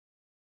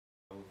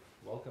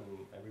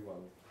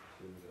everyone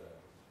to the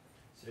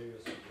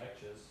series of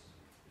lectures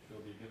which will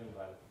be given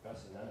by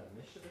Professor Nenad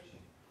Miščević.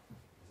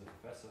 He's a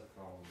professor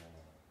from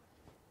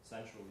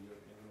Central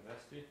European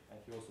University, and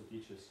he also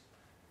teaches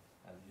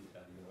at the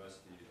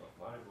University of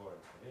Maribor in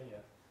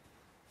Slovenia.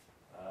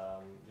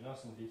 You know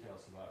some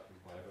details about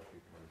his biography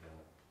from the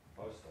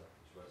poster,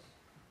 which was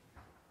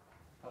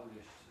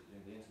published in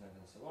the internet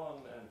and so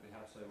on, and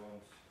perhaps I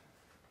won't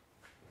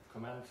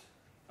comment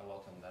a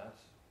lot on that.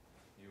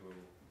 You will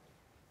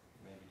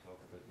maybe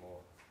talk a bit more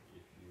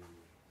if you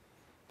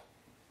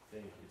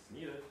think it's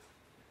needed.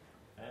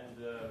 And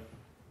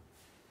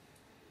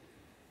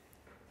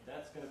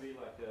that's going to be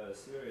like a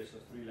series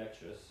of 3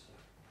 lectures.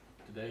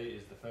 Today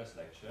is the first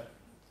lecture,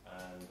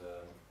 and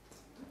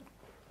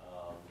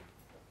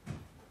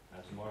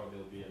tomorrow there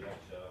will be a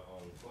lecture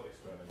on thought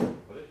experiment in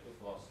political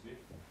philosophy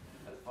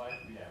at 5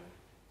 p.m.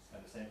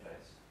 at the same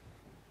place.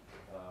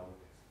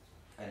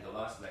 And the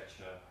last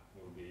lecture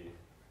will be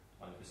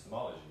on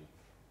epistemology,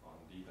 on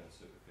deep and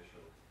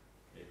superficial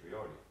a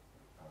priori.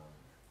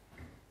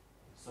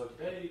 So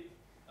today,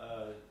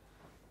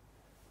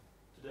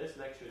 today's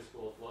lecture is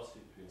called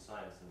Philosophy Between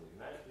Science and the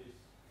Humanities,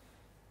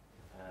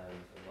 and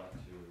I'd like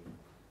to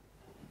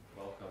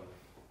welcome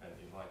and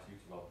invite you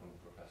to welcome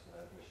Professor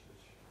Nenad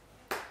Miščević.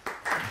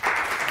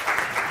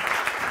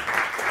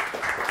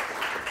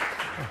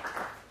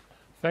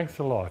 Thanks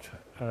a lot.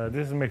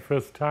 This is my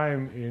first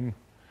time in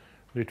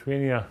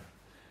Lithuania.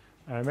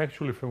 I'm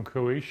actually from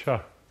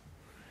Croatia,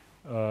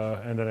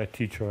 and then I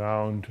teach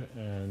around,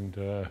 and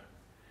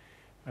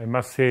I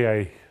must say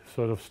I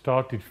sort of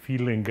started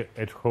feeling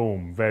at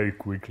home very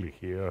quickly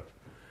here.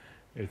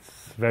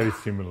 It's very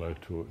similar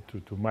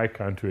to my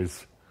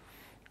countries.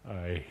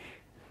 I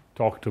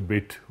talked a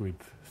bit with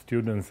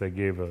students. I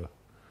gave a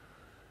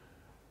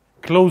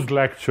closed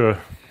lecture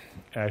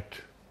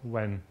at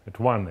 1,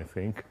 I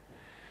think,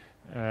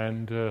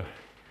 and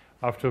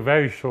after a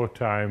very short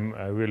time,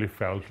 I really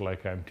felt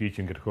like I'm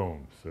teaching at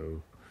home.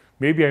 So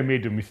maybe I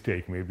made a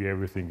mistake. Maybe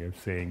everything I'm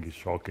saying is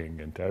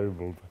shocking and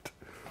terrible, but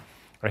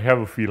I have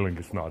a feeling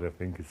it's not. I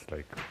think it's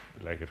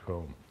like at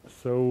home.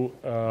 So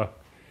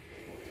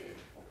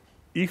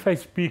if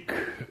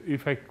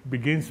I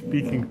begin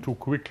speaking too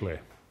quickly,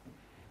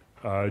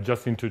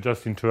 just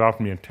interrupt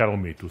me and tell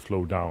me to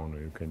slow down. Or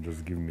you can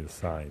just give me a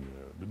sign.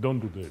 Don't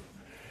do this.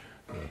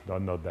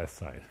 Not that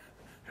sign.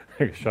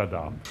 Shut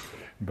up.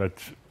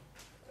 But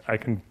I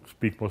can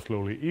speak more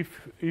slowly.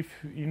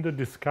 If in the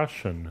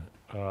discussion,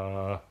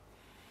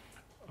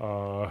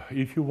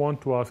 if you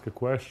want to ask a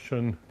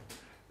question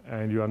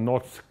and you are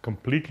not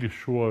completely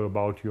sure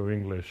about your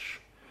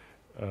English,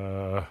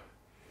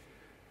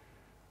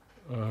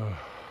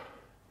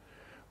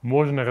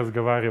 можно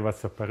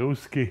разговариваться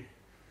по-русски.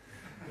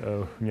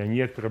 У меня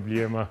нет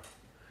проблема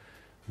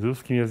с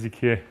русским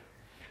языке.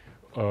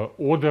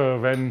 Oder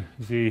wenn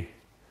Sie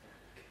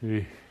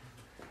eine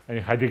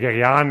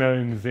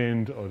Heideggerianerin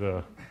sind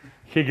oder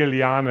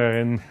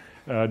Hegelianerin,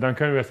 dann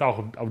können wir es auch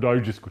auf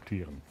Deutsch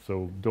diskutieren.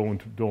 So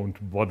don't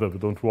bother,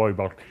 don't worry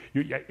about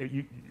it.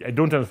 I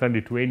don't understand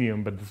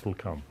Lithuanian, but this will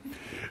come.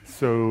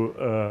 So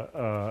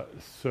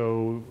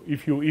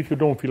if you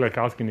don't feel like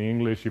asking in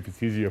English, if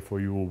it's easier for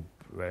you,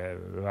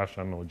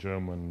 Russian or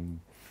German,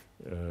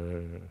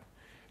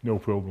 no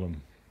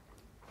problem.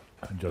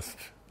 Just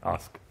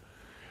ask.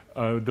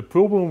 The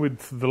problem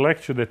with the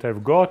lecture that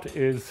I've got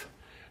is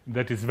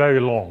that it's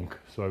very long,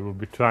 so I will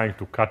be trying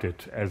to cut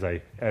it as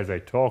I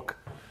talk.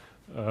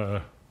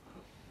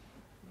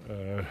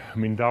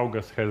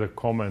 Mindaugas has a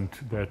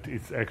comment that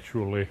it's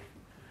actually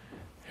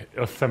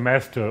a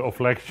semester of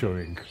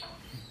lecturing,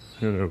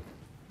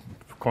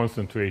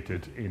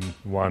 concentrated in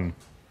one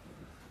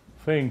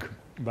thing.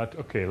 But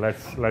okay,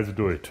 let's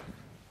do it.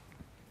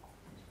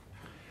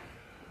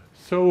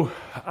 So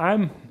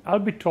I'll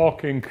be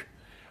talking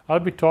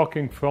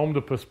from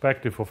the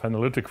perspective of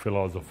analytic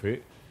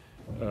philosophy.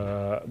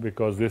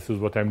 Because this is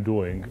what I'm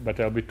doing, but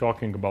I'll be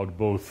talking about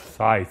both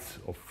sides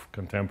of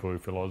contemporary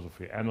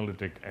philosophy,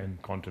 analytic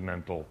and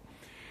continental.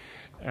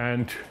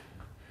 And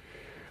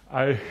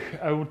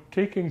I'm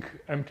taking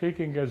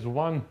as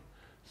one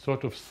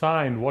sort of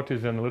sign what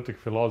is analytic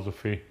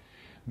philosophy,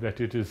 that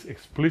it is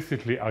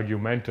explicitly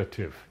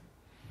argumentative,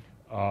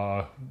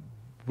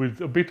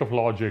 with a bit of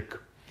logic,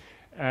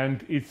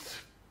 and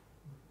it's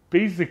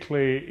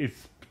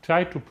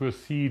tried to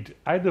proceed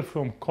either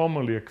from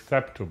commonly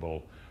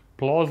acceptable,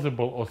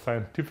 plausible or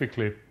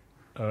scientifically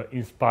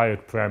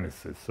inspired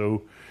premises.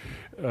 So,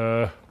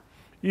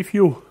 if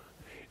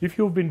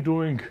you've been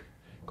doing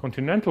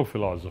continental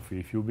philosophy,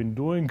 if you've been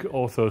doing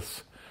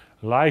authors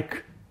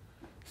like,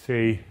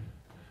 say,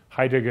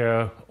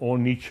 Heidegger or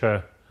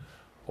Nietzsche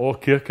or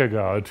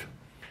Kierkegaard,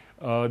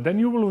 then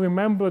you will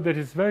remember that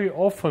it's very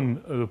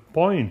often the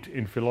point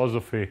in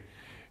philosophy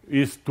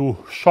is to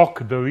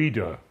shock the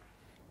reader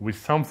with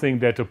something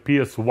that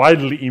appears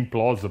wildly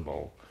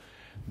implausible,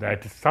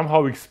 that it's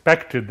somehow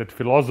expected that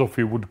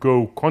philosophy would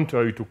go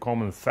contrary to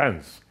common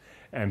sense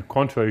and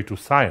contrary to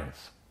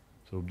science.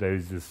 So there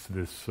is this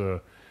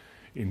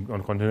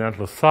on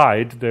continental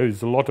side, there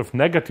is a lot of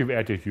negative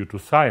attitude to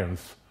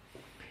science,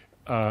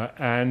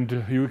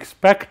 and you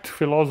expect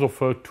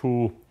philosopher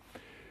to,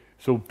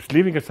 so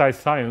leaving aside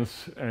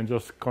science and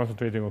just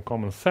concentrating on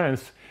common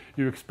sense,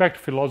 you expect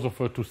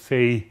philosopher to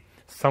say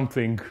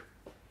something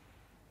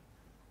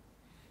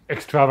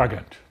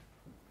extravagant,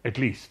 at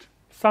least.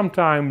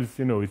 Sometimes,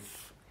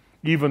 it's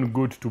even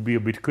good to be a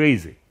bit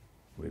crazy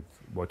with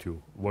what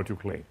you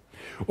claim.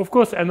 Of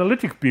course,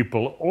 analytic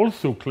people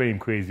also claim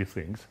crazy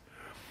things.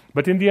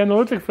 But in the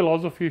analytic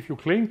philosophy, if you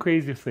claim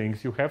crazy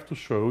things, you have to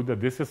show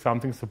that this is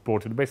something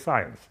supported by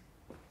science.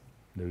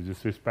 There is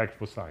this respect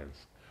for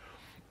science.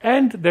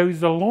 And there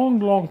is a long,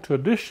 long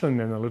tradition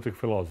in analytic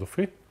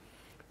philosophy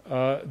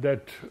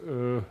that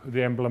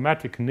the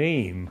emblematic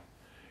name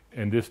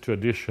in this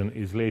tradition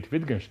is late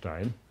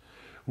Wittgenstein,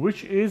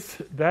 which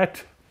is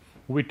that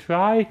we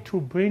try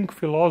to bring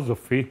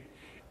philosophy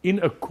in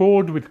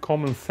accord with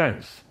common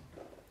sense.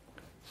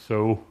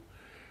 So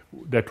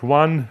that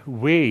one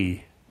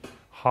way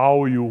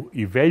how you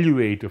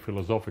evaluate a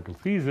philosophical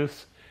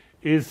thesis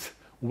is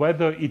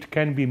whether it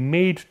can be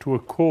made to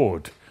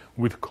accord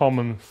with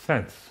common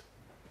sense.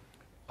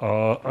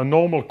 A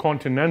normal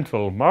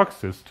continental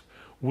Marxist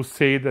would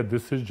say that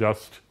this is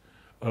just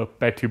a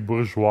petty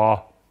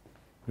bourgeois,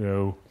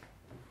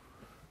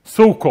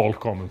 so-called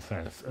common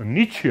sense. A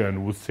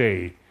Nietzschean would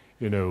say,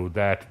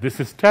 that this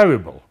is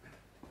terrible,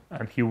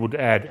 and he would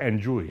add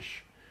 "and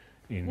Jewish"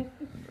 in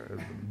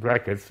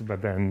brackets,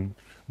 but then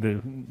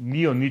the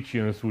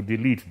neo-Nietzscheans would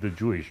delete the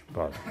Jewish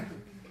part.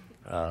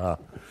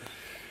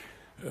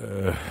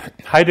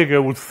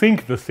 Heidegger would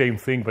think the same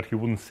thing, but he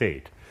wouldn't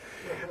say it.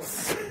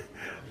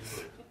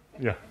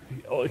 Yeah,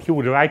 he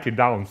would write it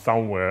down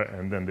somewhere,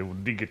 and then they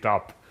would dig it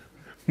up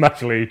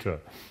much later.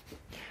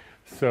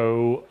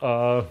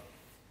 So,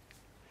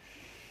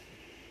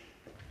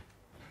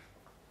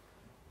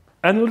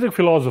 analytic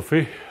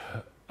philosophy,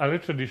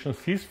 analytic tradition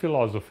sees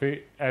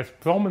philosophy as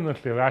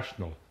prominently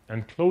rational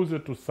and closer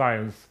to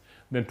science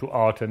than to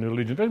art and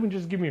religion. Let me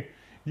just give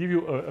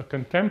you a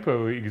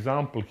contemporary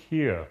example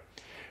here.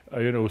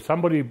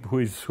 Somebody who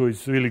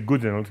is really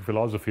good in analytic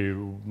philosophy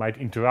might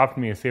interrupt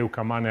me and say, "Oh,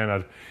 come on,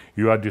 Nenad,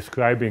 you are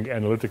describing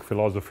analytic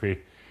philosophy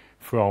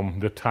from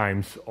the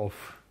times of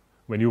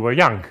when you were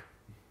young,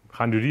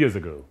 100 years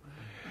ago.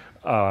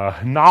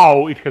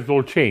 Now it has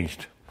all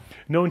changed."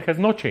 No, it has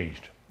not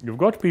changed. You've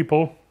got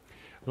people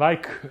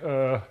like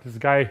this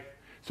guy.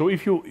 So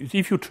if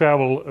you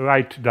travel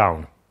right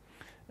down,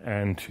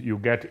 and you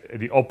get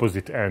the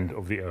opposite end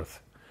of the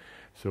earth,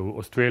 so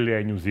Australia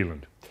and New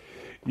Zealand,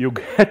 you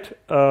get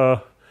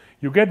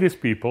these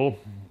people,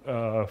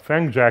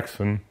 Frank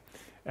Jackson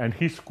and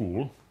his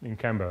school in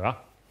Canberra,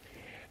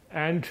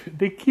 and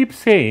they keep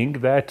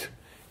saying that,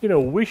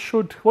 we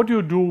should, what do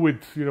you do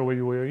with, when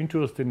you are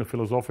interested in the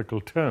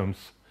philosophical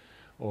terms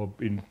or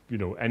in,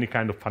 any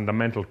kind of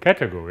fundamental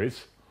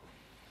categories.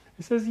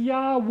 He says,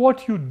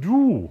 what you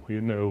do,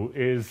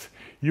 is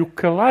you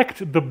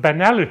collect the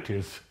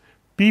banalities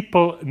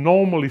people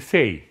normally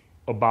say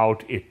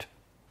about it.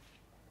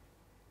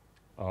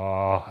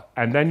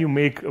 And then you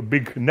make a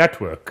big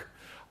network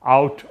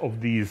out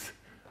of these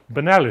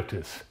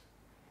banalities.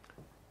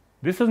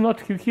 He's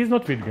not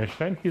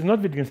Wittgenstein, he's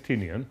not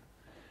Wittgensteinian,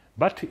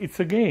 but it's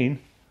again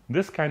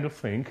this kind of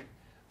thing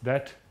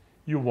that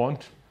you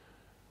want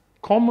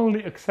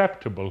commonly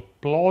acceptable,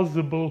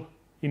 plausible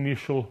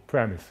initial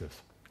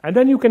premises. And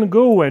then you can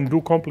go and do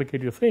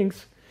complicated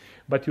things,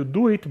 but you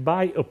do it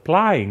by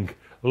applying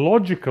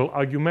logical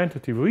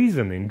argumentative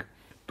reasoning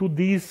to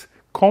these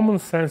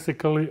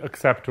commonsensically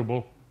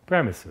acceptable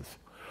premises.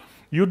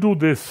 You do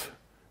this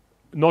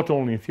not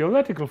only in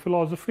theoretical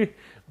philosophy,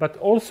 but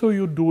also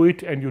you do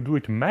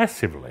it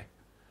massively.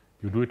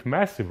 You do it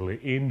massively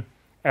in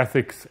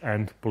ethics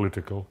and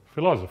political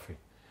philosophy.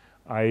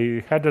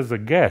 I had as a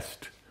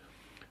guest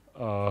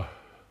 2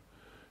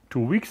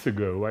 weeks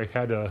ago, we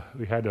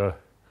had a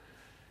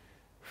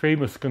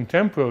famous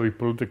contemporary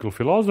political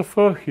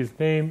philosopher. His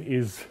name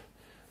is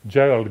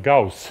Gerald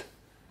Gauss.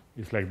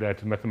 It's like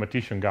that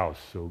mathematician Gauss,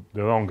 so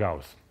the wrong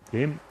Gauss.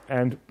 Okay?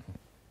 And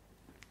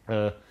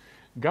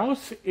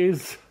Gauss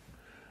is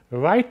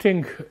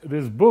writing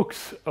these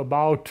books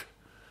about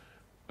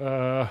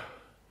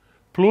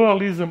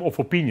pluralism of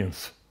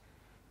opinions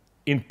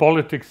in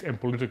politics and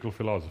political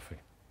philosophy.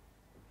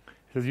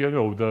 He says,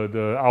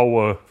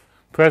 our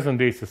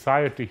present-day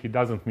society, he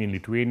doesn't mean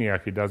Lithuania,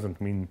 he doesn't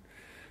mean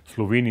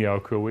Slovenia or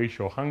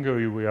Croatia or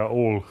Hungary. We are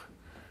all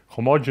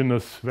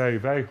homogeneous, very,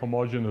 very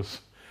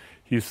homogeneous.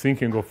 He's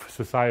thinking of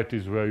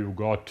societies where you've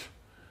got,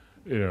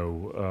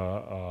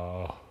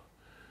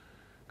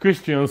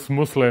 Christians,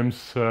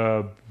 Muslims,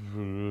 all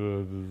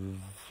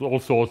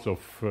sorts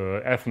of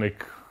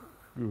ethnic,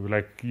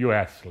 like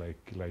U.S.,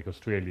 like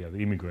Australia,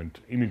 the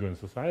immigrant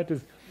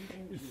societies.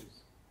 Even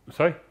Jews.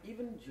 Sorry?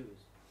 Even Jews.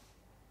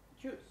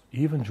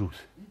 Even Jews.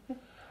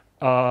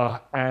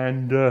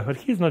 But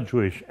he's not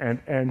Jewish,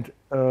 and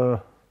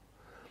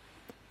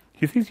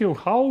he thinks,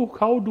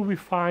 how do we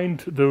find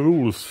the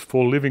rules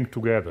for living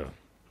together?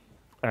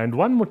 And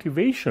one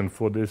motivation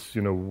for this,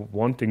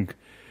 wanting,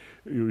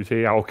 you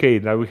say, okay,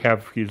 now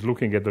he's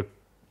looking at the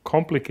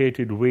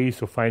complicated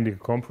ways of finding a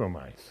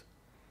compromise.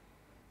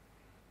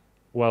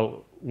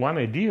 Well, one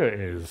idea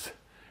is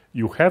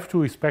you have to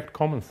respect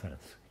common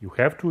sense. You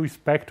have to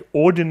respect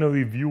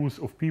ordinary views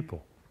of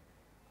people.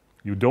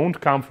 You don't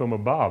come from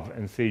above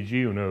and say,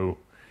 gee,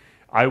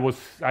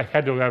 I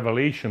had a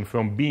revelation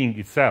from being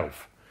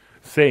itself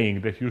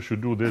saying that you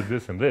should do this,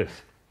 this, and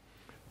this.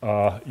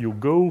 You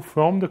go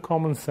from the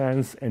common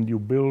sense and you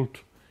build,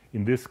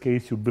 in this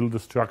case, you build the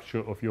structure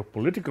of your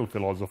political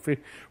philosophy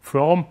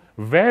from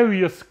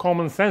various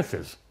common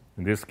senses.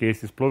 In this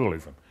case, it's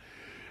pluralism.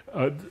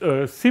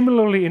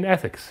 Similarly in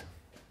ethics.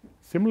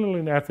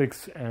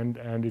 And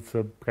it's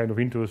a kind of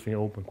interesting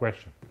open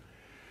question.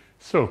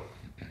 So,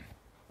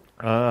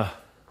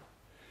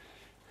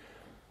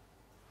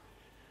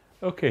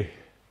 okay.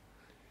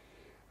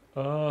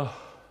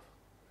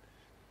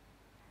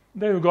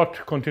 Then we've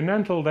got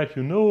continental, that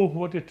you know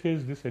what it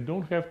is. This I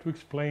don't have to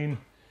explain.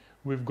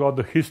 We've got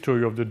the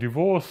history of the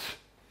divorce.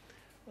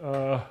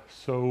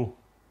 So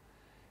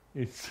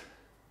it's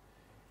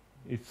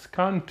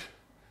Kant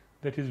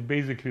that is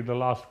basically the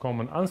last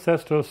common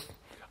ancestors,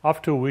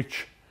 after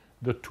which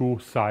the two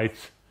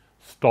sides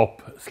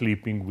stop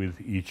sleeping with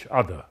each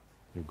other.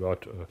 You've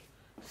got a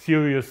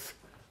serious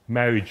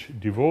marriage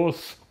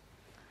divorce,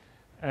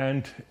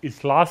 and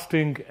it's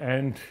lasting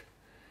and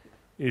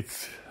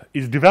it's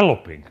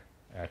developing,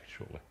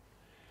 actually.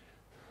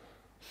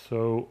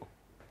 So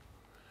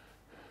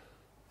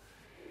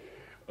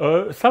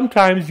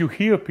sometimes you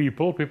hear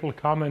people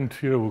come and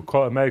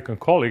American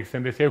colleagues,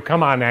 and they say, oh,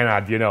 come on,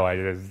 Nenad,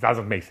 it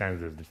doesn't make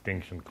sense, this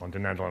distinction,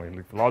 continental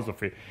and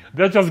philosophy.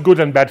 They're just good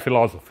and bad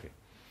philosophy.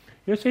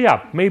 You say,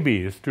 yeah,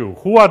 maybe it's true.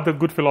 Who are the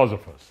good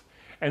philosophers?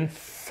 And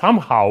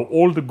somehow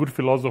all the good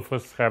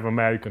philosophers have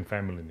American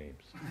family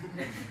names.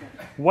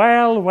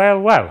 Well.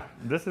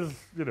 This is,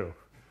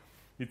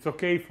 it's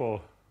okay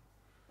for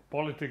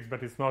politics,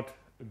 but it's not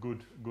a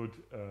good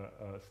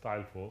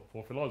style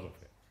for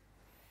philosophy.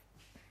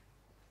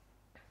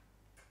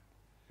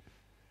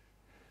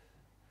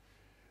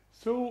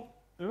 So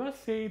I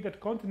must say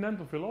that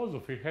continental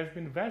philosophy has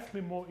been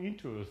vastly more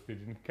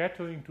interested in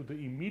catering to the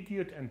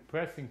immediate and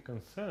pressing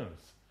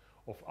concerns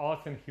of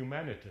arts and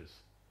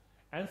humanities,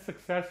 and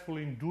successful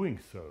in doing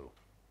so.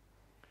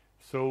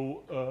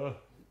 So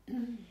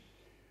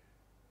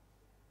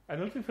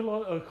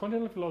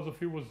continental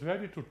philosophy was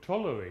ready to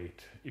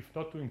tolerate, if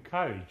not to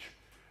encourage,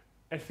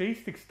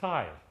 essayistic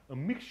style, a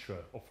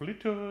mixture of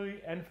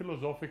literary and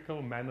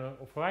philosophical manner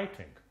of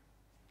writing.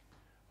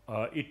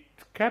 It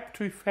keeps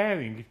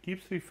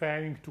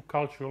referring to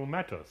cultural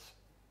matters.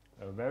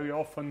 Very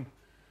often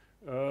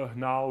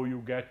now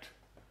you get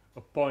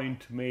a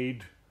point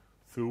made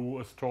through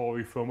a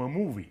story from a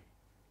movie,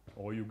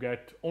 or you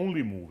get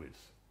only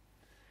movies.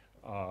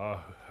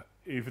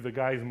 If the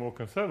guy is more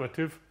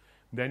conservative,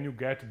 then you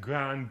get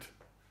grand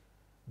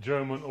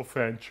German or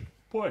French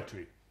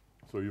poetry.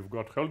 So you've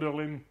got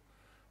Hölderlin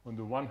on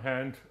the one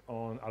hand,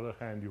 on the other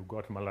hand you've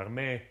got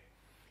Mallarmé.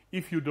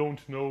 If you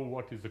don't know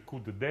what is a coup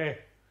d'idée,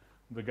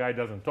 the guy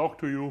doesn't talk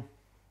to you.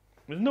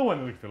 There's no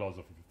analytic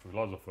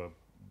philosopher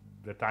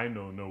that I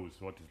know knows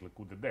what is le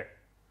coup d'idée.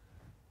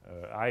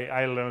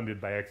 I learned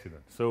it by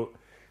accident. So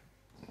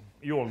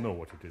you all know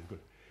what it is. Good.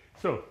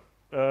 So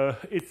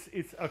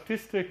it's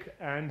artistic,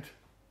 and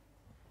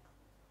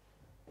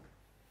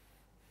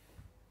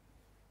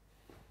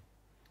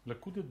le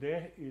coup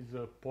d'idée is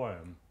a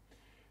poem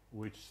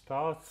which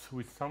starts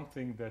with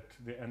something that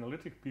the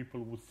analytic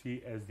people would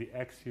see as the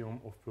axiom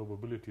of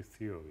probability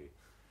theory,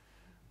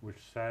 which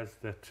says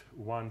that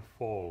one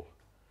fall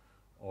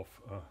of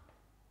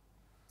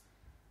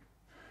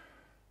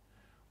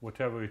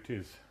whatever it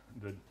is,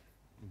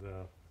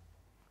 the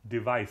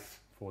device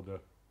for the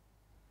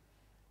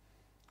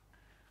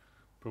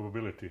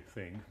probability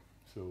thing.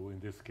 So in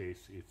this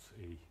case, it's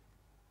a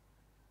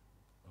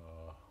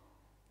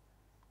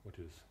what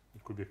is?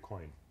 It could be a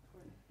coin.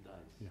 Dice.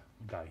 Yeah,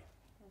 die.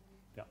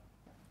 Mm-hmm. Yeah.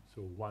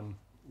 So one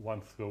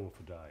throw of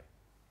a die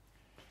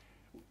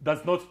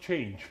does not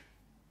change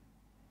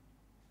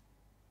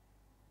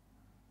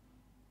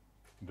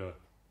the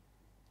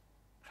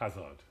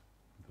hazard,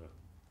 the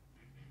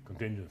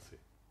contingency.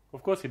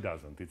 Of course it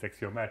doesn't, it's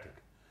axiomatic.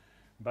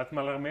 But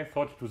Mallarmé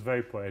thought it was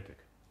very poetic.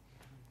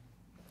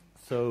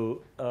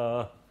 So,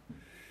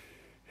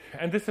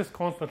 and this is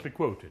constantly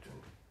quoted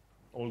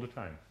all the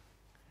time.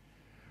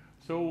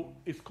 So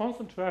its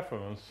constant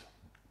reference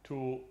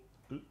to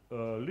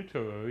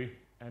literary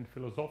and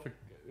philosophic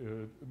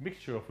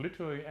mixture of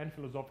literary and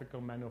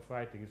philosophical manner of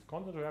writing, its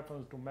constant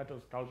reference to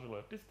matters cultural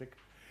artistic,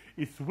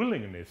 its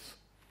willingness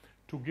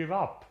to give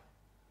up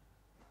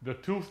the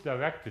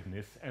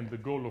truth-directedness and the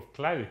goal of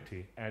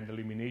clarity and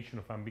elimination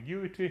of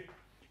ambiguity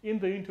in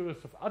the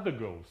interest of other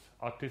goals,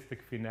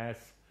 artistic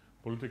finesse,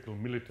 political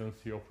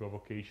militancy or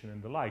provocation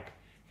and the like,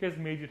 has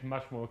made it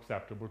much more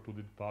acceptable to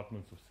the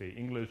departments of, say,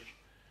 English,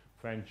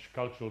 French,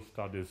 cultural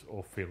studies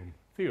or film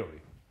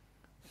theory.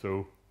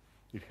 So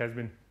it has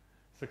been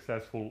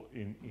successful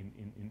in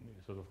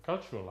sort of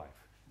cultural life.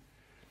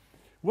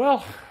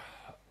 Well,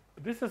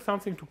 this is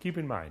something to keep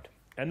in mind.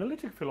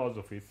 Analytic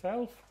philosophy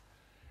itself,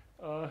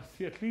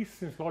 at least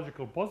since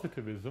logical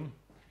positivism,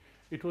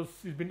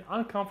 it's been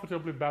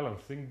uncomfortably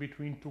balancing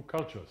between two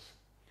cultures,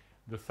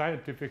 the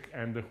scientific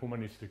and the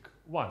humanistic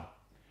one.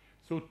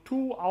 So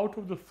 2 out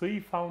of the 3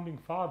 founding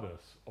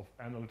fathers of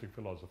analytic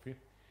philosophy,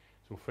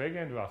 so Frege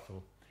and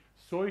Russell,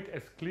 saw it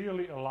as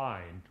clearly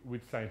aligned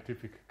with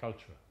scientific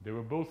culture. They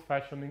were both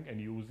fashioning and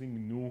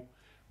using new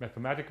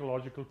mathematical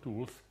logical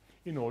tools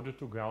in order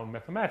to ground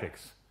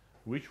mathematics,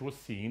 which was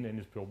seen and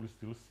is probably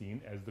still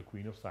seen as the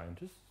queen of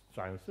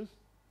sciences.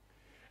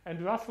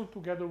 And Russell,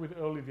 together with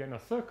early Vienna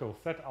Circle,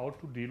 set out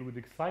to deal with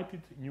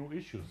exciting new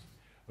issues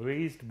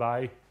raised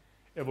by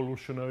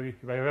revolutionary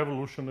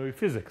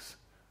physics.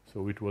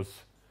 So it was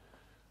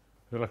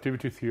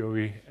relativity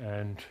theory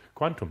and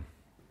quantum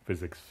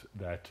physics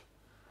that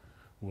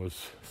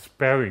was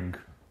sparing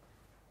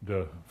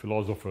the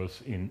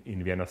philosophers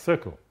in Vienna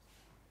Circle.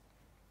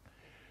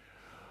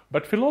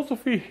 But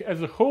philosophy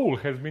as a whole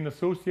has been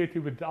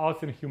associated with the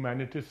arts and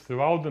humanities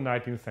throughout the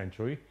 19th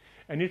century,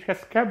 and it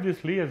has kept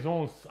these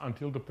liaisons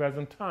until the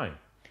present time.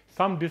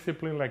 Some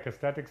disciplines like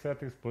aesthetics,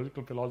 ethics,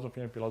 political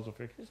philosophy, and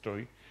philosophy of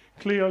history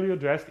clearly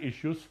addressed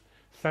issues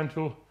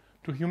central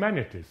to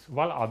humanities,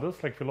 while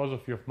others, like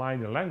philosophy of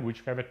mind and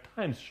language, have at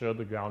times shared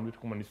the ground with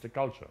humanistic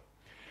culture.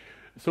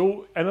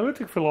 So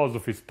analytic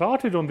philosophy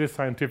started on this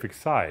scientific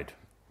side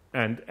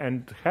and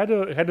had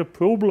a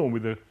problem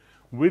with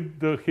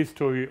the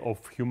history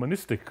of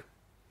humanistic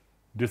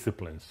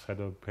disciplines, had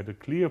a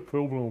clear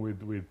problem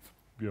with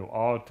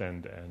art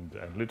and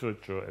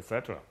literature,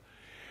 etc.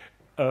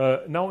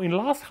 Now, in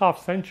last half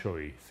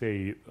century,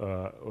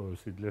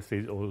 let's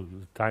say all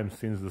the time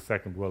since the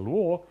Second World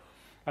War,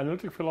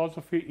 analytic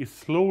philosophy is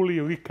slowly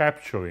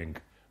recapturing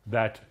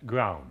that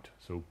ground.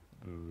 So,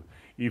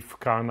 if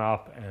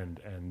Carnap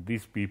and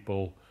these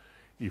people,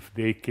 if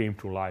they came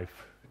to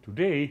life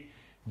today,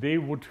 they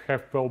would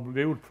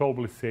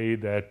probably say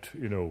that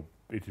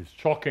it is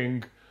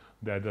shocking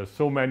that there are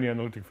so many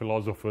analytic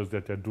philosophers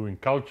that are doing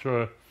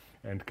culture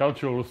and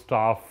cultural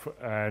stuff,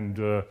 and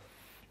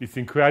it's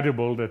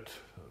incredible that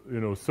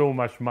so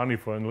much money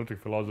for analytic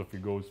philosophy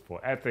goes for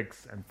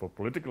ethics and for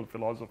political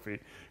philosophy.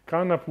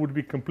 Carnap would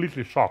be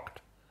completely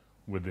shocked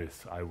with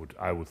this, I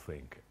would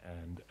think,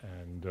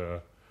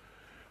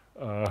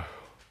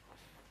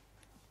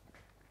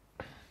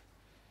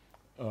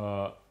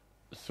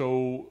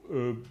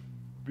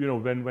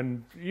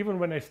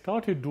 when I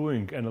started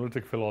doing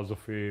analytic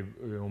philosophy,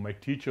 my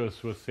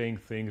teachers were saying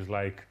things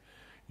like,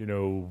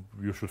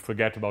 you should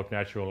forget about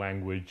natural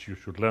language, you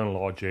should learn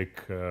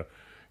logic,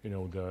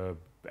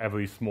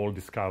 every small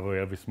discovery,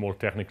 every small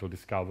technical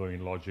discovery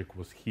in logic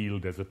was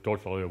hailed as a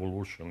total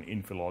revolution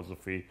in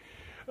philosophy.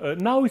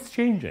 Now it's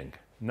changing.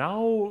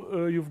 Now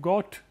you've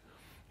got,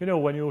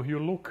 when you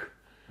look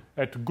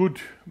at good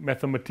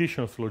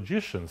mathematicians,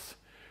 logicians,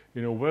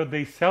 where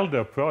they sell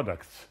their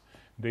products,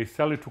 they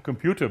sell it to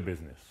computer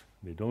business.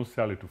 They don't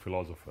sell it to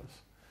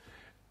philosophers.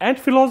 And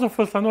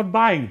philosophers are not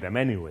buying them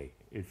anyway.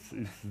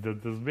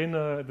 There's been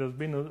a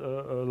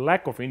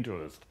lack of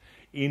interest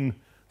in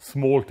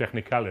small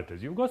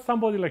technicalities. You've got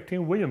somebody like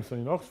Tim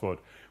Williamson in Oxford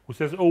who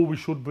says, we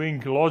should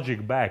bring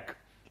logic back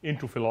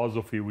into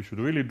philosophy. We should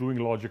really do it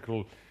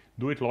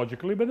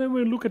logically. But then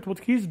we look at what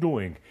he's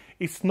doing.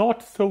 It's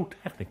not so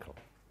technical.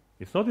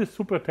 It's not a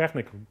super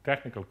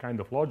technical kind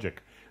of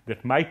logic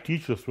that my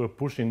teachers were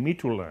pushing me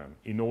to learn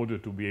in order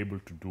to be able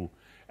to do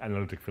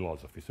analytic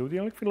philosophy. So the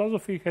analytic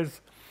philosophy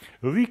has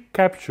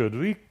recaptured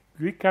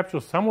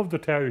some of the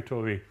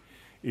territory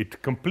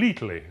it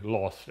completely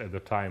lost at the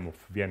time of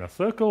Vienna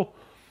Circle.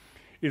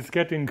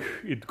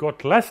 It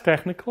got less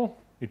technical.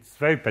 It's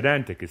very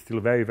pedantic. It's still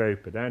very, very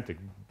pedantic,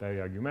 very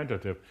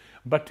argumentative,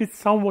 but it's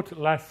somewhat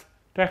less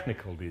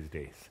technical these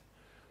days.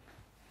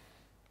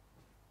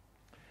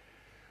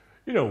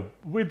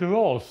 With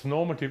Rawls,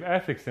 normative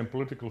ethics and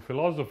political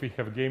philosophy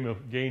have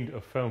gained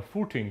a firm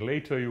footing.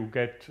 Later you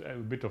get a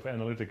bit of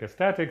analytic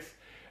aesthetics,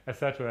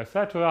 etc.,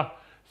 etc.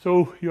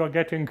 So you are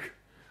getting,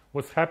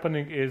 what's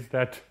happening is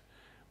that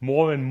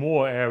more and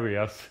more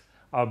areas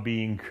are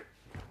being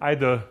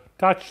either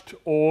touched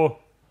or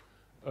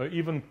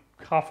even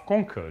half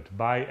conquered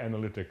by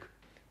analytic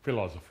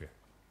philosophy.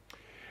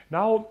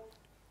 Now,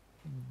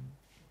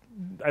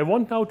 I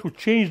want now to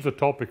change the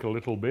topic a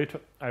little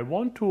bit. I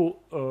want to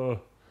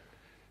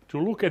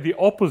look at the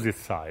opposite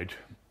side,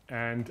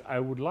 and I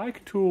would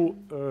like to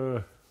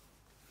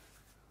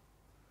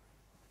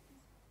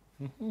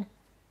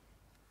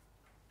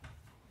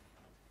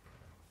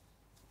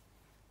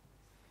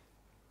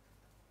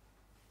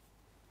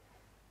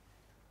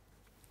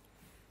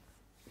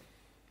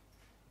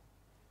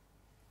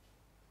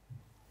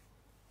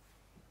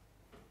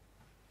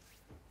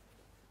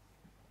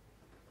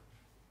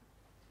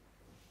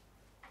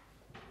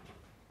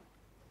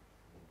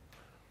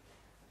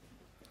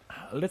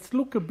let's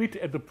look a bit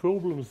at the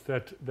problems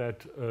that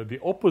the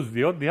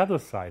other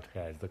side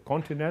has, the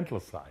continental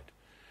side.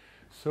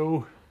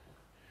 So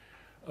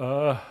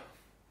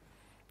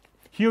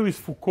here is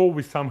Foucault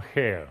with some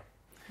hair.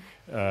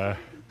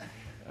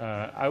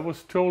 I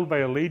was told by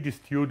a lady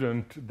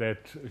student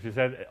that she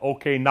said,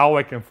 "Okay, now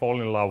I can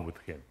fall in love with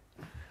him,"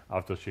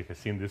 after she has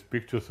seen this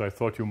picture. So I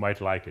thought you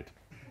might like it.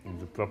 in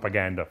the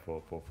propaganda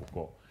for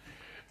Foucault.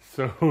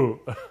 So,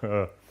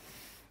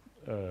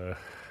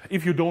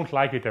 if you don't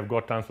like it, I've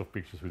got tons of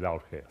pictures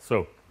without hair.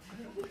 So,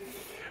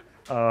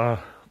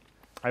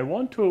 I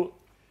want to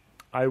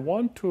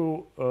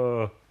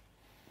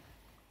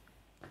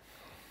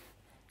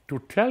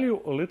tell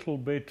you a little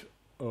bit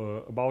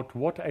about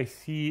what I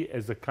see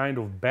as a kind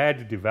of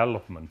bad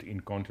development in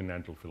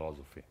continental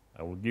philosophy.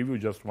 I will give you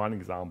just one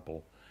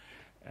example,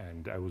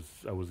 and I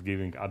was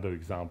giving other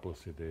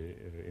examples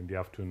in the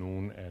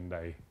afternoon, and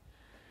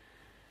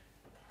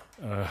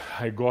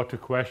I got a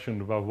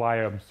question about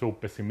why I'm so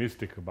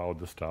pessimistic about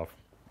the stuff.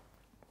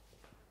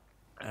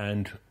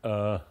 And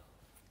I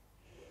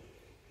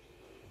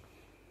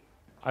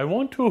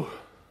want to.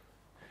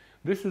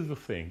 This is the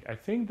thing. I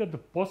think that the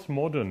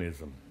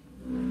postmodernism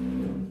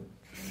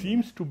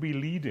seems to be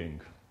leading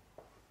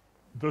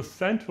the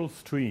central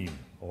stream,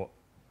 or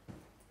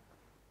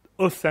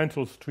a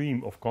central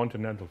stream of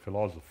continental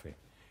philosophy,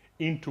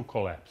 into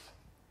collapse.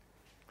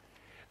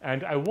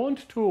 And I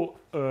want to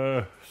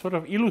sort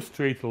of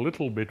illustrate a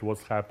little bit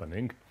what's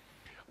happening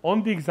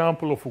on the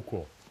example of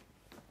Foucault.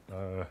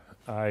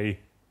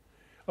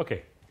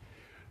 Okay.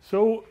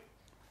 So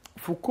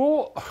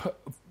Foucault,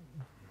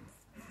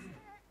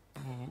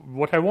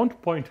 what I want to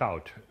point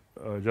out,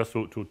 just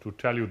to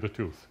tell you the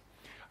truth,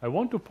 I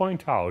want to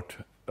point out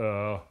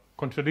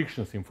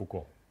contradictions in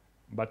Foucault,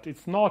 but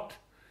it's not.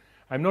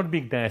 I'm not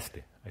being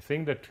nasty. I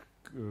think that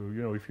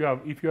if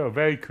you are a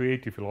very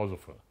creative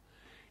philosopher,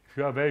 if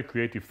you are a very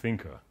creative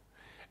thinker,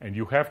 and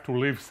you have to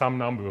live some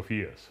number of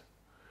years,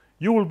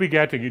 you will be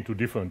getting into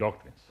different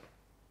doctrines.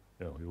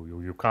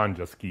 You can't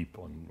just keep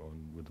on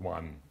with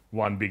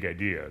one big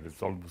idea.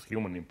 That's almost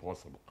humanly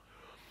impossible.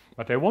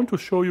 But I want to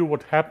show you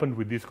what happened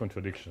with these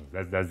contradictions.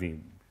 That's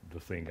the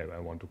thing I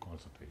want to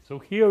concentrate. So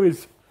here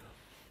is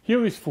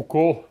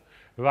Foucault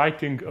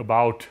writing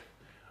about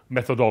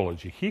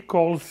methodology. He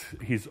calls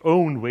his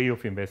own way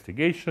of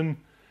investigation,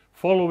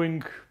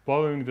 borrowing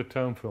the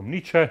term from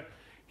Nietzsche,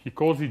 he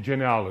calls it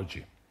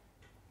genealogy.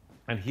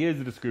 And here's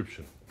the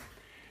description.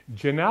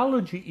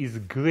 Genealogy is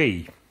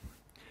grey,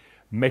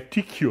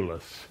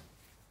 meticulous,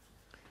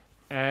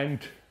 and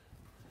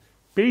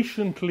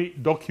patiently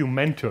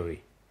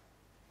documentary.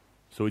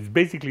 So it's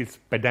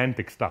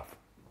pedantic stuff.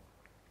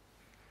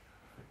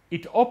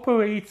 It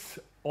operates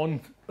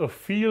on a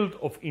field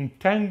of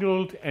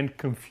entangled and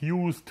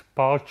confused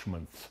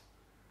parchments.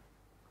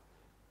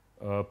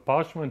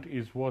 Parchment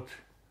is what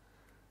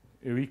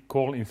we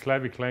call in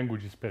Slavic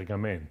languages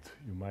pergament.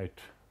 You might,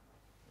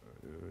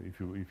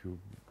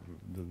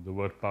 the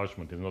word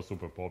parchment is not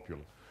super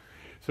popular.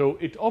 So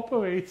it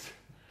operates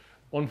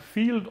on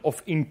field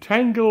of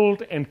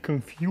entangled and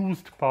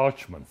confused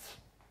parchments.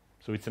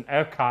 So it's an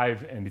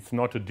archive, and it's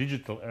not a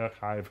digital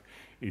archive.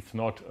 It's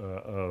not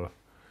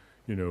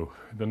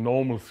the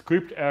normal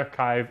script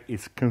archive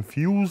is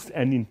confused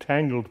and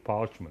entangled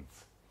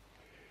parchments.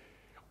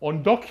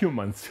 On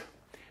documents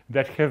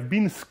that have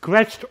been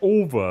scratched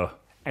over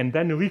and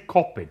then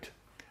recopied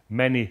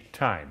many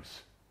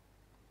times.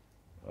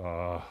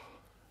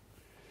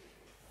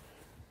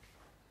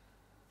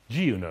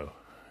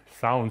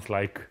 Sounds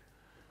like,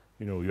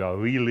 you are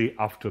really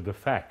after the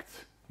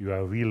facts. You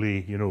are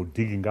really,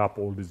 digging up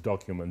all these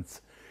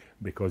documents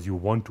because you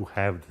want to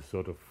have the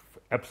sort of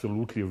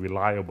absolutely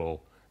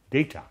reliable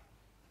data.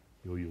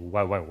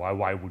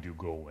 Why would you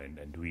go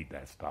and read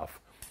that stuff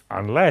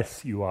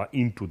unless you are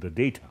into the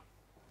data?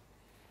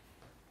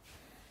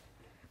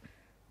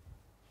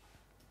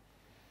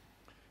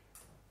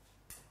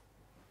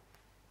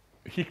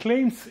 He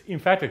claims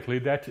emphatically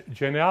that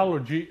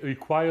genealogy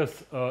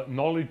requires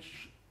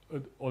knowledge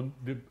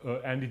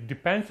and it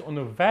depends on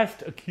a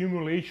vast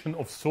accumulation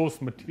of source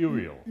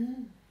material.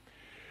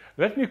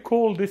 Let me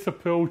call this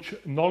approach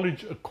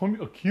knowledge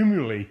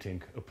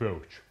accumulating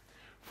approach.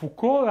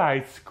 Foucault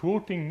writes,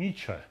 quoting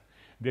Nietzsche,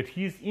 that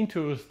he is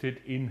interested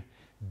in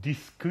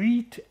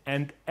discrete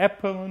and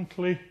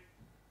apparently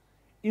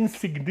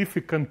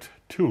insignificant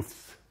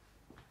truths.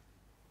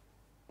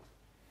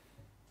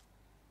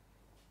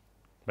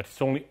 But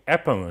it's only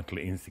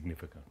apparently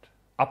insignificant,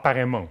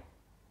 apparemment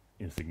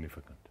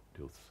insignificant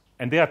truths.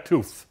 And they are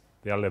truths,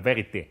 they are la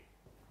vérité.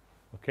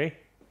 Okay?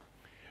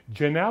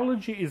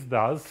 Genealogy is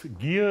thus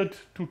geared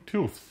to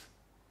truths.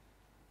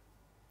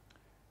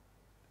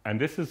 And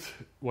this is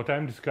what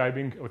I'm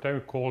describing, what I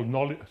would call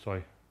knowledge.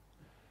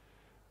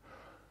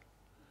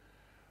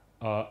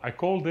 I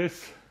call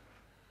this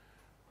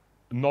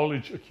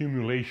knowledge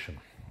accumulation.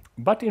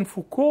 But in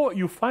Foucault,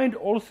 you find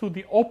also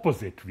the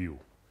opposite view.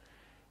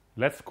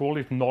 Let's call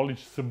it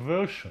knowledge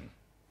subversion.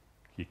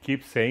 He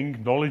keeps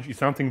saying knowledge is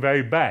something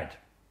very bad.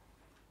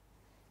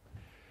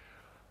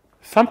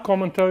 Some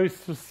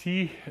commentators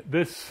see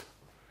this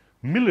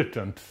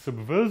militant,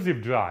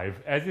 subversive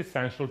drive as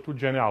essential to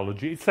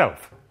genealogy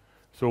itself.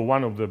 So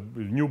one of the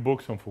new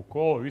books on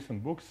Foucault,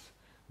 recent books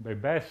by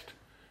Best,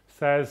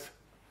 says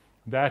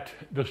that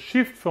the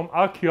shift from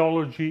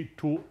archaeology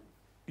to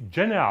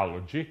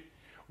genealogy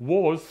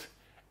was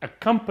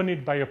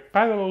accompanied by a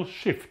parallel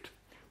shift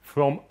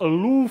from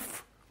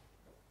aloof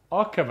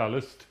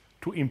archivalist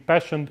to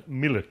impassioned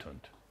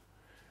militant.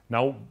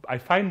 Now, I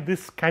find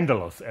this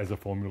scandalous as a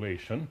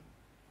formulation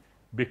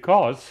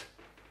because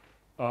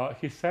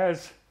he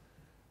says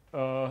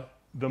the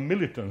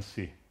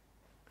militancy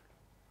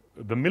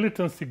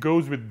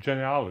goes with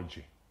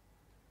genealogy.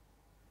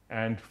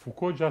 And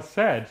Foucault just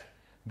said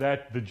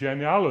that the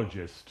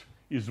genealogist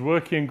is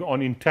working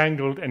on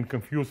entangled and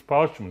confused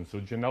parchments. So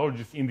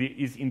genealogist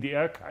is in the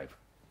archive.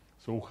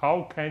 So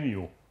how can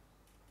you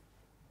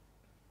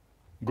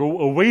go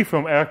away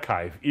from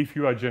archive if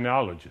you are a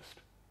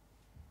genealogist?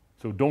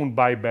 So don't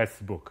buy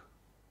Best's book.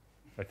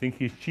 I think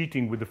he's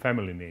cheating with the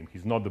family name.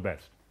 He's not the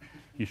best.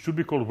 He should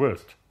be called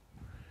Worst.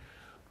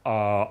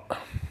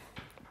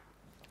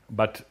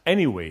 But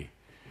anyway,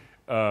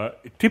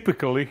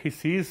 typically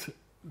he's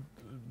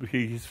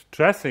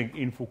stressing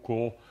in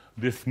Foucault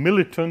this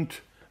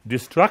militant,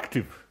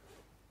 destructive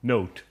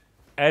note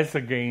as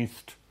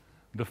against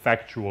the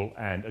factual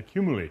and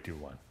accumulative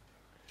one.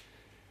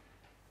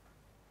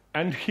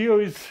 And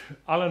here is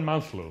Alan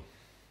Manslow.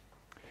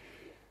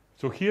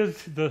 So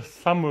here's the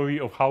summary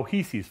of how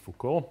he sees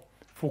Foucault.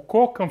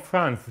 Foucault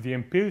confronts the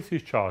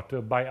empiricist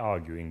charter by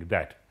arguing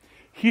that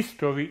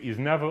history is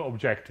never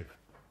objective.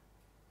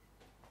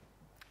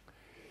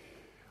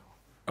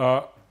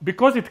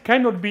 Because it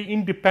cannot be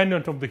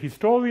independent of the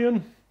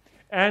historian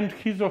and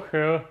his or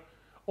her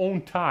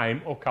own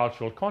time or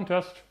cultural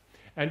context,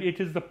 and it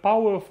is the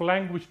power of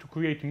language to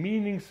create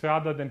meanings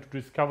rather than to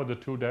discover the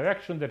true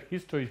direction that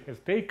history has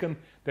taken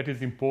that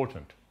is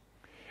important.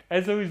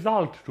 As a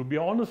result, to be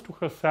honest to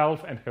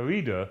herself and her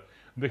reader,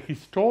 the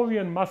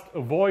historian must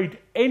avoid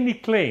any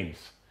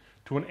claims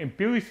to an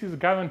empiricist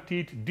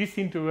guaranteed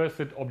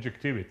disinterested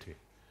objectivity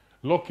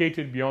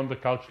located beyond the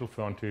cultural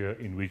frontier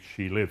in which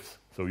she lives.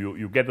 So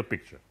you get the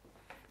picture.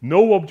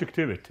 No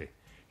objectivity.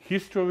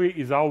 History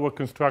is our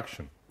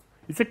construction.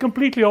 It's a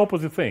completely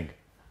opposite thing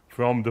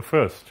from the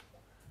first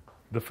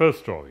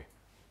story.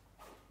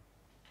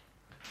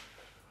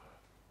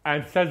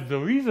 And says the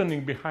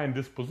reasoning behind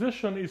this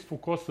position is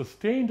Foucault's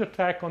sustained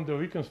attack on the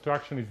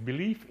reconstructionist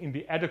belief in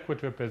the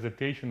adequate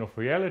representation of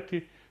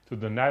reality through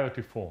the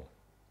narrative form.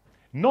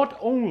 Not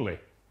only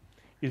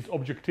is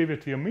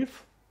objectivity a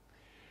myth,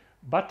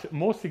 but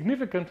more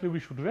significantly, we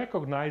should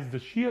recognize the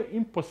sheer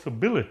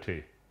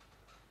impossibility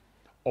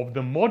of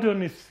the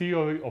modernist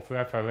theory of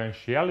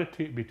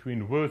referentiality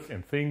between words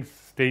and things,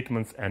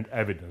 statements and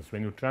evidence.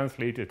 When you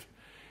translate it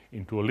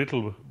into a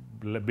little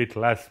bit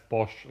less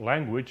posh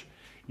language,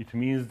 it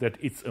means that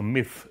it's a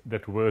myth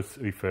that words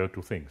refer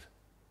to things.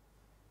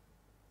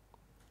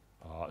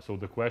 So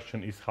the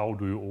question is, how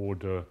do you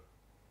order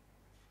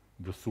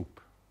the soup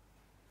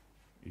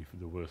if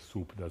the word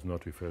soup does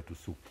not refer to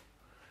soup?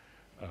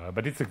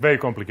 But it's a very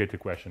complicated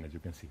question, as you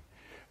can see.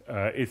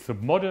 It's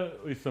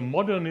a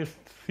modernist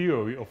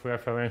theory of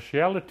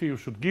referentiality. You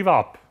should give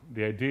up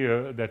the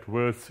idea that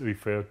words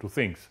refer to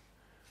things.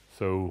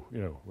 So,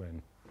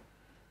 when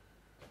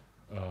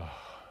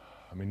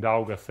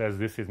Mindaugas says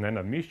this is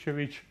Nenad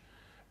Miščević,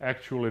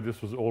 actually this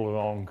was all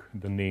wrong.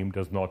 The name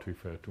does not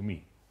refer to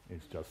me.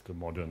 It's just a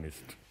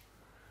modernist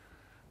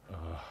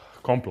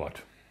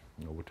complot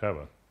or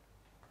whatever.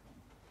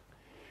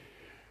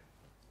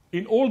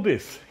 In all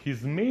this,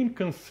 his main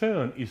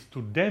concern is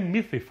to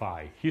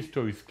demythify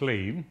history's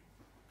claim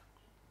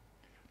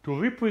to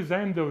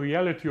represent the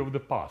reality of the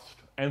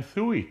past, and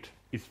through it,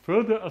 is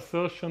further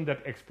assertion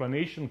that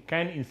explanation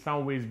can in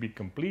some ways be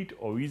complete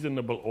or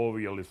reasonable or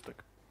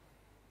realistic.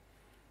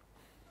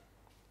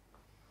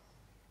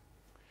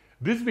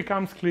 This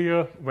becomes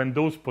clear when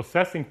those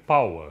possessing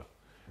power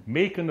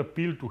make an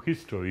appeal to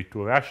history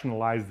to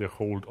rationalize their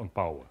hold on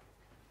power.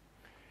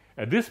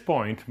 At this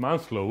point,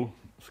 Manslow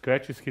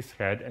scratches his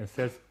head and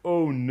says,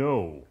 oh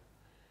no,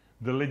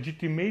 the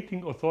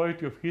legitimating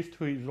authority of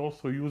history is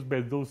also used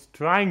by those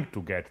trying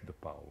to get the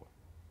power.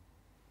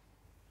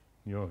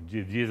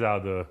 These are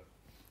the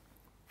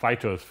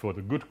fighters for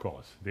the good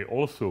cause. They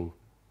also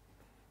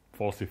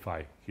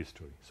falsify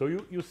history. So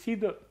you see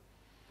the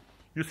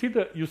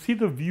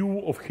view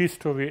of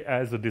history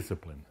as a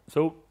discipline.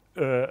 So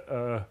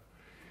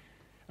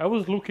I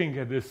was looking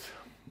at this.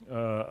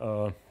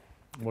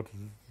 What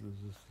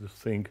is this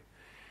thing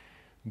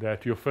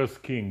that your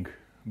first king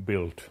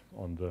built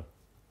on the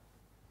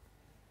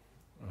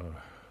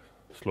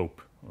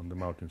slope, on the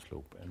mountain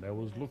slope, and I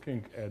was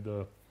looking at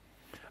the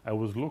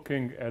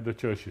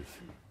churches,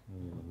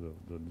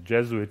 the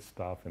Jesuit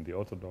stuff and the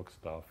Orthodox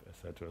stuff,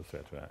 etc.,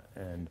 etc.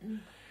 And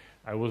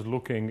I was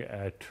looking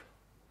at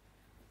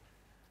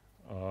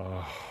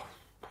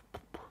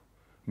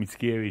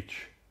Mickiewicz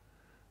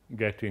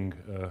getting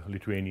a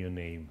Lithuanian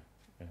name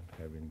and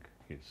having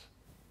his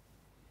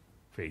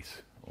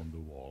face on the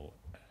wall,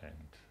 and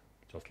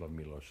Czesław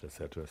Milosz,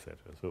 etc., etc.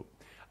 So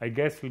I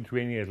guess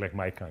Lithuania is like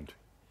my country.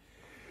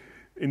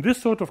 In this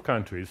sort of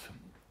countries,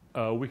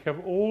 we have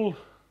all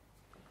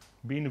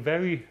been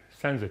very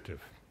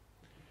sensitive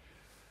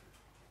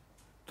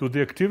to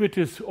the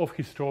activities of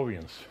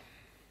historians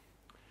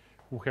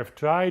who have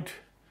tried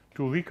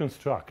to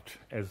reconstruct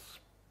as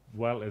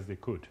well as they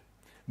could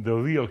the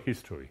real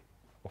history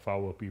of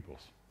our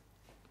peoples.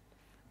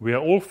 We are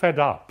all fed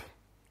up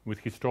with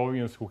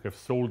historians who have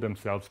sold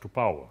themselves to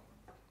power,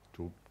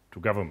 to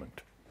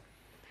government.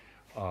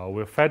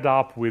 We're fed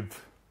up with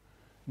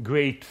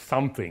great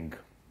something,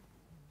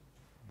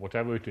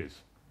 whatever it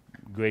is.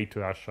 Great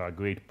Russia,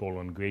 great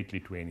Poland, great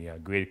Lithuania,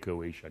 great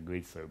Croatia,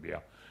 great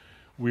Serbia.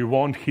 We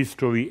want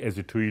history as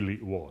it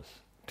really was.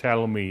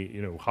 Tell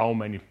me, how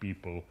many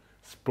people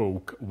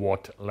spoke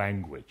what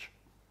language?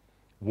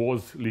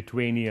 Was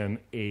Lithuanian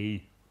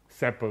a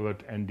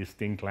separate and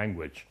distinct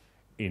language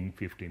in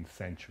 15th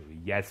century?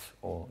 Yes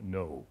or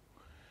no?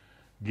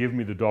 Give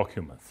me the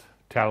documents.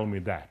 Tell me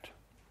that.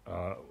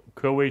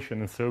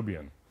 Croatian and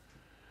Serbian,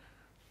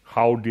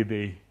 how did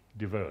they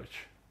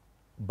diverge?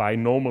 By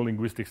normal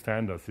linguistic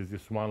standards, is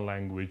this one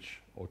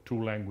language or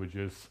two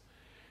languages?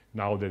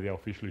 Now that they are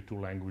officially two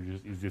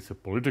languages, is this a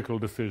political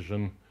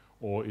decision,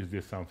 or is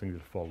this something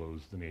that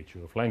follows the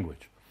nature of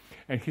language?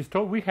 And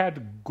we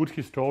had good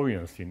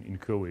historians in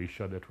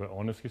Croatia that were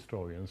honest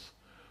historians.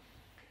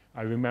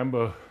 I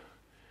remember,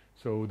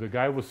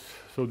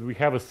 we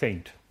have a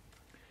saint,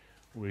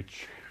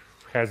 which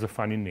has a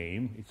funny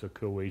name. It's a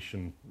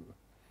Croatian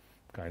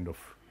kind of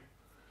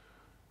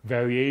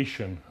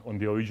variation on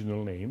the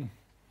original name.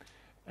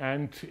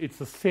 And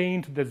it's a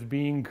saint that's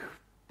being,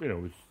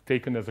 he's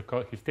taken as a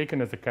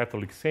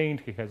Catholic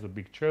saint. He has a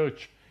big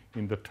church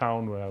in the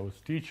town where I was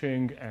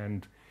teaching,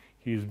 and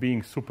he's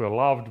being super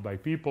loved by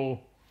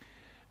people.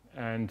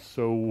 And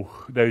so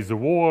there is a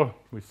war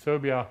with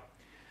Serbia.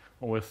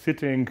 We're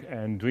sitting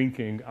and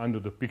drinking under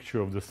the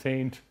picture of the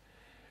saint.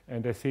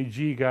 And I say,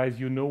 gee, guys,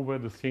 you know where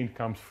the saint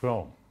comes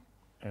from?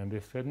 And they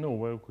said, no,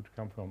 where could he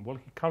come from? Well,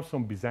 he comes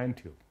from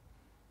Byzantium.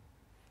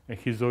 And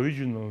his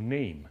original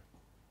name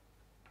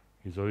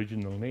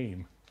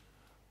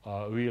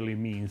really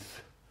means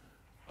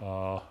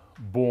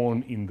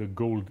born in the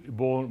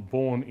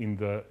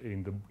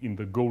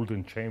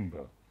golden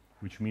chamber,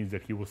 which means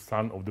that he was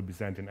son of the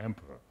Byzantine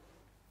emperor.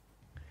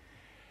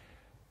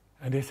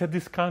 And they said,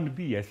 this can't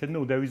be. I said,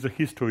 no, there is a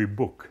history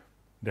book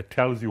that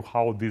tells you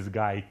how this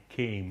guy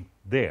came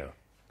there,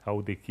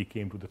 he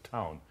came to the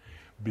town.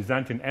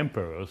 Byzantine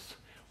emperors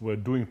were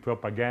doing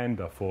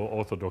propaganda for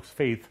Orthodox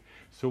faith,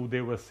 so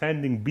they were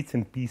sending bits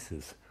and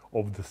pieces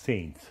of the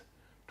saints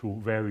to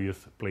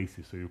various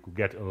places. So you could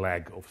get a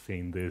leg of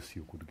saying this,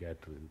 you could get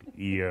an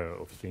ear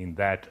of saying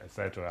that,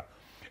 etc.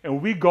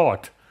 And we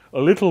got a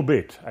little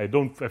bit, I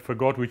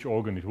forgot which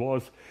organ it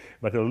was,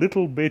 but a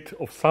little bit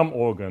of some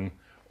organ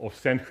of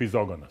Saint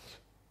Chrysogonus.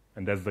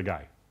 And that's the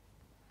guy.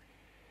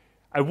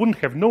 I wouldn't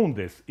have known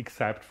this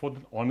except for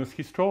the honest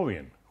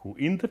historian, who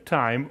in the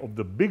time of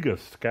the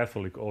biggest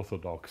Catholic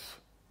Orthodox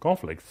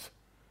conflicts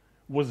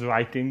was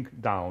writing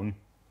down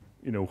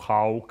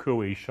how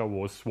Croatia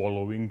was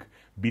swallowing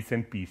bits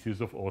and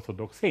pieces of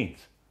Orthodox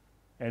saints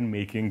and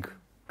making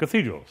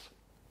cathedrals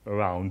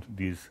around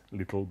these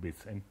little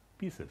bits and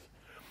pieces.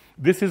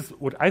 This is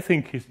what I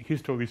think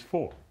history is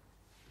for.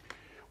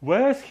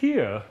 Whereas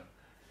here,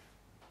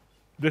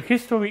 the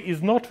history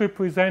is not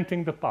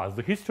representing the past.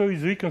 The history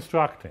is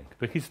reconstructing.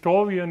 The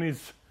historian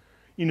is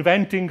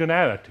inventing a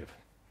narrative.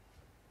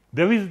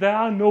 There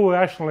are no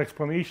rational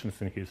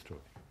explanations in history,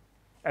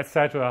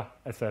 etc.,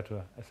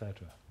 etc.,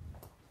 etc.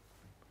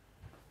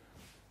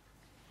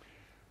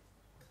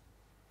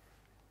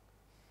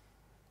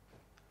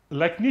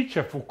 Like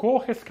Nietzsche, Foucault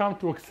has come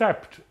to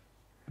accept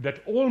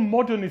that all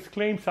modernist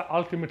claims are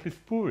ultimately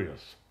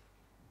spurious.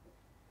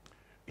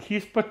 He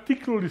is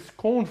particularly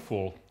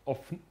scornful of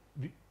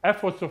the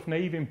efforts of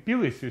naive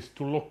empiricists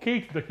to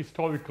locate the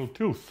historical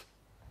truth,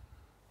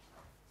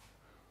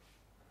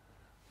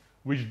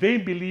 which they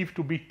believe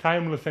to be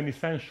timeless and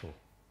essential.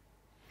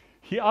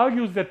 He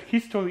argues that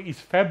history is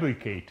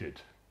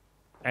fabricated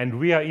and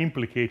we are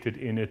implicated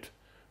in it,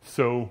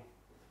 so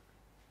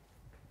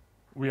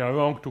we are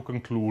wrong to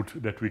conclude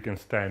that we can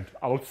stand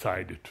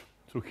outside it.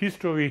 So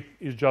history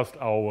is just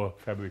our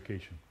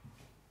fabrication.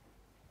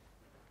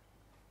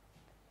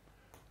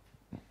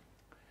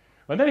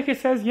 And then he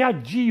says,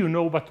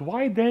 but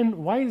why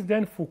is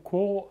then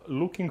Foucault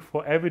looking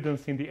for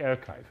evidence in the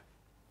archive?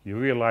 You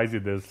realize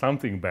that there's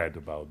something bad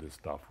about this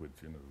stuff with,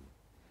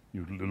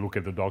 you look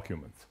at the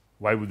documents.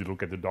 Why would you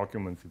look at the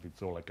documents if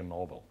it's all like a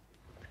novel?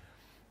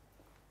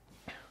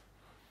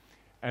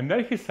 And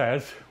then he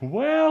says,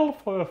 well,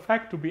 for a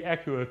fact to be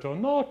accurate or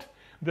not,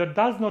 there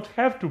does not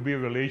have to be a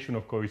relation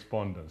of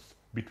correspondence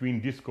between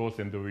discourse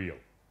and the real.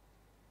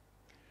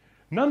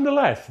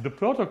 Nonetheless, the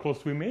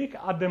protocols we make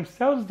are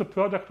themselves the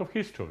product of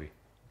history,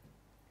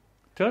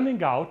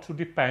 turning out to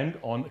depend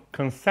on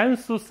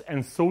consensus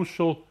and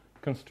social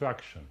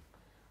construction.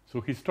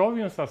 So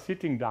historians are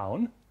sitting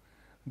down,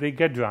 they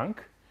get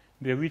drunk,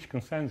 they reach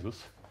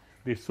consensus,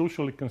 they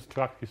socially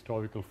construct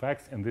historical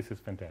facts, and this is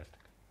fantastic.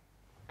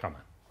 Come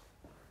on.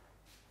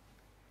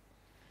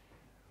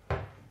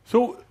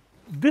 So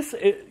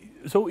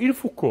in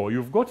Foucault,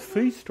 you've got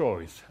three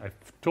stories. I've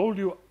told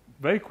you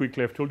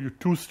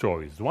two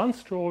stories. One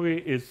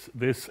story is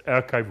this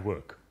archive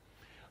work.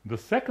 The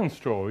second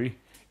story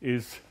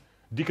is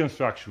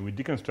deconstruction. We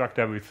deconstruct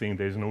everything.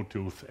 There is no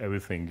truth.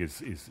 Everything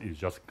is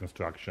just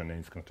construction, and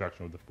it's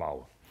construction of the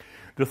power.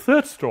 The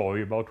third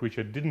story, about which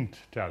I didn't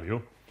tell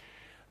you,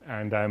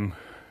 and I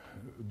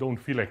don't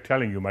feel like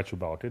telling you much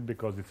about it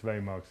because it's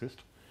very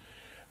Marxist,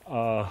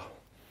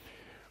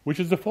 which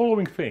is the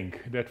following thing,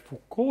 that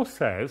Foucault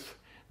says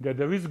that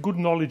there is good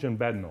knowledge and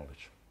bad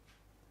knowledge.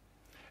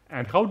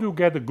 And how do you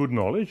get the good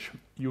knowledge?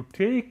 You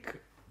take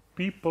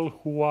people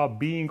who are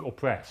being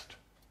oppressed,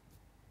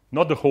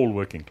 not the whole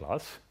working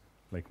class,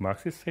 like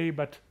Marxists say,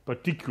 but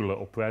particular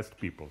oppressed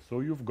people. So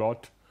you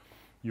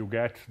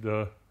get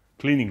the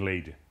cleaning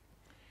lady,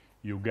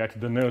 you get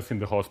the nurse in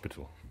the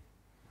hospital,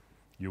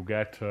 you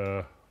get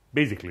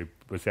basically,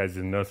 besides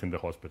the nurse in the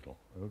hospital.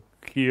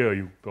 Here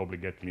you probably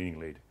get cleaning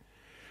lady.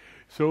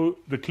 So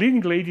the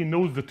cleaning lady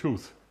knows the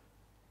truth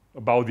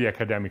about the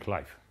academic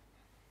life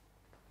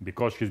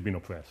because she's been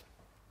oppressed.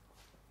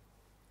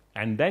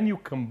 And then you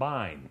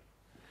combine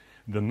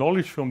the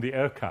knowledge from the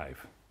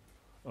archive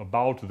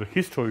about the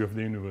history of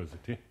the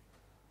university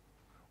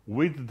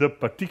with the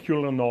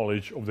particular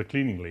knowledge of the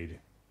cleaning lady.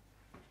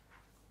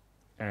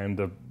 And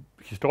the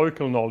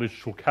historical knowledge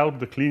should help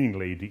the cleaning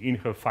lady in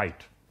her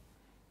fight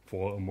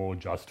for more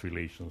just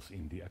relations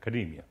in the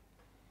academia.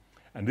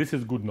 And this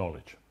is good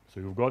knowledge. So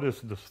you've got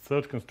this, the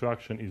third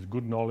construction is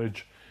good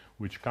knowledge,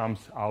 which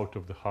comes out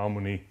of the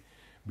harmony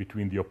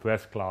between the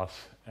oppressed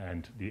class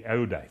and the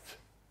erudites.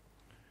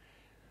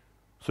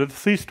 So it's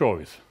three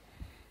stories.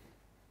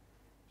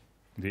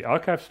 The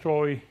archive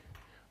story,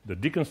 the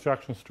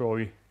deconstruction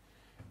story,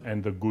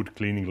 and the good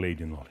cleaning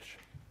lady knowledge.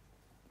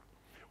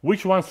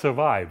 Which one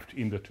survived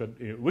in the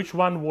which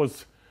one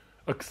was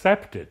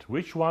accepted,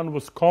 which one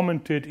was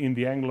commented in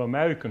the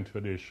Anglo-American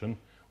tradition,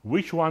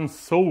 which one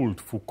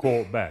sold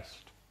Foucault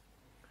best?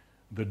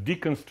 The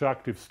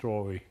deconstructive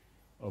story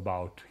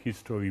about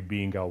history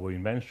being our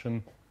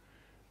invention.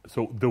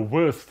 So the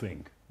worst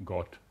thing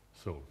got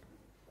sold.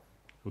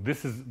 So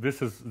this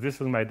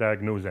is my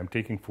diagnosis. I'm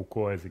taking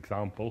Foucault as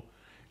example.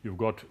 You've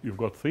got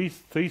three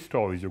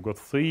stories. You've got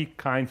three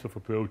kinds of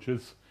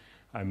approaches.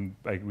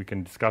 We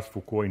can discuss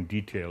Foucault in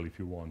detail if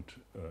you want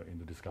in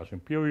the discussion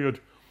period.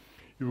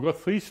 You've got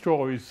three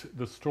stories.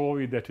 The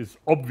story that is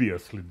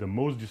obviously the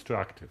most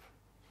destructive,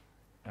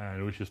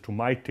 and which is to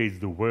my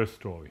taste the worst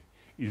story,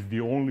 is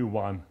the only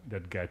one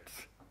that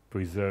gets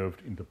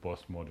preserved in the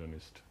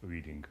postmodernist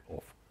reading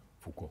of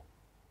Foucault.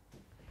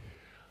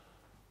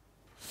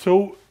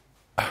 So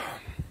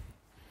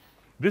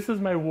this is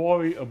my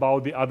worry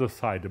about the other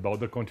side, about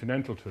the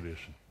continental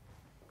tradition.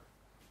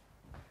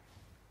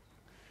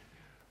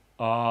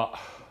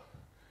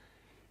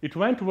 It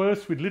went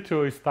worse with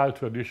literary style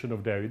tradition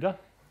of Derrida,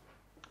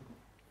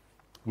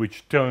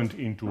 which turned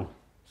into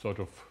sort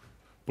of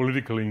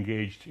politically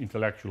engaged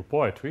intellectual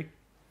poetry.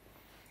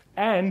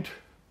 And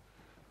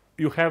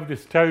you have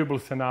this terrible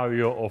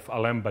scenario of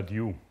Alain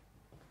Badiou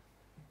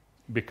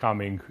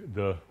becoming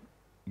the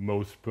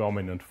most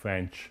prominent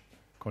French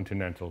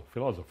continental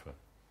philosopher.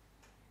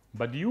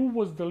 Badiou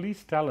was the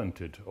least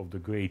talented of the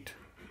great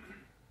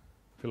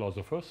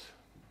philosophers,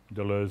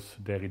 Deleuze,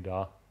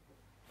 Derrida,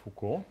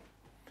 Foucault,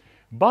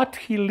 but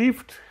he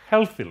lived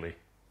healthily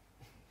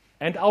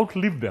and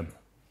outlived them.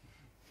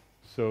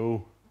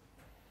 So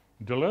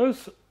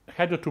Deleuze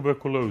had a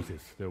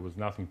tuberculosis. There was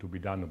nothing to be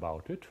done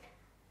about it.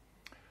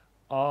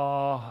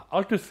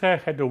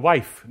 Althusser had a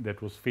wife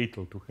that was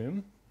fatal to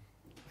him.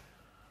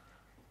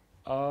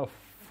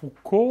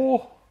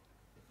 Foucault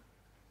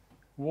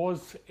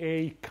was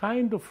a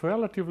kind of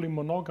relatively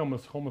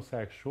monogamous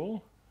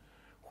homosexual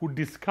who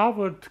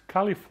discovered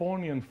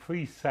Californian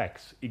free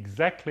sex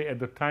exactly at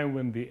the time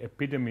when the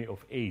epidemic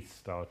of AIDS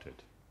started.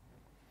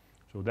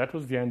 So that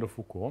was the end of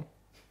Foucault.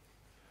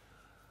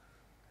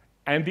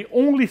 And the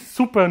only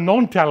super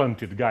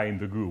non-talented guy in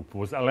the group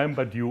was Alain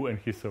Badiou, and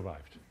he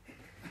survived.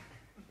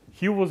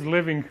 He was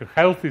living a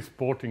healthy,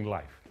 sporting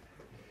life.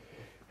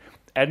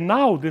 And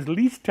now this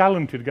least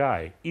talented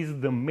guy is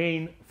the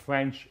main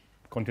French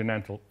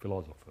continental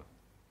philosopher.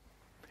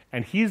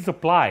 And he is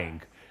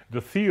applying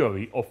the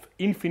theory of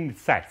infinite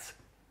sets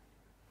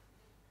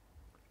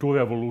to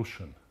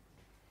revolution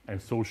and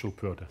social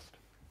protest.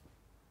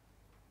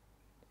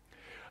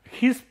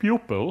 His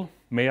pupil,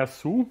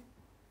 Meillassoux,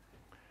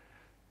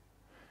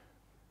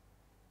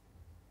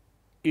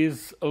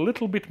 is a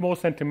little bit more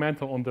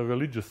sentimental on the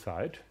religious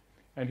side,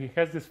 and he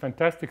has this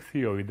fantastic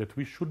theory that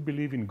we should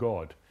believe in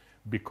God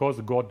because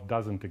God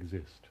doesn't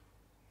exist.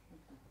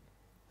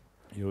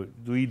 You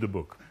read the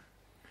book.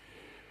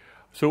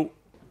 So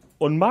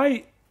on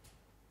my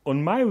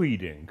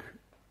reading,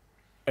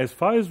 as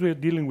far as we're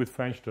dealing with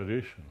French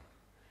tradition,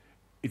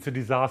 it's a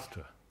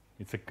disaster.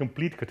 It's a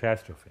complete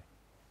catastrophe.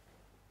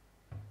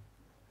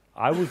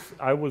 I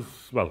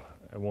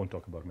won't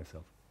talk about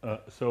myself.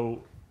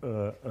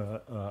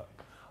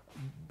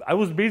 I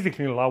was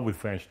basically in love with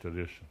French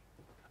tradition.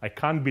 I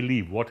can't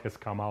believe what has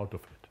come out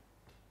of it.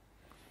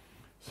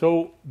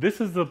 So this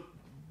is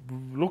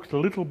looked a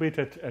little bit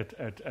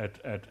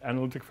at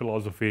analytic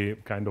philosophy,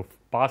 kind of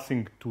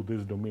passing to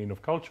this domain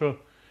of culture.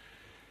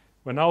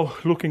 We're now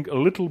looking a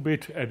little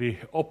bit at the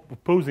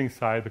opposing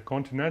side, the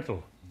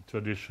continental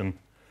tradition,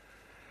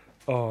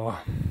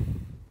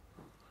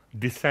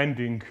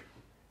 descending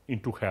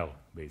into hell.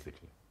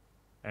 basically,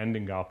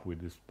 ending up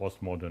with this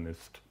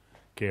postmodernist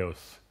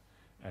chaos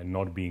and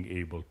not being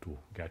able to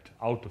get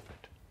out of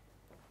it.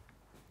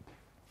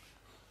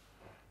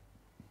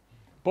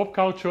 Pop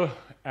culture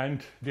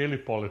and daily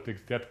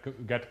politics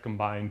get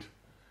combined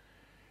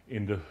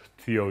in the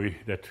theory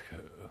that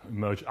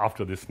emerged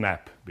after the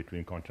snap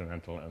between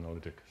continental and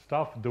analytic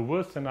stuff. The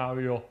worst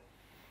scenario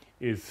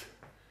is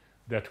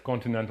that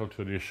continental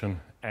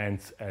tradition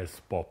ends as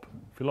pop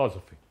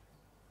philosophy.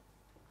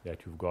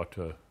 That you've got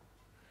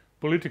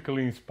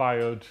politically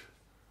inspired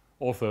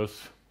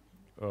authors.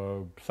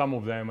 Some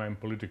of them I'm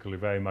politically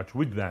very much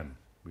with them.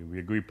 We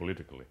agree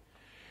politically.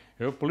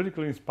 You know,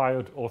 politically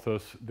inspired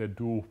authors that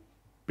do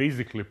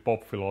basically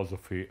pop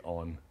philosophy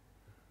on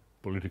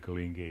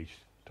politically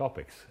engaged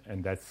topics,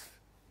 and that's,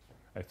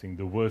 I think,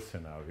 the worst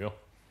scenario.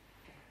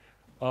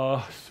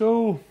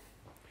 So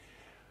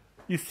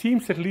it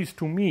seems, at least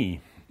to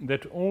me,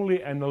 that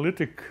only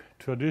analytic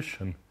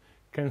tradition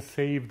can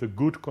save the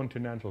good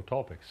continental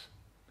topics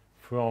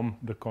from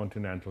the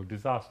continental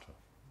disaster.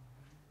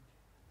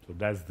 So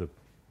that's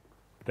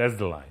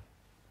the line.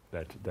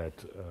 That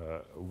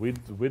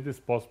with this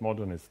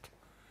postmodernist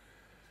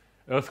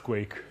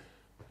earthquake,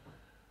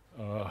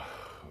 a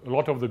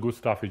lot of the good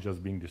stuff is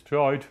just being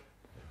destroyed.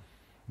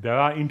 There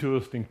are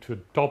interesting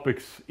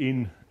topics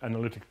in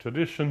analytic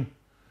tradition,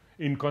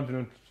 in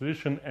continental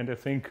tradition, and I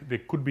think they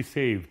could be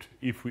saved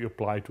if we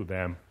apply to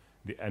them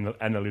the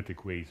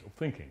analytic ways of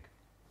thinking.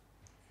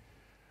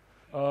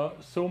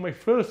 So my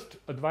first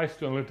advice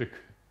to analytic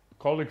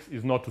colleagues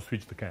is not to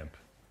switch the camp,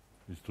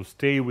 is to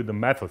stay with the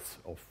methods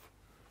of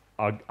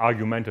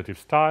argumentative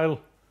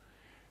style,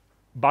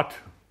 but,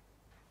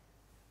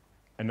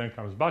 and then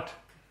comes but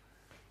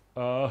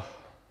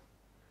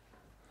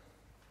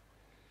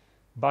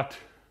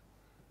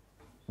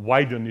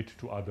widen it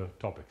to other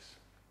topics.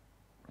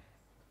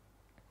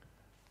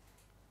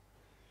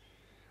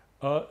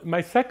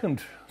 My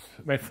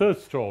third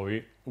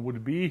story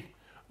would be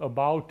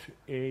about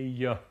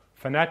a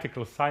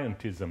fanatical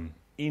scientism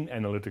in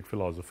analytic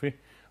philosophy,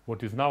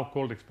 what is now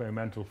called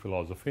experimental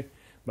philosophy,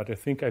 but I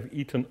think I've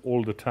eaten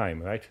all the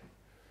time, right?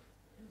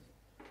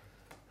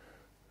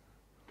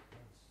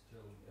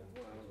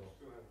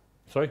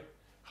 Sorry?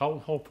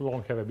 How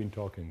long have I been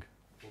talking?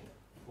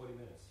 40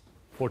 minutes.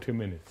 40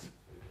 minutes.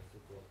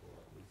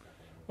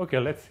 Okay,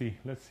 let's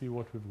see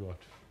what we've got.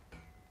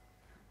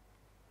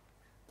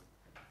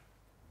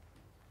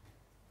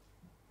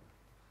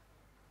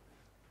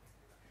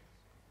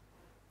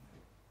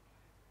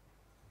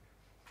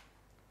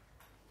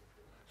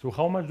 So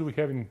how much do we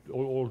have in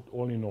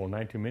all in all?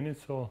 90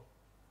 minutes or?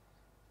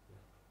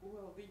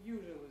 Well, the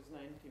usual is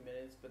 90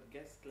 minutes, but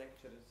guest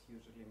lecturers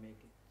usually make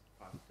it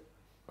faster.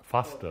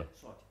 Faster?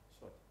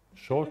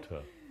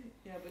 Shorter?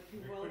 Yeah, but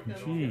you're welcome.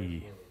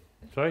 Gee.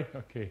 Sorry?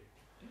 Okay.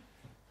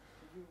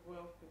 You're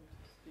welcome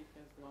to speak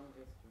as long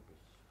as you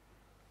wish.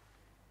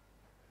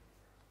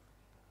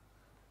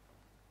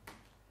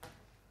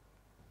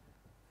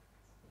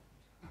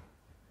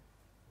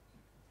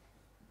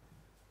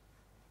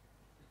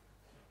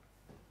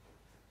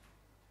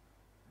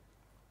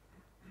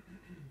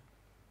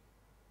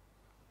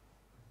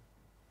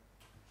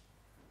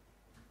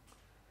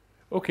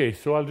 Okay,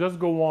 so I'll just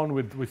go on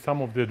with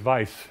some of the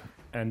advice,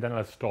 and then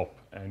I'll stop.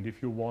 And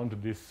if you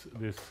want this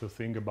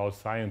thing about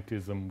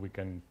scientism, we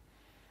can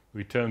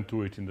return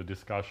to it in the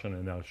discussion,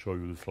 and I'll show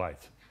you the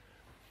slides.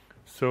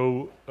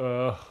 So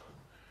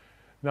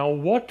now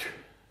what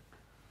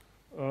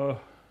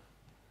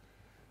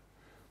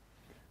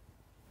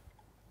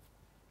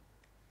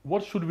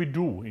should we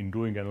do in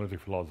doing analytic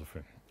philosophy?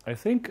 I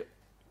think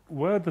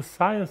where the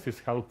science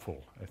is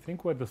helpful, I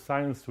think where the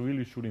science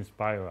really should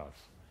inspire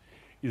us,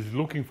 is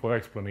looking for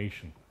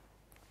explanation.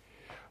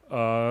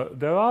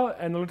 There are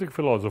analytic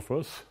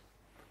philosophers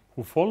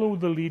who follow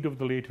the lead of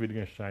the late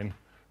Wittgenstein,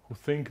 who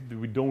think that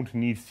we don't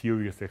need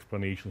serious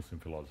explanations in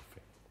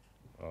philosophy.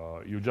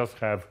 You just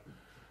have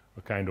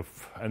a kind of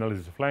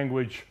analysis of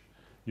language,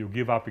 you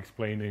give up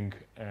explaining,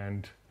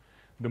 and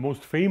the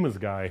most famous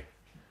guy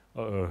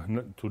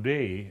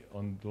today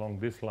along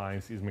these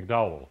lines is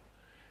McDowell,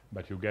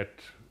 but you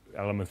get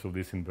elements of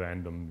this in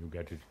Brandom, you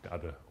get it in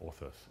other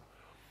authors.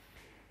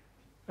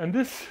 And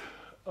this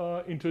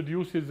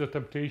introduces the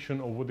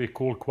temptation of what they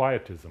call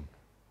quietism.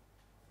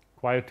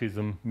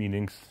 Quietism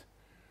meanings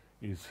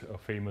is a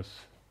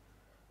famous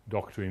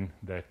doctrine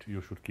that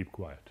you should keep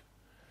quiet.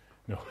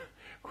 No,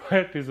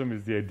 quietism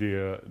is the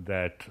idea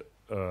that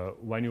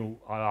when you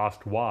are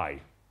asked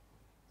why,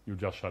 you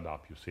just shut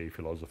up. You say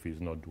philosophy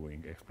is not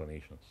doing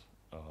explanations.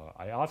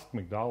 I asked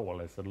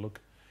McDowell, I said,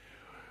 look,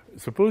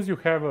 suppose you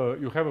have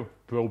a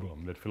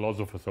problem that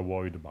philosophers are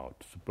worried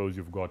about. Suppose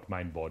you've got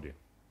mind-body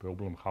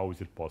problem. How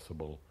is it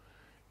possible,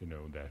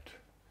 that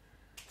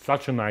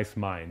such a nice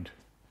mind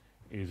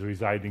is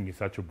residing in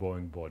such a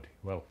boring body?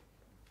 Well,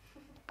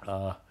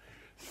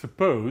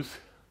 suppose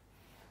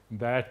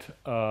that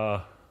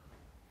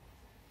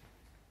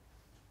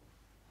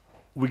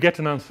we get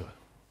an answer.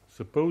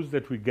 Suppose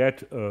that we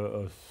get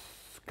a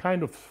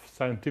kind of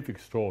scientific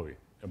story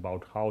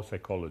about how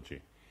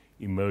psychology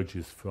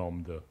emerges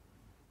from the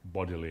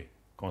bodily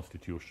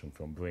constitution,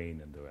 from brain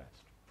and the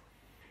rest.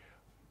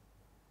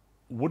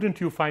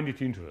 Wouldn't you find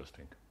it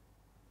interesting?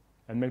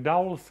 And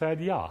McDowell said,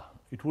 yeah,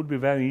 it would be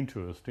very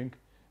interesting,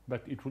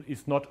 but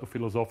it's not a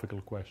philosophical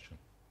question.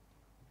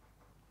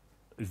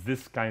 It's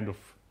this kind of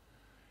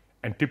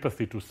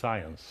antipathy to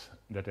science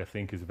that I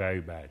think is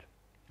very bad.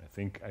 I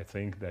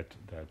think that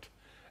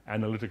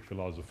analytic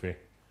philosophy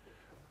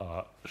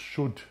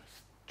should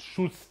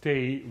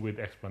stay with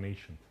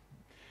explanation,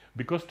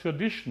 because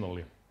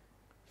traditionally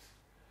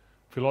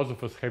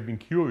philosophers have been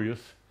curious,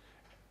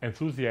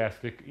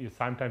 enthusiastic,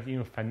 sometimes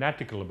even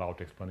fanatical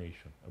about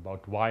explanation,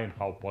 about why and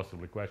how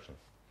possibly questions.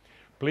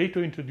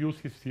 Plato introduced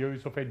his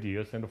theories of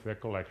ideas and of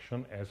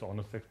recollection as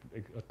honest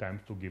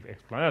attempts to give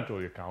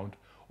explanatory account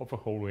of a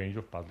whole range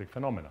of puzzling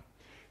phenomena.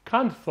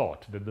 Kant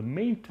thought that the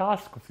main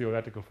task of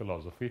theoretical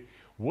philosophy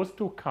was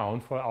to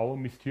account for our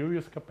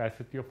mysterious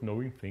capacity of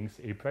knowing things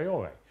a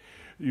priori.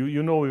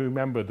 You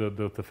remember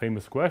the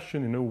famous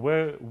question,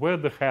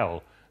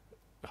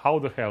 how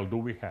the hell do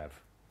we have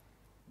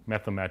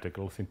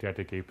mathematical,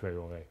 synthetic a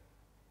priori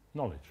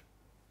knowledge?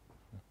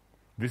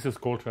 This is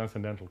called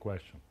transcendental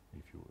question,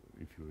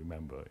 if you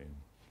remember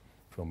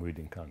from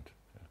reading Kant.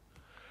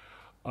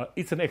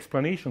 It's an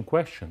explanation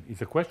question.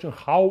 It's a question,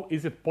 how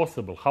is it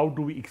possible? How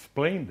do we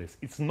explain this?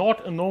 It's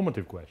not a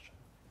normative question.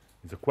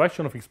 It's a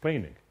question of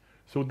explaining.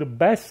 So the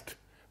best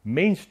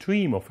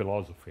mainstream of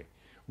philosophy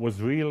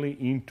was really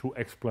into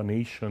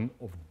explanation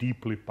of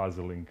deeply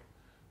puzzling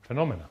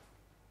phenomena.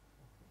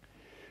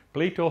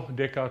 Plato,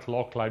 Descartes,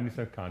 Locke, Leibniz,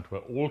 and Kant were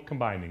all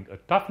combining a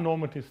tough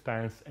normative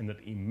stance and an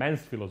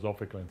immense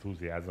philosophical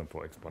enthusiasm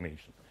for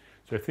explanation.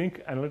 So I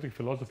think analytic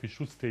philosophy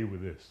should stay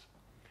with this.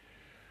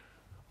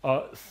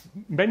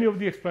 Many of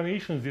the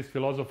explanations these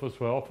philosophers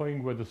were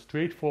offering were the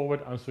straightforward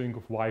answering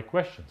of why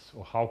questions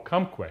or how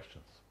come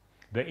questions.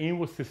 The aim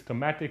was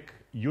systematic,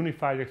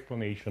 unified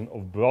explanation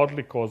of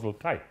broadly causal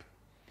type.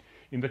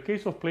 In the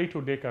case of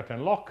Plato, Descartes,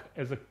 and Locke,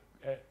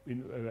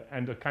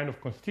 and a kind of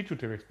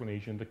constitutive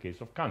explanation in the case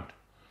of Kant.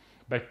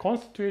 By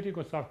concentrating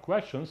on such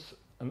questions,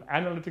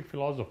 analytic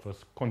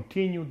philosophers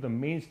continued the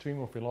mainstream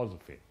of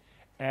philosophy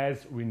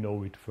as we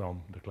know it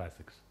from the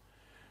classics.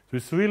 So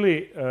it's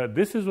really,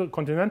 this is what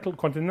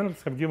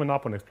continentals have given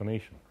up on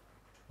explanation,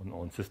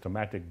 on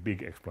systematic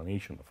big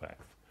explanation of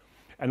facts.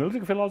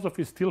 Analytic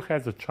philosophy still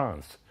has a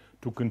chance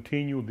to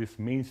continue this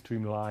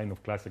mainstream line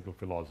of classical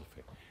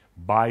philosophy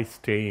by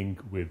staying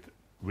with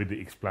the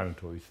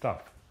explanatory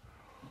stuff.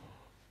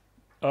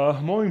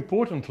 More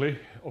importantly,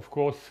 of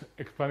course,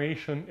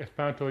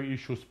 explanatory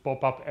issues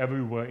pop up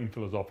everywhere in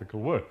philosophical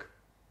work.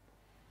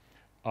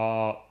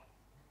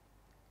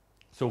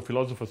 So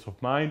philosophers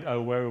of mind are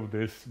aware of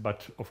this,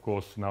 but of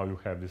course now you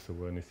have this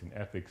awareness in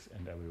ethics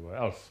and everywhere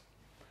else.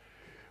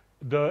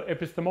 The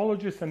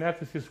epistemologists and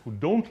ethicists who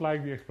don't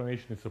like the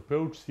explanationist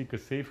approach seek a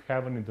safe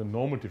haven in the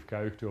normative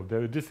character of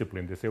their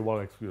discipline. They say,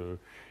 well,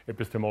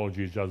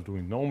 epistemology is just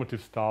doing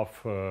normative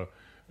stuff,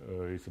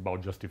 it's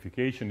about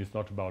justification, it's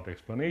not about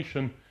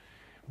explanation.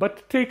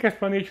 But take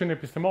explanation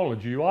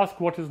epistemology. You ask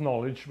what is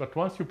knowledge, but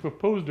once you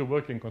propose the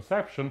working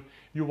conception,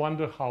 you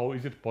wonder how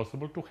is it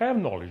possible to have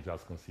knowledge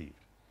thus conceived.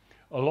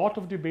 A lot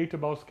of debate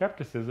about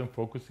skepticism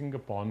focusing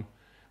upon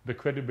the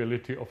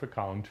credibility of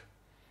account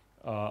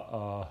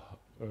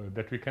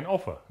that we can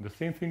offer. The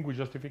same thing with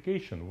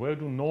justification. Where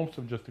do norms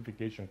of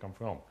justification come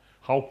from?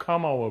 How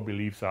come our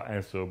beliefs are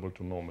answerable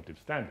to normative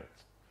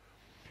standards?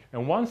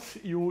 And once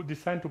you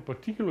descend to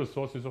particular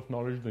sources of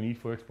knowledge, the need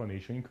for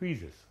explanation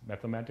increases.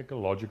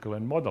 Mathematical, logical,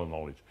 and model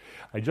knowledge.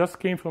 I just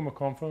came from a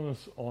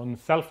conference on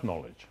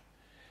self-knowledge.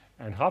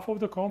 And half of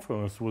the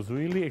conference was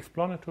really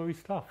explanatory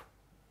stuff.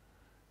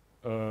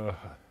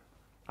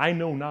 I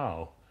know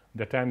now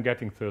that I'm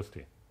getting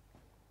thirsty.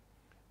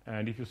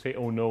 And if you say,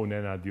 oh no,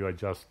 Nenad, you are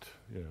just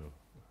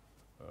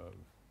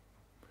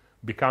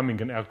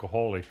becoming an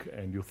alcoholic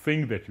and you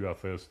think that you are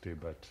thirsty,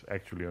 but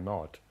actually you're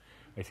not.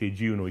 I say,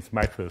 gee, it's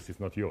my thirst,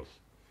 it's not yours.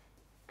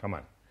 Come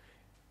on.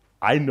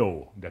 I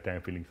know that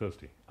I'm feeling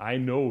thirsty. I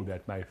know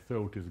that my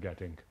throat is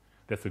getting,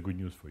 that's the good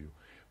news for you,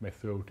 my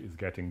throat is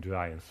getting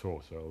dry and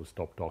sore, so I'll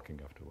stop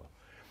talking after a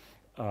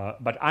while.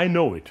 But I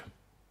know it.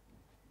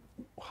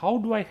 How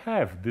do I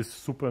have this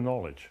super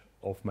knowledge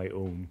of my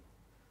own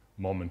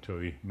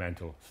momentary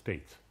mental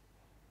states?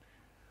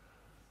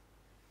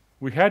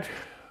 We had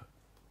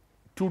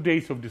 2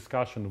 days of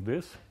discussion of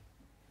this.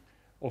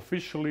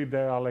 Officially,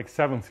 there are like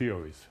 7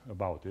 theories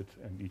about it,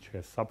 and each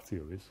has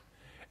sub-theories.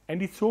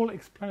 And it's all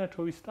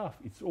explanatory stuff.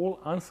 It's all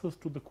answers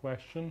to the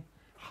question,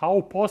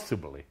 how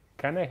possibly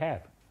can I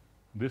have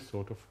this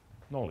sort of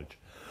knowledge?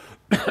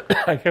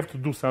 I have to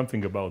do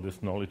something about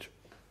this knowledge.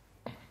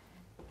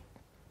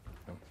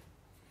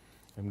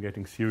 I'm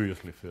getting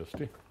seriously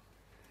thirsty.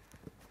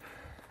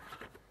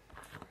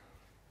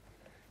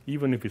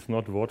 Even if it's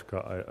not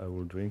vodka, I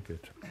will drink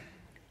it.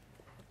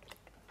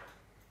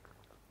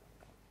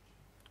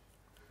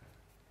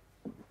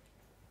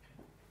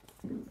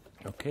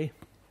 Okay.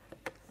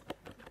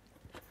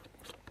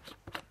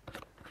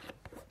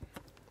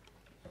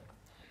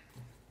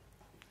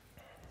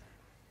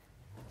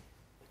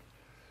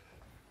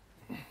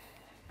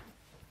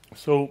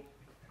 So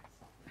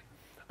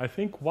I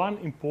think one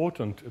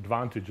important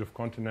advantage of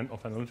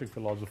analytic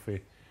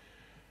philosophy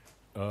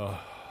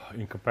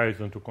in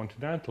comparison to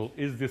continental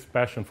is this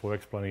passion for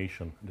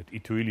explanation, that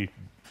it really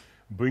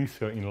brings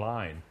her in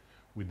line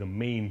with the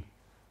main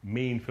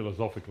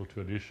philosophical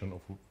tradition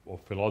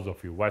of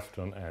philosophy,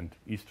 Western and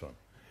Eastern.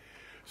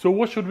 So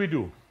what should we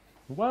do?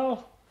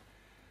 Well,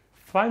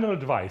 final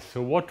advice.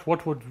 So what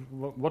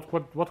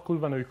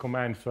could one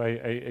recommend? So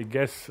I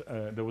guess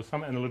there was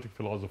some analytic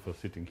philosopher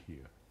sitting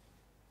here,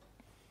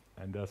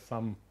 and there's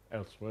some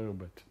elsewhere,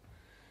 but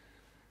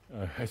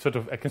I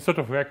can sort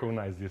of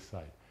recognize this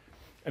side.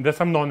 And there's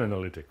some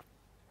non-analytic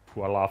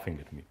who are laughing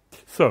at me.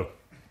 So,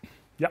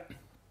 yeah,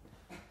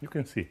 you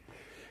can see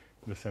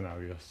the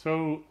scenario.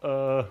 So,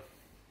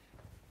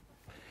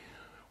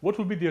 what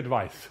would be the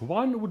advice?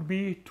 One would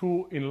be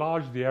to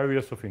enlarge the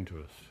areas of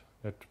interest.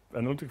 That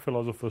analytic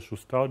philosophers should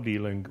start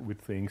dealing with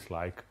things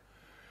like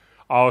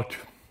art.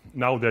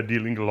 Now they're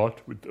dealing a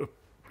lot with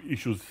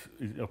issues,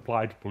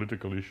 applied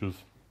political issues.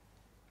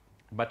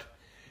 But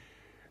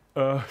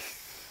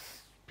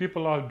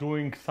people are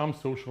doing some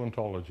social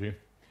ontology.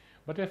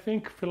 But I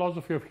think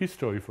philosophy of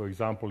history, for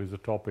example, is a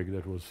topic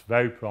that was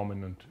very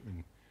prominent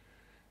in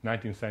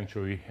 19th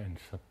century and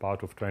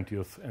part of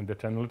 20th, and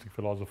that analytic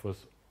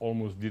philosophers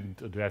almost didn't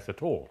address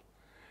at all.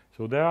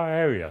 So there are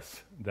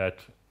areas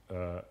that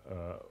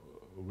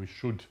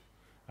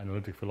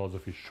analytic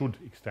philosophy should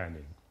extend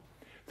in.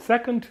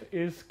 Second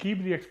is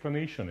keep the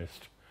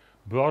explanationist,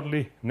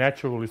 broadly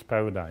naturalist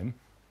paradigm.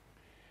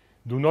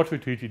 Do not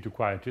retreat into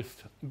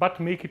quietist, but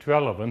make it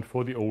relevant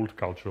for the old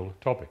cultural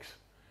topics.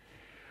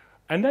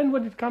 And then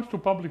when it comes to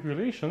public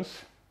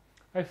relations,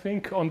 I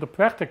think on the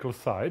practical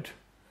side,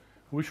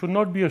 we should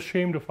not be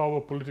ashamed of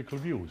our political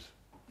views.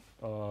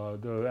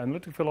 The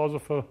analytic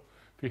philosopher,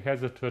 he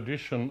has a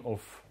tradition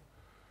of,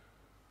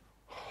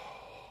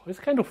 it's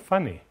kind of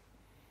funny.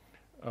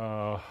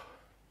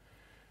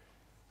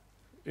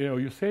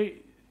 You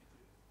say,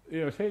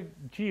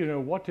 gee,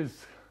 what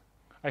is,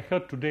 I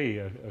heard today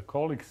a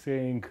colleague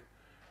saying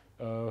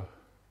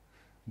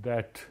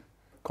that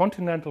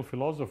continental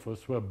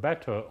philosophers were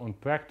better on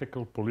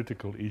practical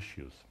political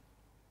issues.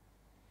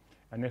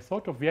 And I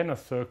thought of Vienna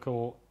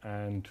Circle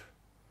and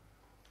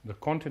the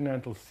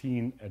continental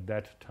scene at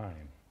that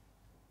time.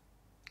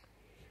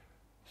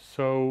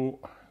 So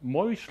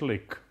Maurice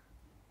Schlick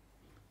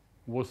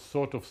was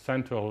sort of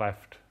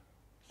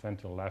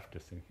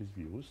center-leftist in his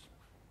views.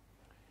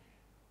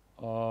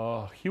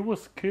 He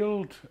was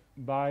killed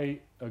by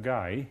a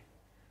guy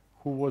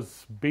who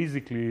was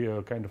basically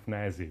a kind of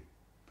Nazi,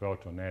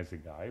 proto-Nazi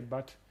guy,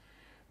 but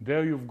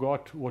there you've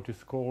got what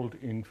is called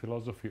in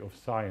philosophy of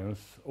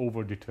science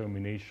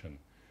overdetermination,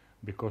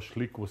 because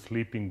Schlick was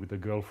sleeping with the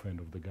girlfriend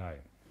of the guy.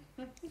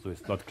 So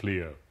it's not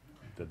clear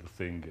that the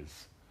thing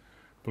is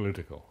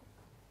political.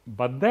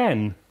 But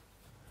then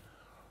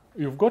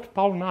you've got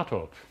Paul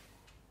Nathorp.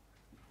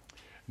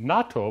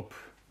 Nathorp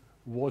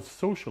was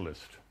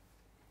socialist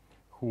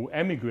who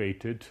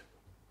emigrated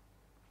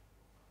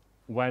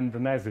when the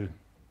Nazi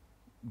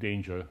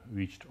danger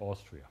reached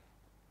Austria.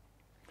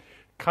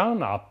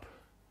 Carnap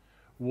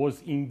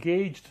was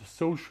engaged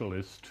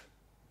socialist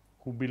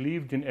who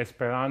believed in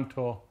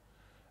Esperanto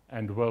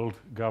and world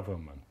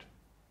government.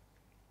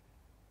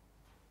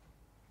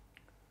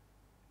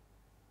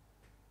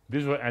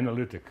 These were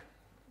analytic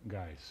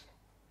guys.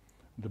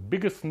 The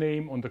biggest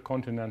name on the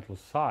continental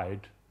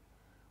side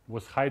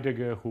was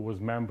Heidegger, who was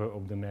member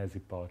of the Nazi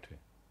party.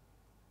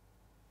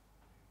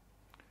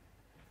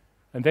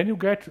 And then you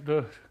get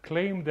the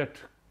claim that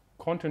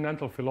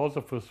continental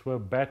philosophers were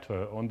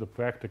better on the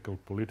practical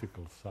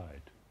political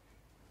side.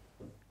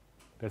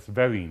 That's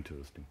very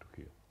interesting to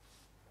hear.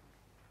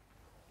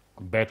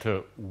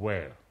 Better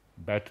where?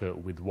 Better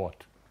with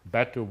what?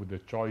 Better with the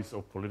choice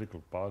of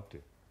political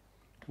party.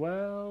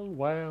 Well.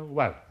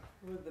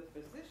 With the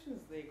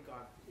positions they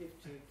got, if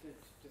to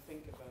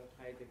think about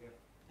Heidegger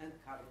and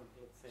Karl,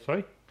 let's say.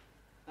 Sorry?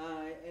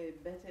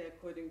 Better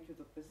according to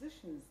the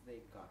positions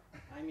they got.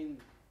 I mean,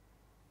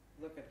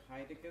 look at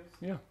Heidegger's.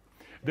 Yeah.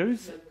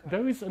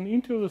 There is an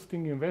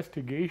interesting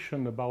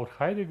investigation about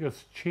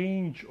Heidegger's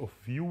change of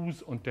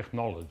views on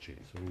technology.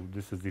 So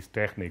this is this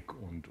Technik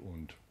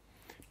und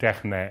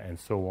Techne and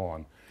so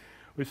on.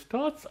 It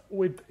starts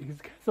with, he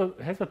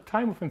has a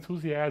time of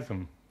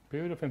enthusiasm,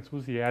 period of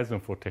enthusiasm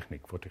for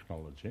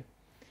technology,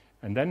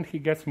 and then he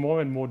gets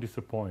more and more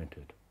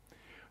disappointed.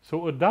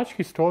 So a Dutch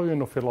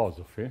historian of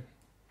philosophy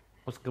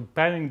was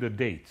comparing the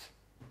dates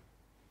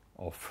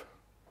of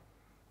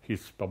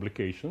his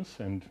publications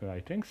and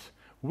writings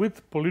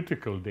with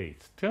political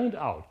dates. Turned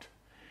out,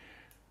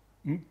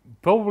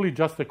 probably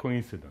just a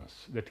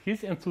coincidence, that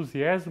his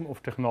enthusiasm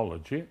of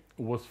technology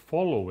was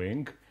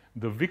following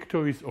the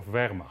victories of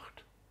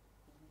Wehrmacht.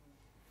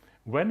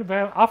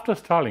 After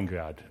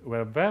Stalingrad,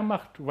 where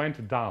Wehrmacht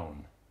went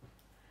down,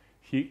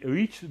 he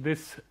reached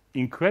this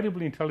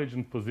incredibly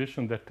intelligent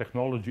position that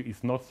technology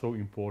is not so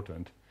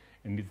important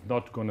and it's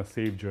not going to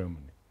save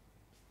Germany.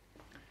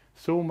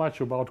 So much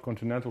about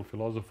continental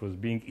philosophers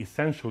being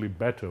essentially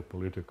better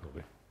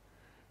politically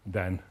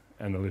than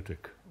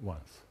analytic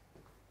ones.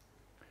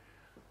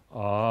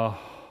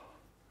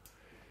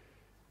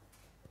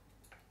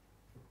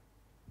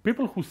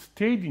 People who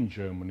stayed in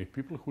Germany,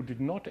 people who did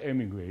not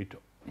emigrate,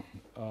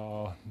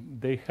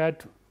 they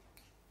had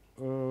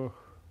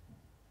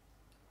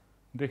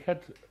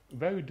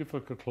very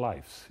difficult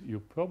lives. You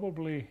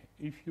probably,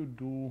 if you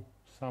do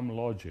some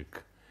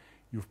logic,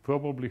 you've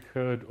probably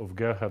heard of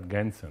Gerhard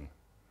Gentzen.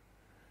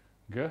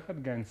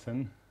 Gerhard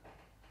Gentzen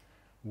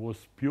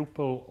was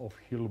pupil of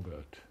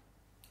Hilbert.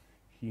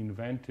 He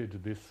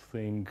invented this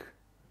thing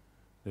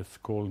that's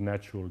called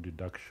natural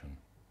deduction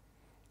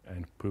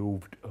and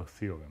proved a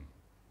theorem,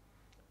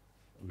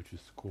 which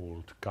is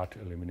called cut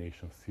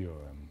elimination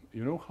theorem.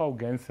 You know how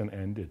Gentzen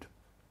ended?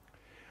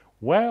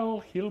 Well,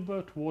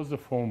 Hilbert was a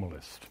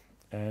formalist,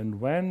 and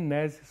when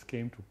Nazis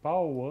came to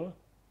power,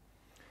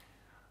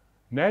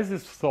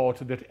 Nazis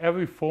thought that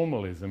every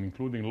formalism,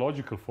 including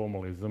logical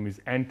formalism, is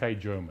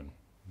anti-German,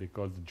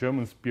 because the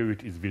German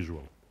spirit is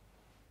visual.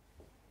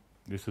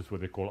 This is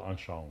what they call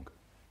Anschauung.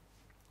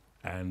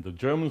 And the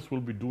Germans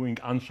will be doing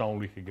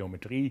anschauliche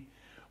Geometrie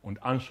und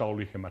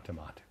anschauliche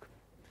Mathematik.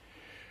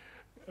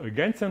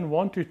 Gentzen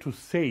wanted to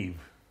save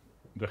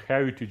the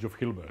heritage of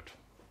Hilbert.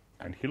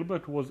 And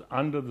Hilbert was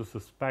under the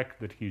suspect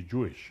that he's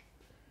Jewish.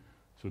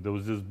 So there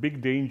was this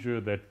big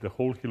danger that the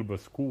whole Hilbert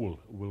school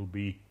will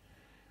be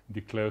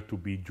declared to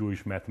be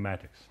Jewish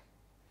mathematics.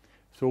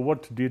 So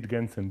what did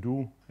Gentzen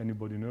do?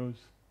 Anybody knows?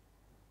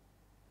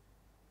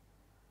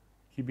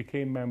 He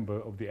became member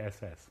of the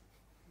SS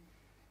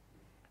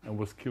and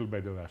was killed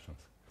by the Russians.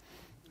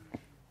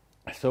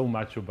 So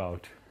much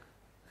about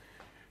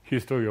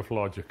history of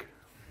logic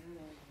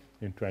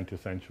in 20th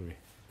century.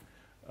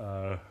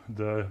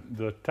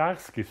 The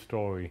Tarski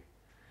story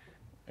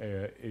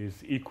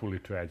is equally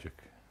tragic,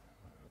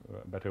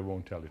 but I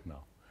won't tell it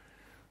now.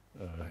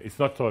 It's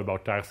not a story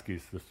about Tarski,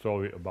 it's the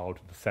story about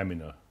the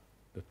seminar,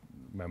 the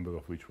member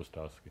of which was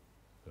Tarski.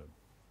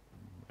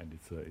 And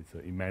it's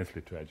an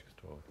immensely tragic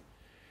story.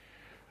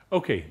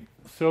 Okay,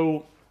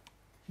 so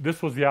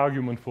this was the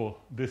argument for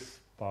this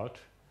part.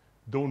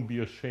 Don't be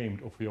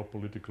ashamed of your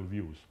political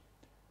views.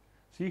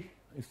 See,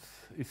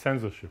 it's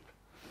censorship.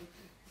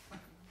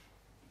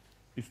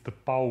 It's the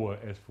power,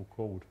 as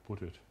Foucault would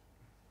put it.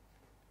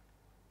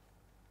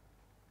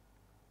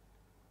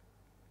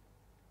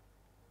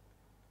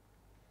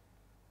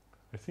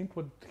 I think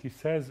what he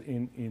says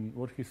in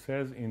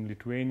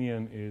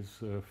Lithuanian is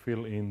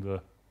fill in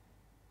the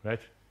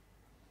right.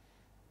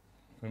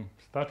 I'm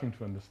starting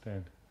to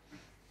understand.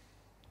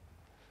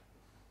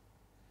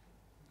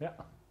 Yeah.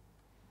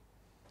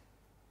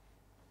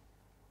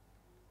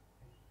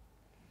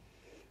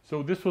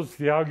 So this was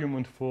the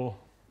argument for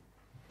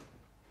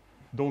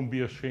don't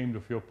be ashamed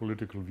of your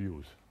political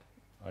views.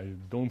 I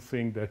don't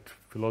think that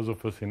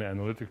philosophers in the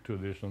analytic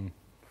tradition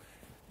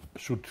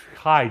should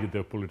hide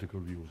their political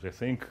views. I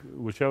think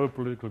whichever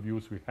political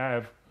views we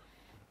have,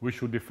 we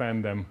should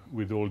defend them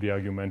with all the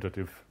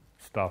argumentative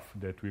stuff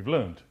that we've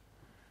learned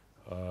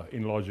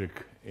in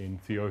logic, in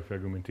theory of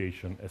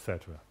argumentation,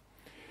 etc.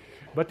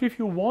 But if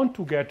you want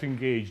to get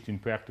engaged in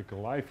practical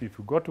life, if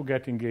you got to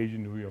get engaged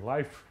in real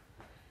life,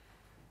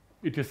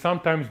 it is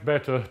sometimes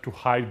better to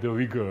hide the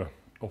rigor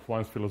of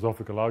one's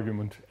philosophical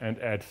argument and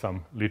add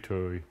some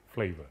literary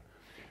flavor.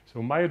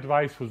 So my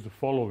advice was the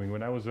following.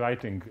 When I was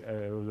writing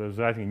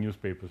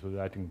newspapers, I was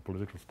writing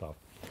political stuff,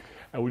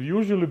 I would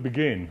usually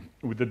begin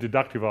with the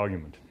deductive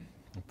argument,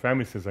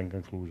 premises and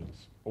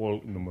conclusions, all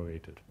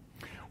enumerated.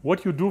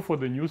 What you do for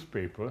the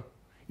newspaper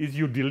is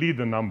you delete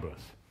the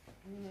numbers.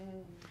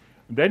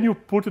 Then you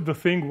put the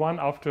thing one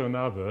after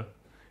another,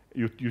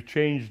 you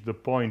change the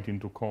point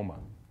into comma.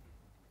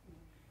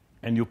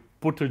 And you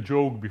put a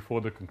joke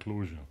before the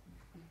conclusion.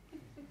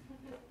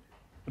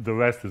 The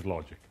rest is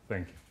logic.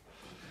 Thank you.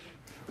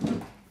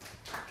 Thanks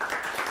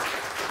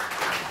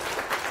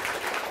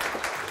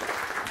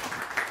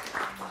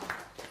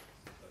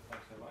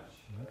so much.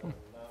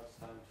 Now it's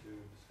time to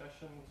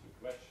discussion, to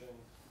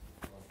questions.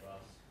 I want to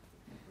ask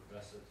the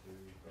professor to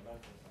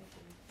comment on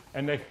something.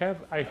 And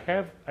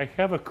I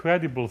have a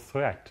credible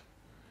threat.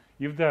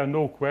 If there are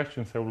no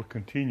questions, I will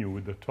continue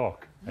with the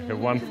talk. I have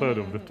 1/3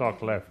 of the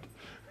talk left.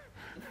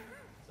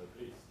 So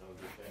please, don't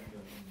be ashamed.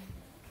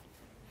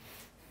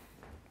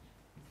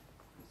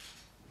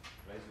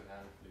 Raise your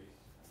hand, please.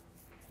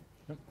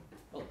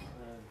 Well,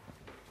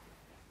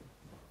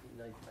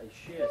 I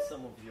share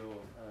some of your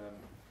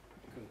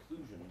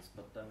conclusions,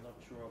 but I'm not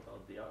sure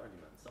about the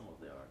argument, some of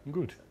the arguments.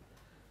 Good.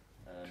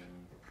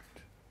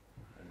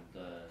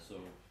 So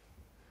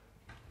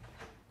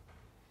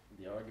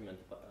the argument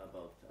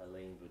about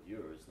Alain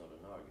Badiou is not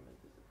an argument,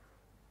 is it?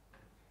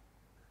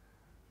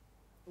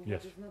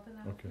 Yes. What is not an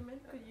Okay.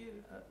 argument? Could you?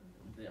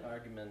 The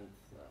argument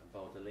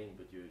about Alain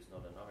Badiou is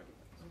not an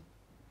argument.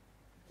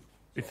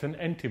 It's an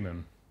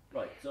entymen.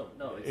 Right. So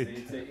no,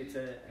 it's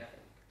a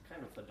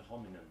kind of ad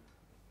hominem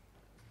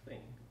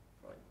thing,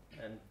 right?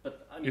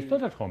 But I mean, It's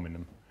not ad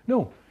hominem.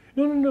 No.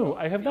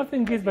 I have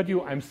nothing against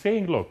Badiou. I'm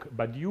saying, look,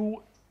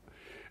 Badiou.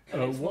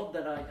 And it's not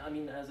that I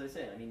mean, as I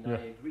say, I mean, Yeah.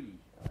 I agree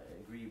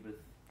with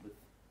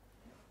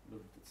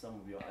some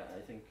of your.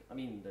 I think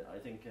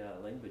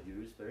Alain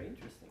Badiou is very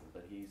interesting,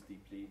 but he's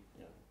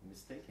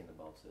mistaken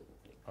about certain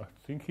things. I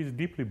think he's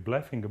deeply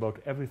bluffing about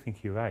everything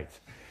he writes.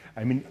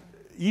 I mean,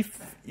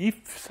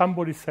 if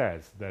somebody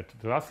says that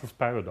the Russell's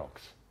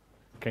paradox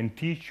can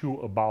teach you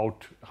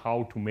about how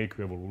to make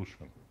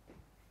revolution,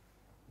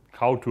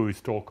 how to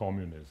restore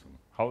communism,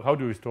 how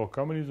do you restore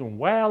communism?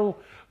 Well,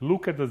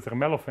 look at the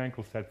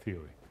Zermelo-Fraenkel set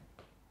theory.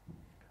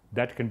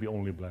 That can be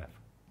only bluff.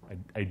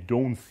 I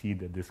don't see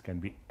that this can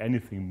be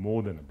anything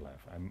more than a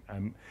bluff.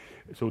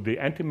 So the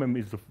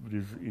antinomy is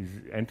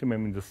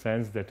antinomy in the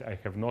sense that I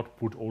have not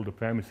put all the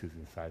premises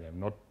inside. I have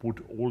not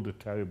put all the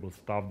terrible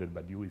stuff that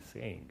Badiou is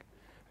saying.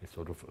 I'm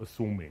sort of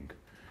assuming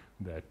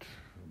that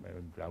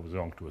I was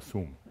wrong to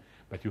assume.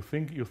 But you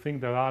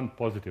think there aren't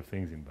positive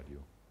things in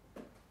Badiou?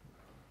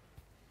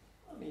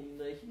 I mean,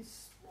 I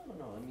don't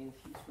know. I mean,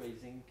 he's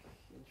raising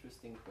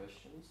interesting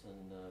questions,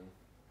 and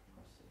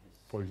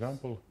for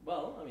example?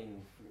 Well, I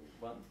mean,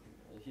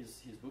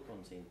 his book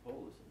on St.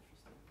 Paul is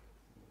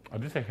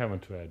interesting. This I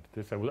haven't read.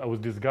 This I was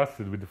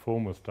disgusted with the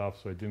former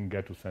stuff, so I didn't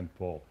get to St.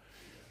 Paul.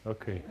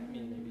 Okay. I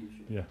mean, maybe you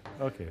should.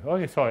 Yeah. Okay.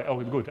 Okay. Sorry.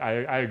 Oh, good.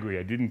 I agree.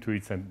 I didn't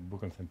read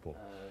book on St. Paul.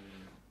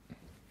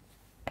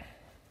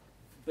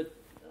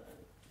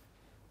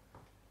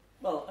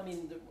 Well, I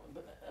mean,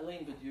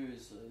 Alain Badiou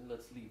is.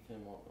 Let's leave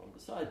him on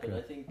the side. Okay. But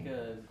I think,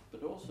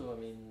 but also, I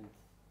mean,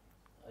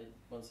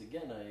 once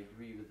again, I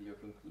agree with your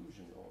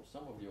conclusion, or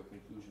some of your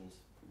conclusions,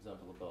 for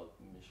example, about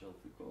Michel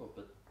Foucault.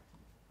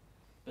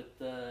 But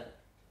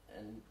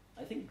and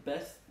I think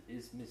Best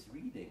is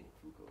misreading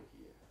Foucault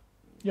here.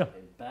 Yeah.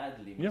 And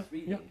badly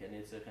misreading, and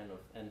it's a kind of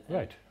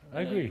right.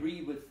 I agree. I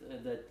agree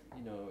with that.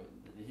 You know,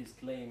 his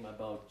claim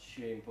about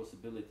sheer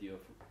impossibility of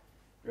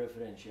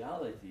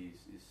referentiality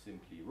is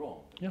simply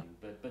wrong. Yeah.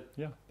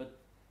 But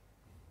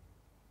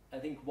I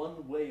think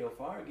one way of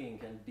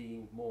arguing and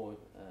being more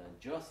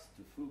just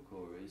to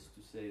Foucault is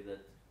to say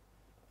that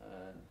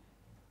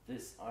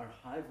this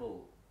archival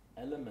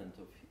element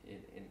of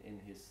in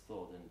his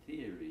thought and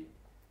theory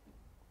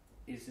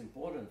is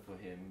important for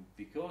him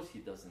because he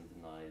doesn't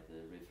deny the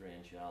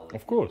referentiality.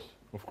 Of course.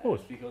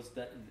 Because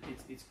that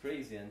it's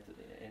crazy and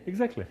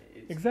exactly.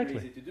 It's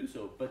crazy to do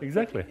so. But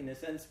exactly. In a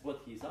sense,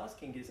 what he's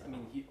asking is, I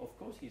mean, of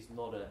course he's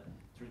not a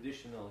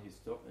traditional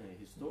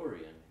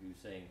historian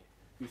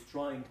who's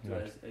trying to,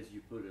 right. as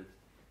you put it,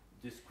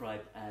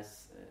 describe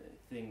as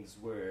things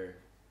were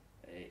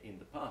in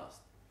the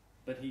past.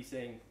 But he's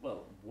saying,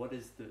 well, what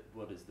is the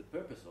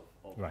purpose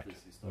of right.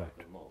 this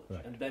historical knowledge?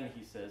 Right. And then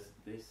he says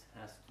this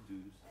has to do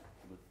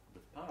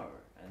with power.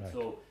 And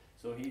right.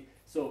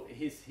 so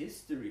his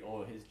history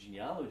or his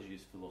genealogy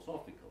is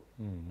philosophical,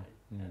 right?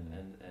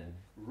 And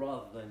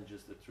rather than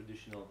just a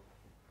traditional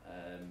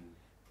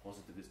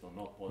positivist or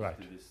not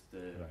positivist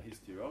right.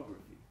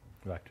 historiography.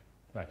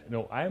 Right.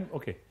 No, I'm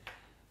okay.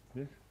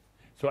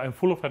 So I'm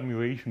full of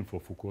admiration for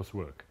Foucault's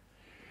work.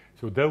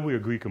 So there we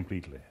agree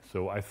completely.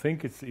 So I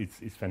think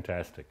it's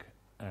fantastic,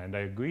 and I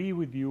agree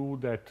with you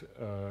that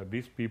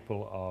these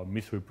people are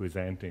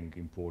misrepresenting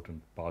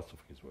important parts of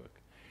his work.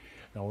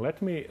 Now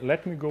let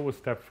me go a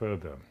step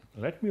further.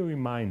 Let me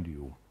remind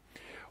you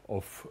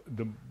of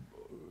the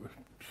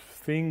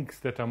things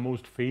that are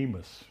most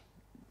famous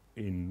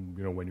in,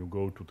 when you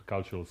go to the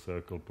cultural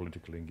circle,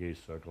 politically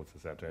engaged circles,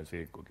 etc., and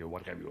say, okay,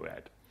 what have you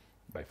read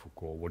by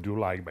Foucault? What do you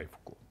like by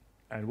Foucault?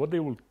 And what they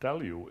will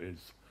tell you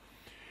is,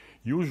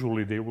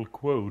 usually they will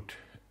quote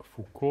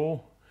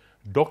Foucault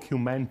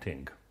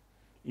documenting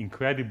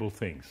incredible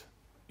things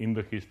in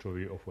the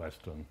history of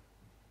Western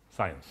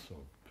science, so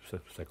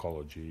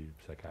psychology,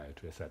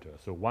 psychiatry, etc.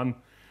 So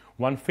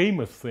one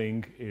famous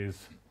thing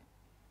is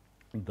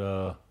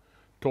the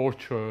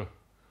torture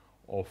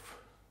of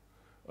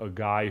a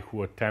guy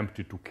who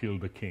attempted to kill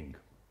the king.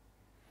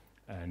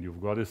 And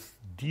you've got this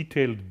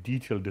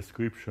detailed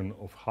description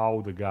of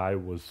how the guy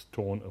was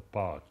torn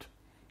apart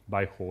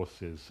by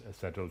horses,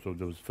 etc. So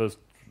there was first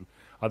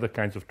other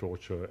kinds of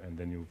torture, and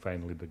then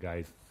finally the guy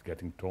is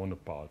getting torn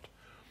apart.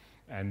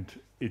 And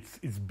it's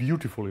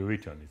beautifully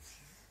written.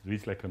 It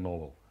reads like a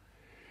novel.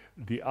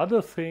 The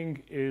other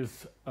thing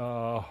is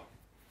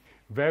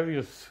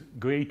various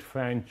great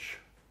French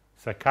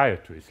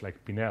psychiatrists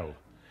like Pinel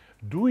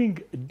doing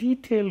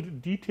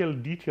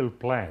detailed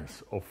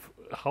plans of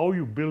how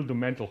you build a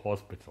mental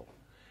hospital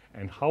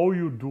and how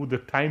you do the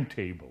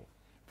timetable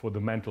for the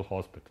mental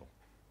hospital.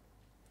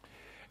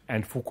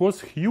 And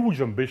Foucault's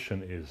huge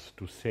ambition is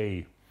to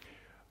say,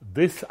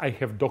 this I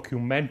have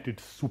documented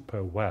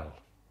super well.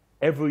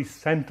 Every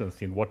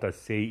sentence in what I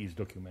say is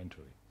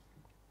documentary.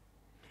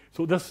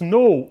 So there's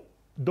no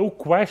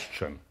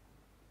question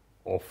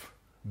of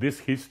this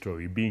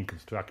history being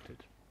constructed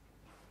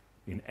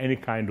in any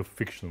kind of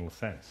fictional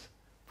sense.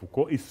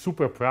 Foucault is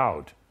super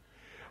proud.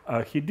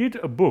 He did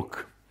a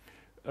book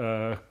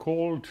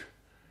called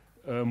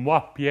Moi,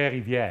 Pierre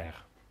Rivière.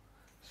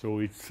 So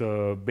it's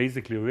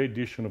basically a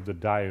re-edition of the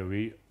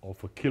diary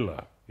of a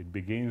killer. It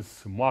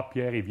begins, Moi,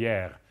 Pierre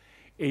Rivière,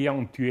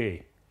 ayant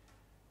tué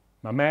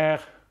ma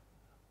mère,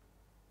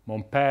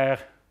 mon père,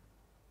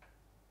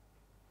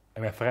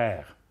 et mes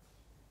frères.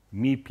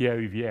 Me, Pierre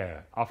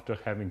Rivière, after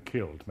having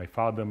killed my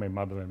father, my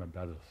mother, and my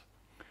brothers.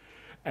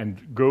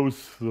 and goes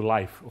through the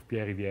life of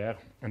Pierre Rivière.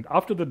 And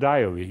after the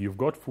diary, you've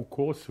got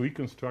Foucault's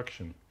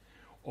reconstruction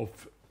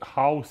of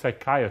how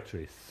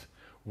psychiatrists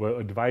were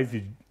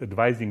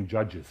advising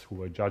judges who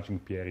were judging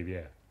Pierre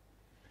Rivière.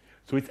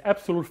 So it's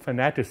absolute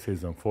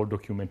fanaticism for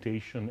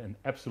documentation and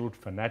absolute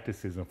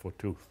fanaticism for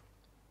truth.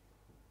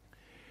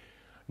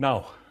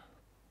 Now,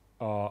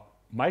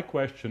 my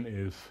question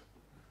is,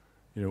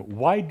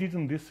 why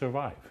didn't this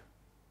survive?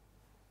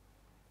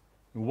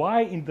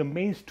 Why in the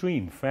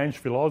mainstream French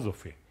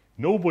philosophy,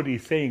 nobody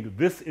is saying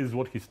this is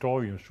what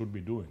historians should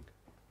be doing?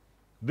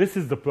 This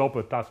is the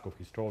proper task of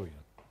historian.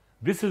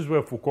 This is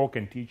where Foucault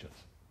can teach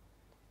us.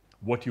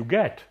 What you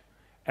get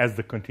as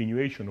the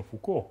continuation of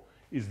Foucault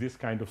is this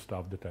kind of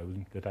stuff that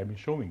I've been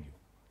showing you.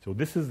 So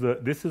this is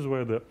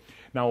where the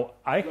now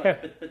I right,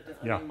 have. But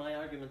I mean, my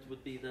argument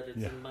would be that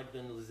it's a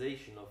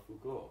marginalization of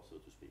Foucault, so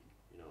to speak.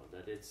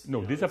 That it's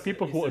these are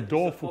people who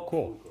adore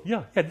Foucault.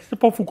 Yeah, this is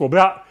Pop Foucault.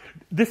 But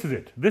this is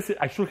it.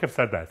 I should have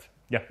said that.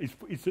 Yeah,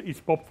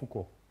 it's Pop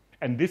Foucault,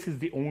 and this is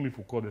the only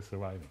Foucault that's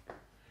surviving.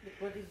 But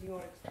what is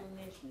your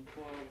explanation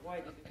for why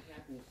did it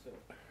happen so?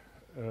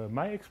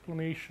 My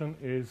explanation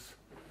is.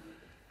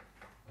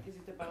 Is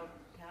it about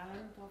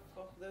talent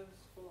of those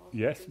philosophers?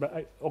 Yes,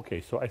 but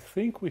so I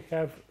think we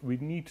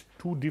need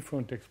two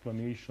different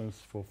explanations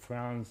for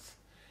France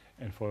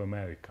and for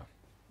America.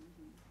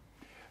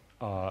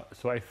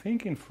 So I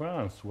think in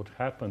France what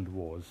happened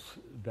was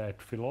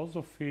that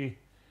philosophy,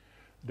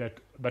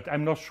 but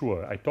I'm not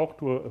sure. I talked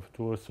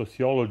to a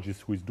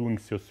sociologist who is doing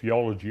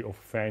sociology of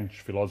French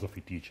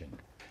philosophy teaching.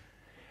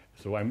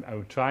 So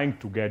I'm trying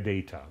to get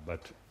data,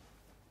 but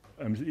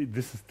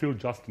this is still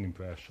just an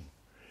impression.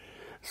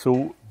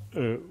 So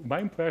my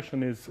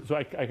impression is, so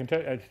I can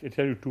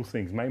tell you two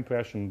things. My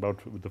impression about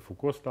the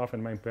Foucault stuff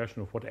and my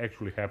impression of what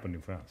actually happened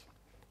in France.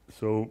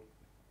 So,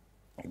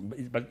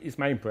 but it's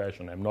my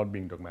impression. I'm not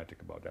being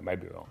dogmatic about it. I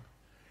might be wrong.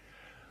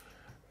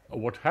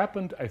 What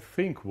happened, I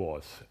think,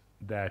 was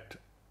that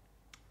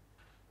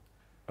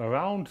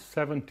around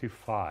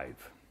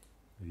 75,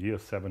 year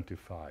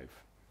 75,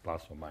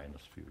 plus or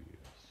minus few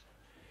years,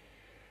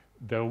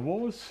 there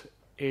was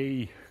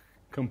a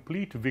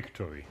complete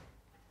victory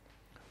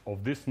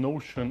of this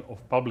notion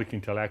of public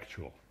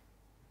intellectual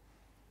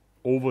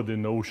over the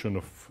notion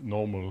of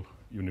normal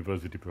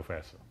university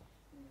professor.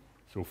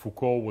 So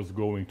Foucault was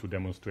going to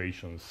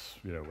demonstrations,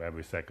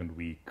 every second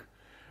week.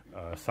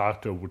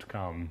 Sartre would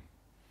come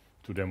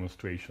to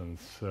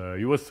demonstrations.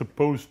 He was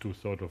supposed to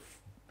sort of,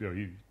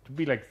 to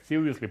be like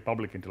seriously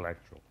public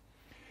intellectual.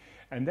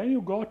 And then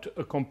you got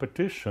a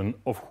competition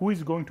of who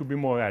is going to be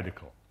more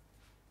radical.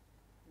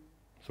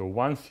 So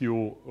once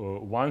you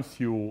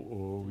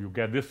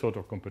get this sort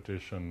of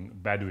competition,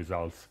 bad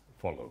results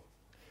follow.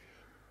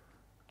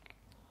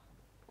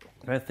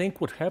 And I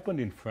think what happened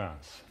in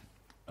France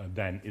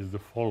then is the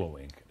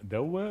following.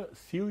 There were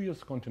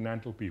serious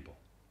continental people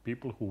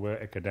who were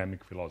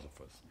academic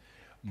philosophers.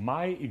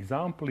 My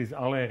example is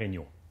Alain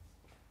Regnault,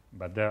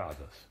 but there are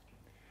others,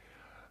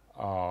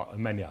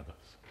 many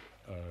others.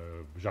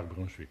 Jacques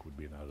Brunswick would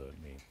be another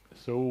name.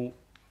 So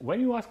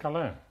when you ask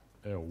Alain,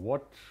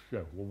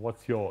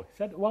 what's your... He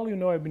said,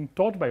 I've been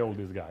taught by all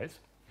these guys,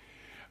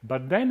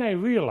 but then I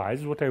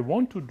realized what I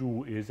want to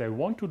do is I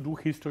want to do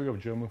history of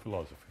German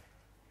philosophy.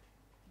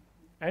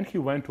 And he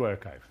went to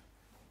archive.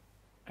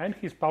 And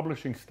he's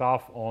publishing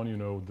stuff on,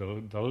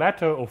 the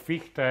letter of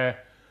Fichte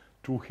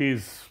to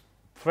his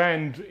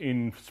friend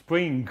in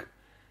spring,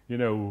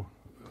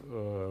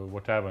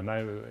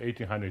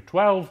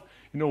 1812,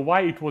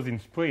 why it was in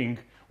spring,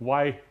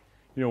 why...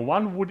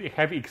 one would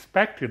have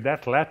expected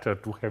that letter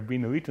to have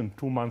been written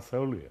 2 months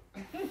earlier.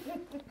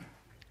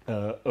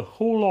 A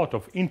whole lot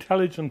of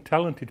intelligent,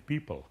 talented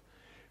people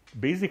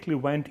basically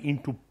went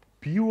into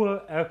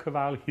pure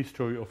archival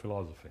history of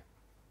philosophy.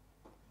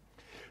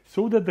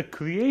 So that the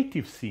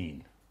creative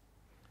scene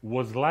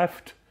was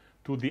left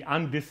to the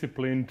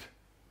undisciplined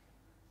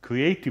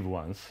creative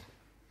ones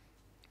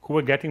who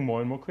were getting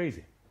more and more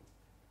crazy.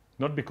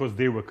 Not because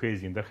they were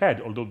crazy in their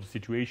head, although the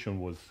situation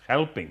was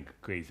helping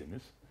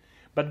craziness,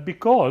 but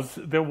because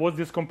there was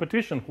this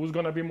competition, who's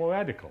going to be more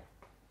radical?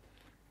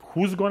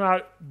 Who's going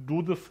to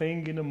do the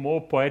thing in a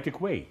more poetic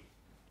way?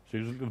 So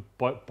it's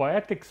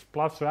poetics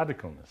plus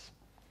radicalness.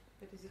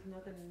 But is it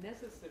not a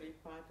necessary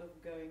part of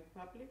going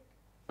public?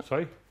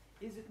 Sorry?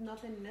 Is it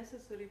not a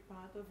necessary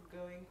part of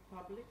going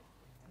public?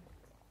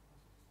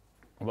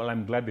 Well,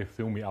 I'm glad they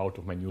threw me out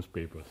of my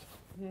newspapers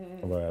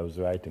where I was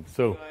writing.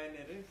 So,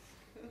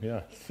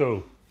 yeah.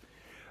 So,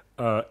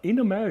 in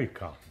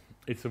America,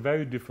 it's a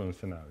very different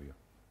scenario.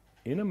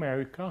 In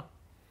America,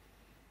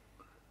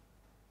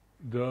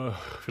 the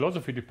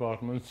philosophy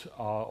departments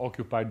are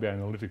occupied by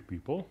analytic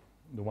people,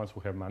 the ones who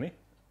have money.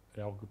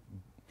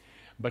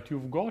 But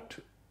you've got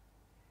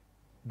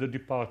the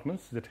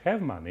departments that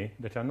have money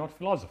that are not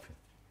philosophy.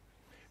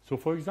 So,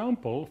 for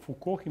example,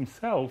 Foucault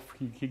himself,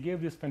 he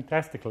gave these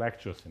fantastic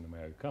lectures in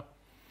America.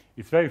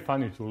 It's very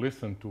funny to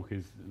listen to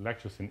his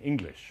lectures in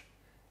English.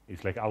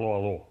 It's like allo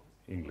allo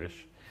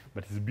English,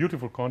 but it's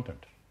beautiful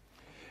content.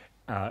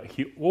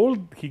 He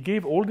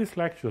gave all these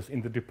lectures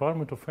in the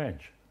Department of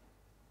French.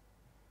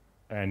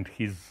 and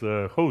his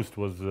host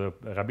was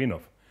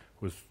Rabinov,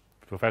 who was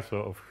professor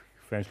of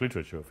French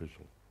literature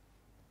official.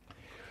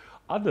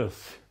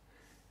 Others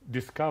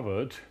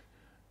discovered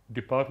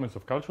departments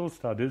of cultural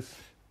studies,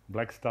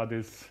 black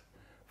studies,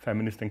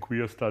 feminist and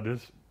queer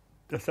studies,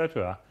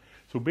 etc.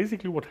 So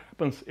basically what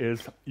happens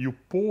is you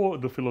pour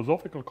the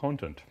philosophical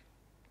content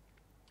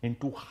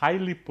into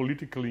highly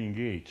politically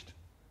engaged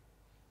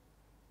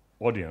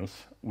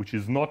audience, which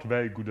is not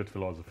very good at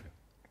philosophy.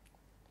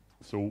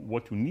 So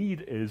what you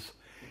need is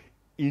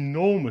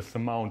enormous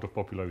amount of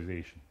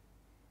popularization,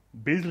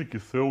 basically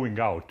throwing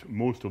out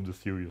most of the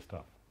serious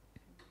stuff.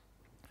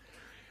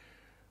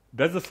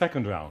 That's the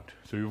second round.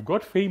 So you've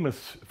got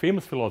famous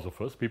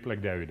philosophers, people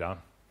like Derrida,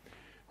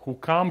 who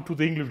come to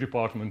the English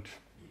department,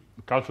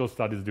 the cultural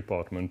studies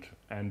department,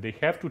 and they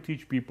have to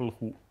teach people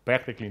who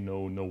practically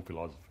know no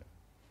philosophy.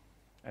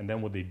 And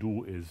then what they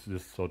do is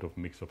this sort of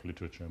mix of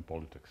literature and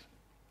politics.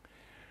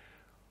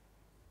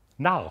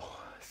 Now,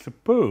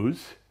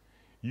 suppose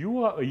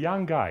you are a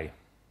young guy.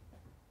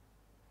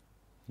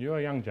 You're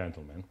a young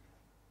gentleman.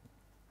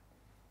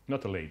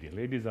 Not a lady.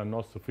 Ladies are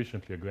not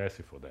sufficiently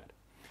aggressive for that.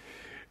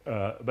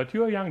 But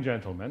you're a young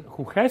gentleman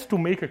who has to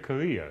make a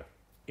career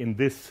in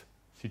this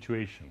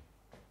situation.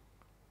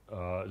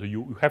 So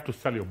you have to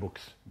sell your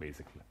books,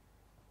 basically.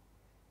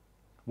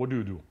 What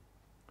do?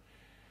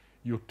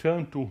 You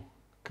turn to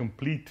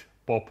complete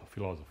pop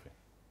philosophy.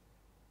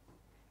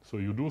 So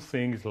you do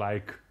things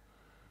like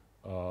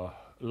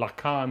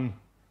Lacan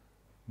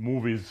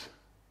movies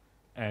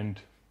and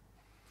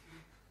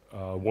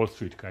Wall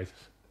Street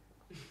crisis.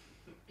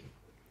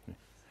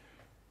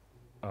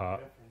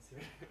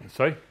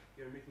 Sorry?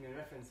 You're making a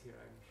reference here,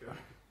 I'm sure.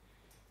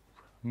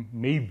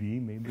 Maybe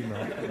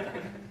not.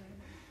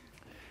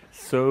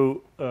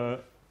 So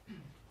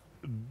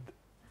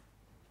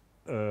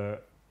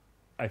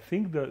I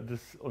think that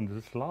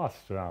this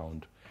last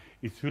round,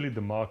 it's really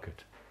the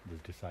market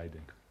that's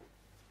deciding.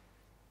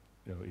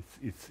 You know,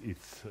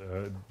 it's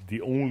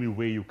the only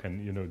way you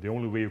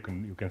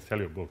can sell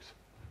your books.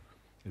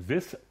 Is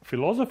this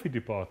philosophy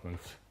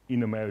departments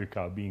in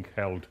America being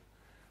held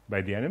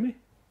by the enemy?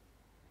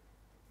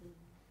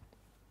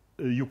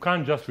 You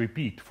can't just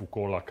repeat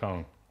Foucault,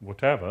 Lacan,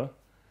 whatever.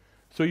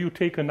 So you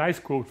take a nice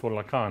quote for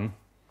Lacan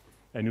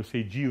and you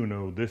say, gee,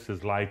 this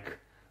is like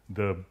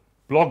the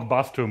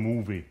blockbuster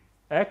movie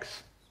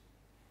X,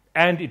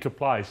 and it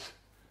applies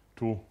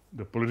to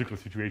the political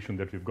situation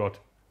that we've got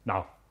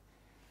now.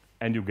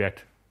 And you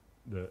get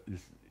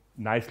this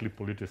nicely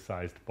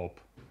politicized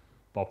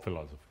pop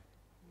philosophy.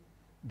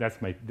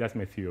 That's my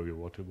theory of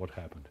what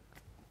happened.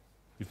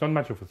 It's not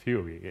much of a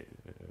theory,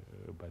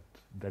 but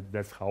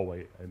that's how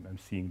I'm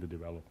seeing the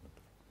development.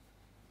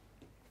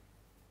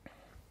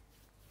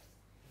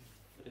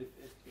 If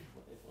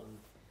one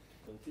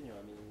continue,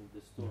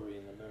 the story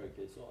in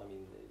America is,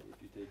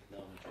 if you take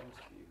now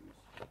Chomsky,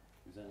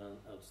 who's an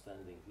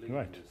outstanding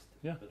linguist,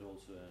 but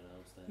also an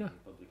outstanding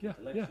public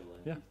intellectual,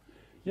 and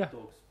he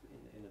talks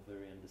in a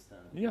very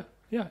understandable.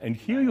 And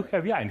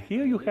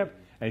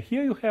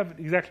here you have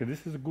exactly.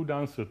 This is a good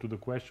answer to the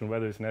question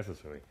whether it's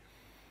necessary.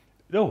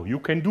 No, you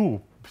can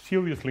do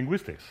serious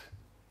linguistics,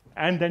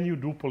 and then you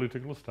do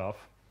political stuff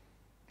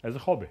as a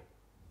hobby.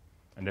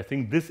 And I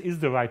think this is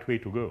the right way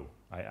to go.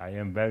 I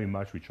am very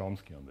much with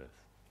Chomsky on this.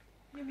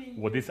 You mean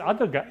what this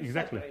other guy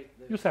exactly?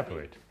 You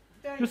separate.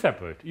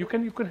 You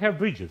can have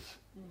bridges,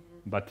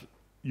 but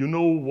you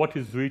know what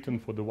is written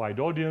for the wide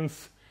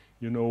audience.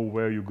 You know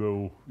where you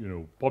go,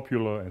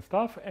 popular and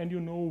stuff, and you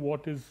know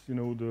what is,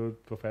 the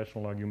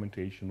professional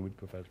argumentation with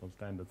professional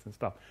standards and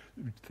stuff.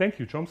 Thank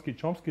you, Chomsky.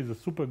 Chomsky is a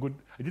super good.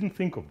 I didn't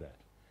think of that.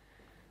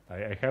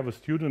 I have a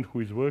student who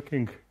is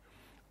working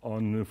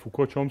on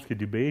Foucault-Chomsky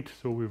debate,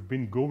 so we've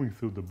been going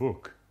through the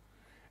book,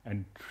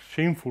 and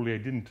shamefully I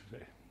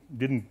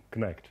didn't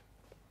connect.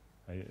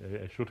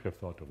 I should have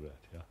thought of that.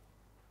 Yeah.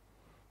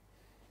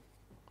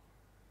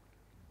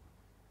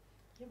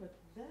 Yeah, but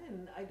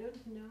then I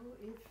don't know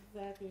if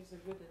that is a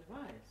good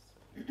advice.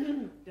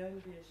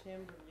 Don't be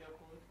ashamed of your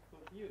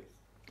political views.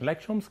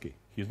 Like Chomsky,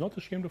 he's not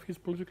ashamed of his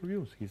political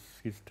views.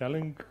 He's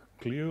telling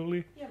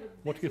clearly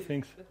what he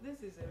thinks. But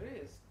this is a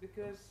risk,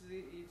 because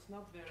it's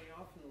not very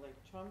often like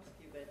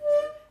Chomsky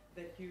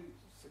that you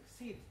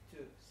succeed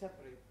to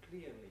separate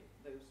clearly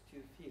those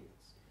two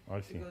fields. I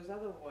see. Because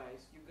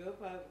otherwise, you go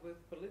with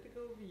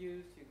political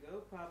views, you go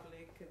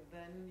public, and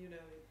then you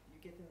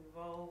get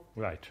involved.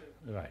 Right.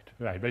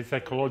 But it's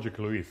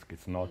psychological risk.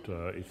 It's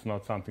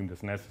not something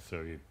that's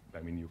necessary.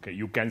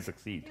 You can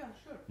succeed. Yeah,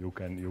 sure. You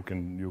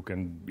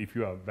can if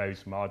you are very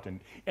smart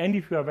and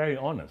if you are very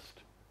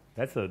honest.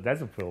 That's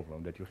a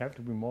problem, that you have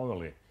to be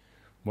morally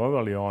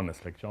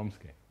honest, like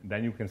Chomsky.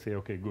 Then you can say,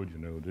 okay, good.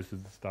 This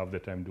is the stuff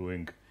that I'm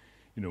doing.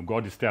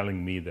 God is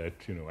telling me that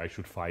I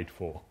should fight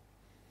for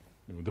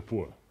the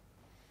poor.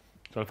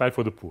 So I fight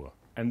for the poor,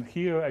 and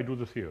here I do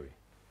the theory,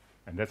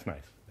 and that's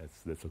nice.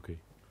 That's okay.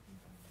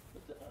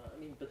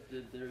 But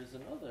there is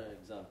another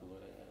example,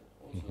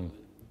 also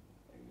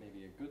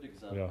maybe a good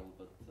example,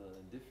 but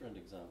a different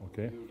example.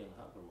 Okay. Jürgen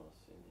Habermas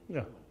in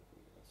Germany.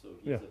 So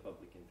he's a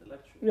public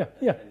intellectual.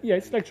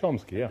 It's like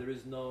Chomsky. There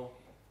is no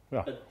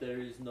Yeah. But there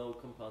is no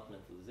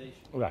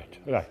compartmentalization. Right,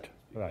 in that right, sense,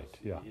 right,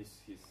 because yeah. His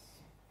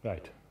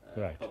Right,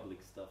 right.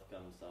 public stuff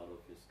comes out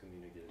of his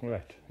communicative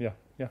Right. action Yeah.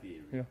 Yeah.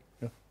 theory.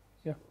 Yeah.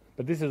 Yeah.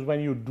 But this is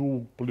when you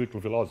do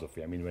political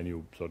philosophy. I mean, when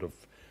you sort of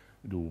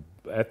do,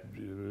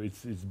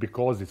 it's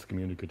because it's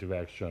communicative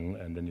action,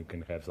 and then you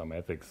can have some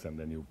ethics, and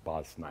then you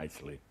pass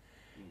nicely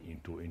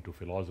into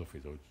philosophy.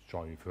 So it's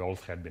showing if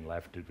Rawls had been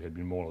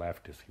more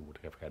leftist, he would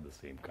have had the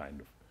same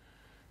kind of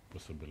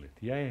possibility.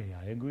 Yeah.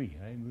 I agree.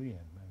 I'm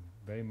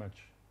very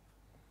much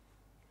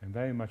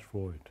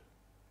for it.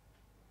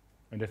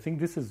 And I think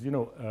this is,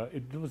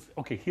 it was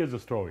okay. Here's the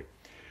story.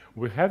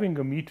 We're having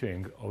a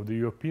meeting of the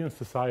European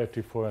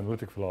Society for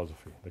Analytic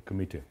Philosophy, the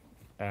committee,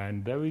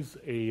 and there is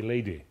a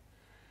lady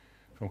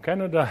from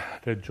Canada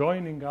that's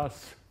joining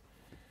us,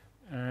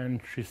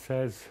 and she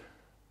says,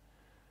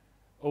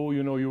 "Oh,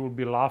 you will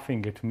be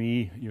laughing at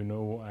me.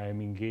 I'm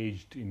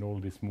engaged in all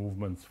these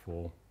movements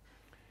for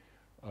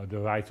the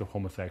rights of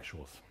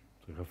homosexuals."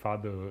 So her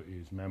father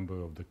is member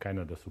of the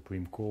Canada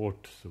Supreme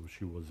Court, so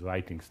she was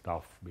writing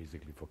stuff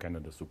basically for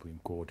Canada Supreme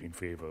Court in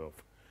favor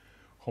of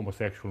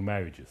homosexual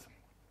marriages.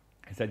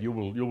 I said, "You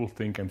will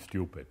think I'm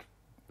stupid."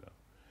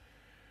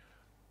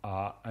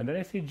 And then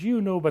I said,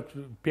 but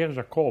Pierre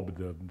Jacob,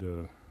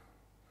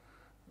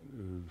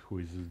 who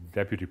is the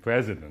deputy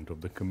president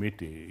of the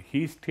committee,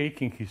 he's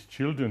taking his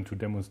children to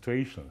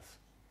demonstrations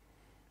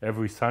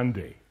every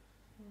Sunday.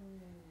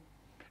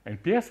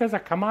 And Pierre says,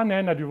 "Come on,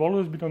 Nenad, you've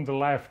always been on the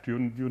left.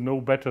 You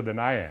know better than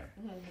I am."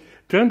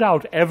 Turned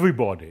out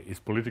everybody is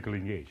politically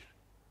engaged.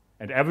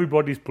 And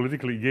everybody is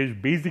politically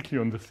engaged basically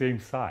on the same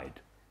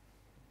side.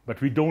 But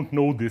we don't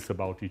know this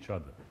about each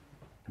other.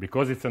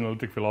 Because it's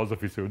analytic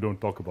philosophy, so we don't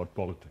talk about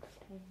politics.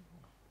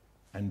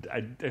 And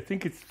I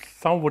think it's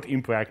somewhat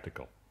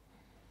impractical.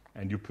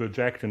 And you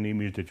project an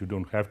image that you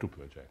don't have to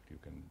project.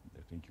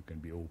 I think you can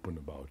be open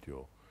about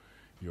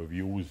your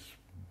views.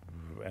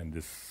 And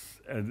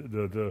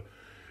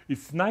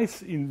it's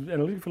nice in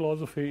analytic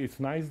philosophy. It's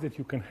nice that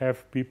you can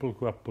have people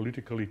who are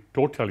politically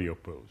totally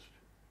opposed.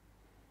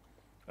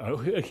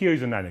 Here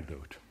is an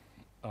anecdote.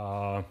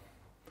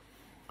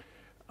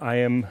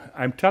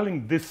 I'm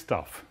telling this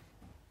stuff,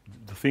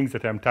 the things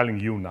that I'm telling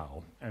you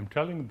now. I'm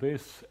telling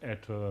this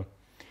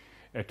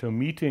at a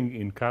meeting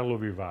in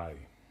Karlovy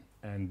Vary,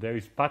 and there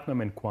is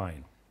Putnam and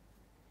Quine,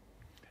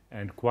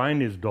 and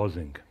Quine is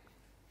dozing.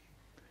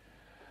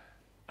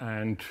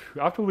 And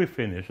after we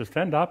finish, I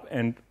stand up,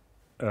 and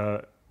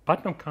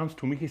Putnam comes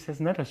to me. He says,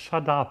 "Nenad,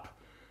 shut up.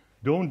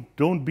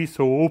 Don't be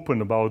so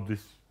open about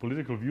these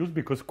political views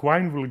because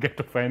Quine will get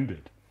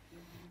offended."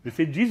 They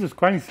say, "Jesus,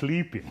 Quine is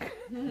sleeping.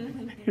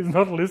 He's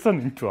not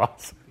listening to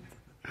us."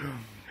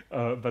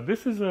 But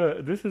this is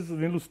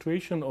an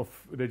illustration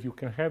of that you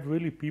can have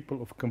really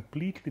people of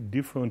completely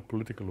different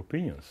political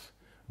opinions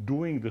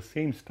doing the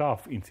same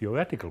stuff in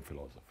theoretical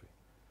philosophy.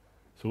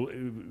 So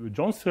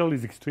John Searle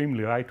is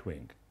extremely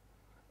right-wing.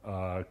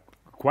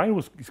 Quine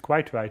is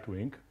quite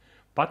right-wing.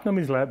 Putnam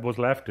was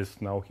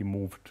leftist. Now he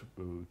moved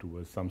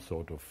towards some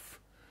sort of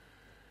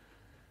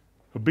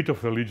a bit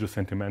of religious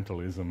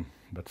sentimentalism,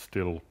 but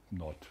still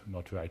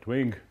not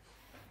right-wing.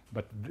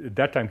 But at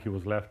that time he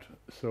was left.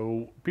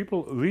 So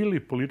people really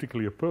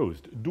politically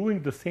opposed,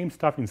 doing the same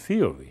stuff in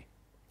theory,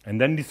 and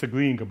then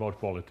disagreeing about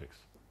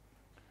politics,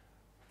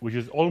 which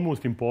is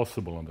almost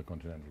impossible on the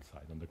continental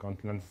side. On the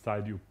continental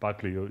side,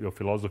 your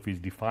philosophy is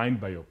defined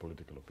by your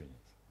political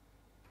opinions.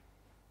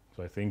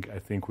 So I think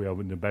we are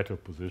in a better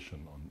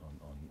position on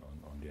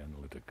the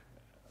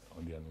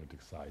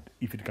analytic side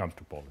if it comes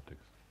to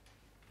politics.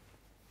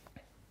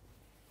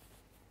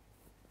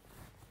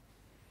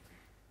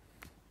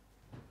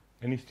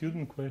 Any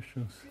student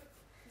questions? Do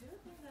you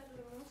think that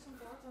the most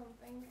important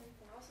thing in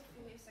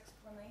philosophy is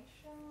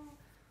explanation,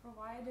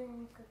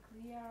 providing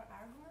clear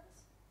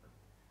arguments?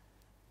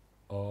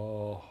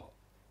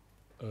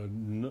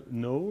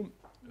 No.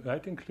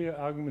 Writing clear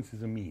arguments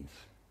is a means.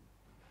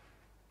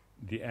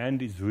 The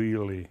end is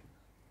really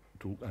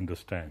to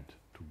understand,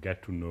 to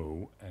get to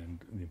know, and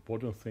the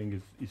important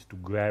thing is to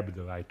grab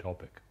the right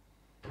topic.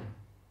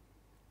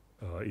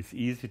 It's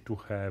easy to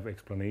have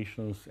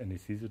explanations, and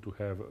it's easy to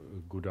have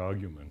a good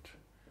argument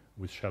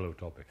with shallow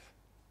topics.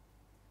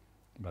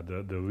 But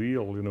the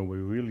real, we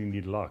really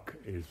need luck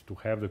is to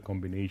have the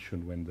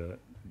combination when the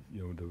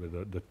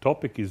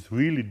topic is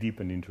really deep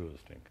and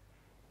interesting,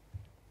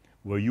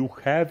 where you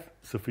have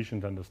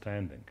sufficient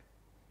understanding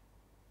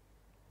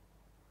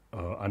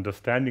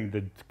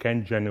that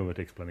can generate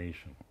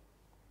explanation,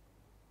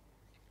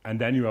 and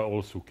then you are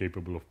also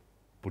capable of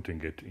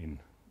putting it in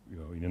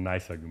a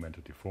nice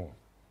argumentative form.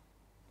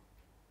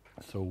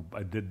 So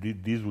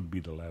these would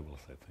be the levels,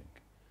 I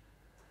think.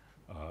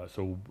 A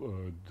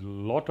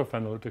lot of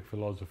analytic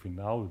philosophy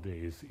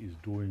nowadays is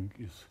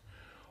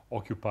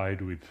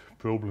occupied with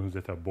problems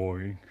that are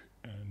boring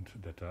and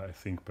that are, I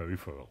think,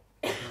 peripheral.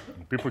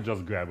 And people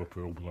just grab a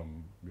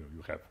problem.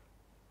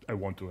 I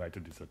want to write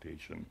a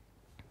dissertation.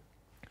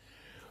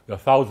 There are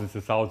thousands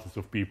and thousands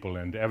of people,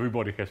 and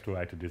everybody has to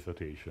write a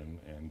dissertation.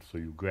 And so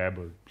you grab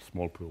a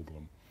small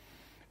problem,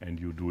 and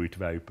you do it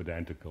very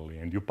pedantically,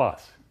 and you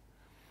pass.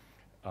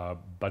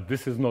 But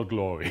this is not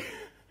glory.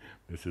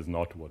 This is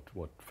not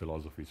what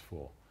philosophy is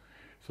for.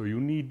 So you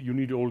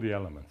need all the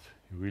elements.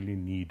 You really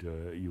need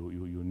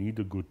you need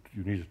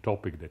a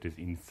topic that is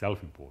in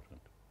itself important,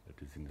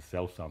 that is in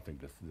itself something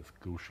that's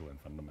crucial and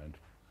fundamental.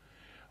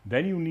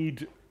 Then you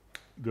need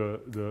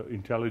the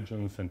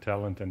intelligence and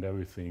talent and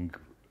everything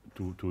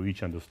to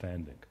reach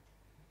understanding.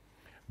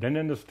 Then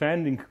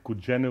understanding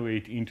could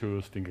generate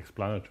interesting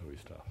explanatory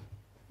stuff.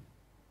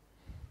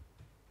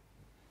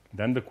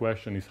 Then the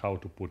question is how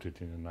to put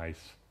it in a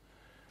nice...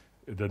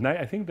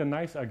 I think the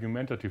nice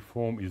argumentative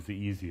form is the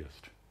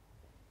easiest.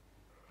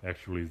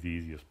 Actually, is the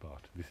easiest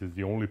part. This is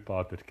the only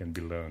part that can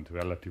be learned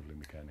relatively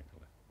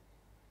mechanically.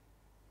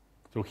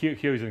 So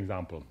here is an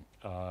example.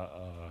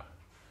 A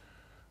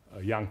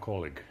young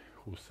colleague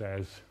who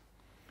says,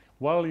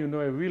 well, you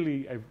know,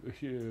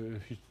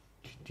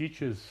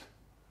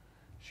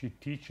 she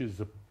teaches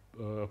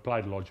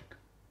applied logic.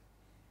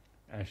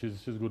 And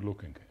she's good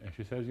looking. And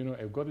she says, you know,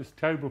 I've got these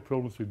terrible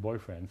problems with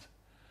boyfriends.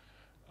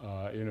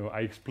 You know,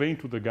 I explain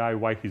to the guy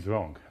why he's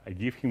wrong. I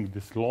give him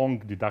this long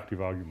deductive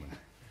argument.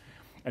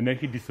 And then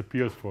he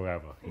disappears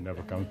forever. He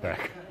never comes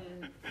back.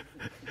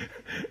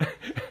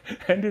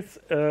 And it's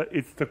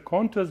the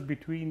contrast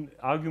between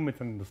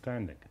argument and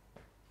understanding.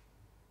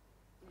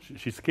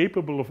 She's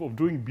capable of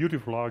doing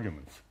beautiful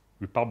arguments.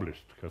 We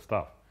published her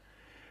stuff.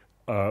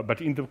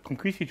 But in the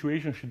concrete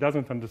situation, she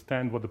doesn't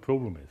understand what the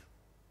problem is.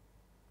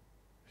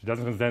 She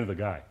doesn't understand the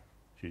guy.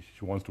 She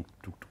wants to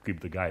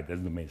keep the guy.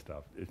 That's the main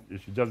stuff.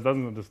 She just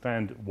doesn't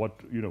understand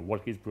what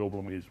his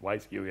problem is. Why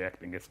is he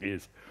reacting as he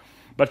is?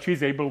 But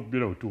she's able,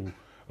 to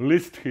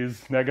list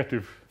his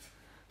negative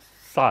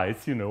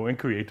sides, and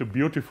create a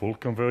beautiful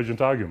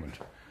convergent argument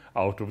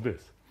out of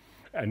this.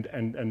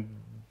 And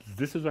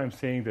this is why I'm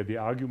saying that the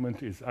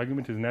argument is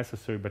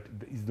necessary, but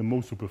it's the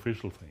most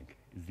superficial thing.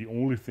 It's the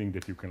only thing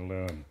that you can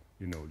learn,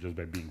 just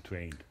by being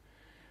trained,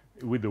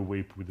 with the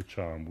whip, with the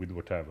charm, with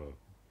whatever.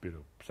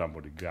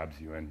 Somebody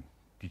grabs you and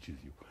teaches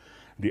you.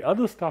 The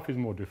other stuff is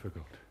more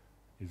difficult.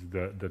 Is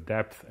the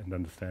depth and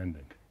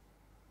understanding.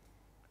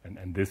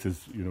 And this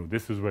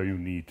is where you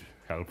need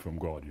help from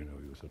God. You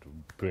sort of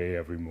pray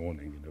every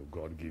morning.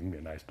 God, give me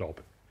a nice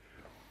topic.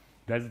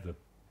 That's the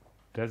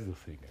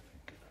thing, I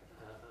think.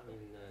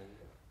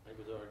 I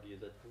would argue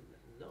that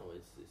no,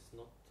 it's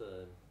not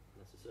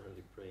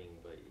necessarily praying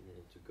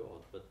to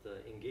God, but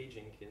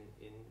engaging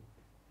in,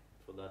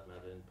 for that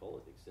matter, in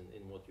politics,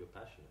 in what you're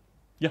passionate.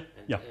 Yeah,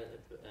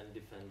 and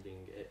defending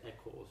a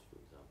cause, for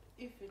example.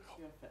 If it's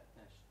your passion.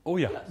 Oh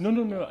yeah, yes.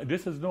 No.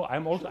 This is no.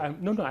 I'm also.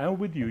 Sure. I'm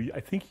with you. I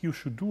think you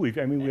should do it.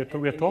 I mean, we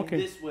are talking.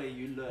 In this way,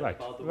 you learn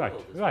about the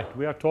world. Right. Well.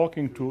 We are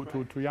talking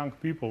to young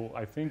people.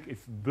 I think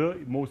it's the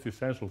most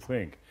essential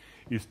thing,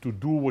 is to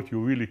do what you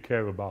really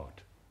care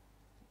about.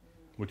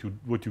 What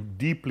you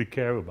deeply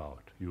care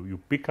about. You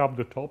pick up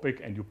the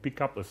topic and you pick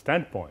up a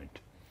standpoint.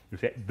 You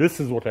say, this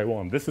is what I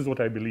want. This is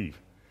what I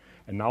believe.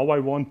 And now I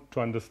want to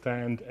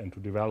understand and to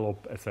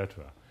develop,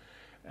 etc.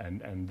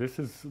 And this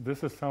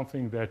is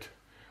something that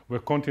where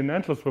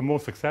continentals were more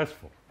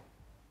successful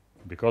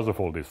because of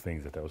all these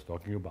things that I was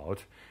talking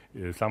about.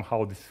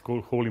 Somehow this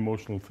whole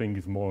emotional thing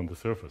is more on the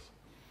surface.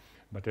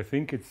 But I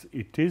think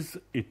it is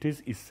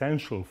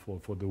essential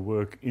for the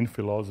work in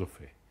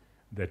philosophy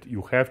that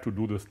you have to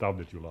do the stuff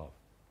that you love.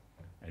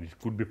 And it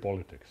could be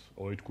politics,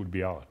 or it could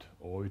be art,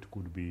 or it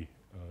could be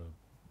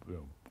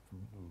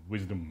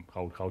wisdom,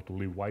 how to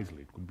live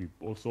wisely. It could be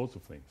all sorts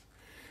of things.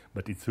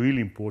 But it's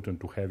really important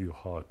to have your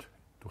heart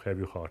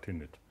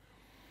in it.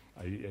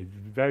 I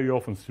very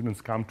often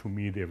students come to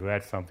me, they've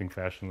read something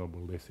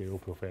fashionable, they say, oh,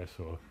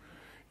 professor,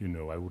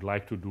 I would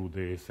like to do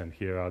this, and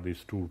here are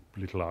these two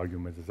little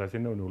arguments. As I say,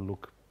 no,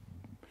 look,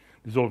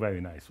 this is all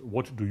very nice.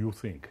 What do you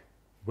think?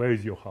 Where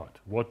is your heart?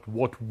 What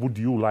would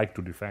you like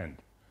to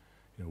defend?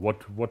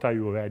 What are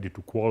you ready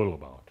to quarrel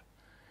about?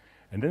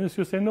 And then as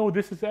you say, no,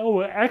 this is,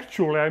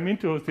 actually I'm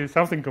interested in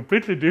something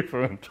completely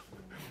different.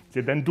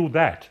 Say, then do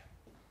that.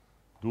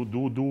 Do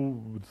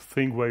the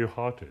thing where your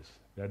heart is.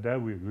 There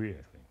we agree, I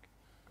think.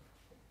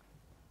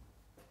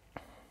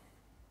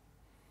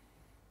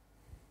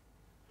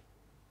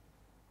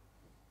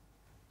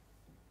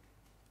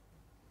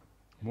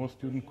 More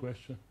student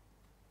questions?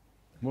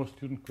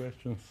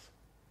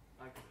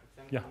 I'm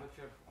Yeah. not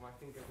sure. I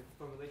think the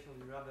formulation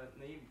is rather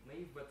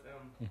naive, but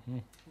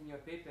in your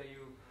paper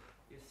you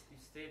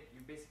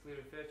basically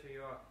refer to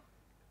your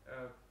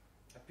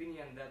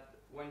opinion that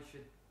one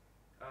should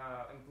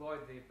employ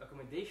the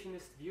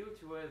accommodationist view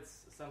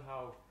towards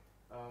somehow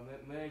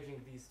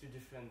merging these two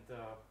different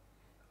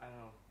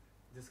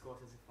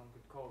discourses, if one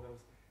could call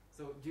those.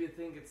 So do you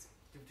think it's,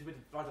 to put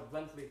it rather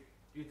bluntly,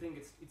 do you think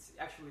it's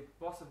actually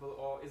possible,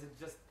 or is it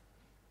just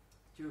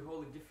two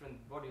wholly different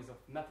bodies of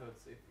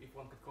methods, if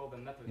one could call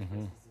them methods, for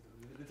instance,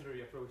 the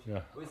literary approach?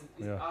 Yeah. Or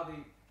are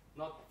they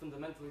not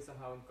fundamentally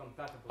somehow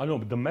incompatible? I know,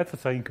 but the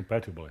methods are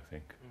incompatible, I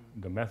think.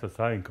 The methods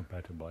are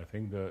incompatible. I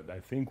think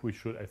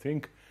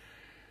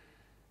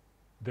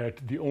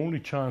that the only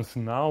chance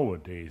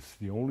nowadays,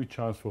 the only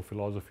chance for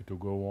philosophy to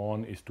go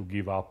on is to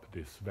give up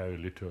this very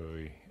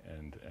literary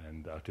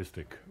and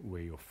artistic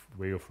way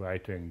of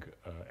writing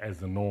as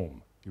the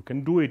norm. You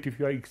can do it if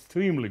you are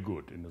extremely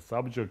good in the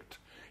subject.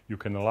 You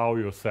can allow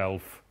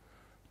yourself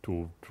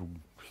to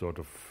sort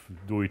of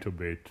do it a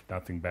bit.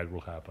 Nothing bad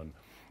will happen.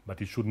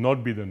 But it should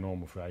not be the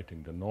norm of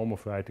writing. The norm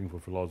of writing for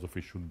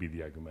philosophy should be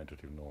the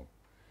argumentative norm.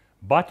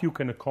 But you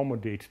can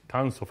accommodate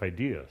tons of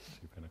ideas.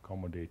 You can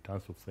accommodate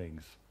tons of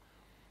things.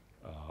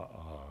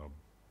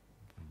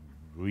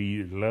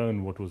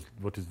 Learn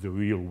what is the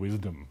real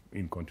wisdom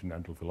in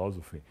continental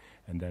philosophy,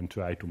 and then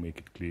try to make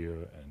it clear.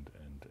 And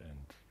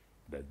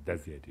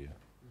that's the idea.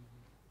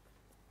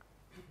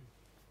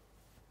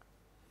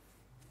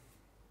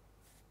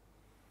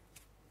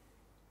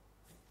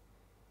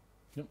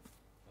 Yep.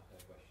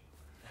 Okay, question.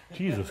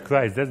 Jesus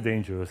Christ, that's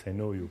dangerous. I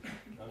know you.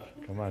 No.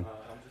 Come on.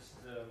 I'm just.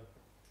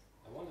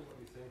 I wonder what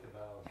you think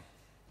about.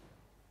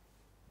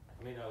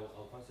 I mean,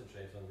 I'll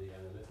concentrate on the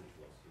analytic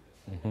philosophy.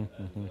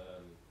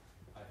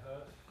 I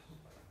heard,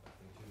 I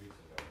think 2 weeks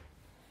ago,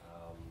 a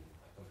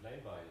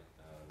complaint by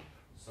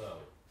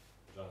Searle,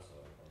 John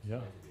Searle, on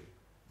some interview,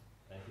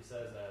 and he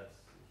says that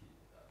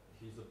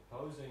he's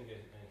opposing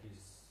it, and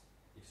he's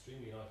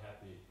extremely not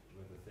happy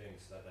with the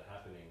things that are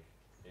happening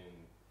in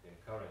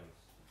current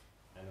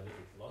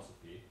analytic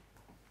philosophy,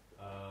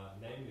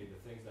 namely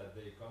the things that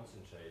they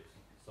concentrate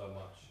so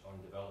much on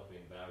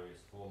developing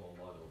various formal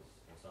models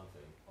or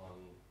something, on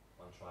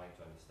trying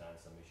to understand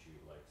some issue,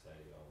 like say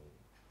on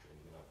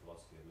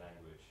philosophy of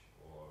language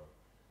or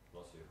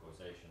philosophy of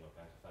causation or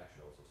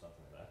counterfactuals or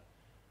something like that.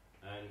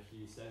 And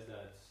he says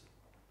that,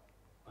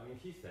 I mean,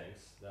 he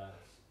thinks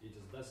that it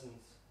just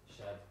doesn't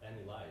shed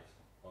any light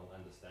on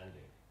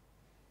understanding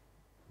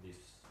these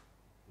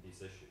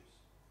issues.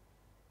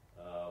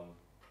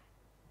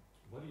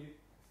 What do you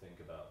think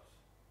about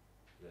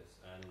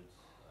this? And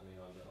I mean,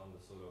 on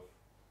the sort of,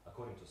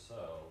 according to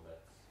Searle,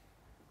 that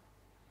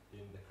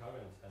in the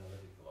current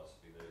analytic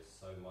philosophy there is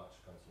so much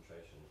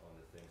concentration on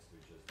the things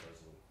which just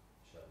doesn't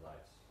shed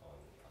light on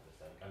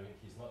understanding. I mean,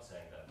 he's not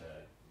saying that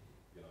they're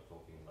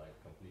talking like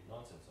complete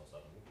nonsense or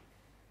something,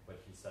 but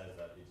he says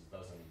that it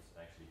doesn't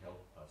actually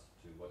help us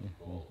to what you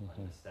call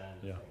understand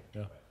things.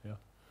 Yeah.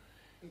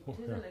 It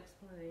is an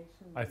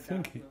explanation. I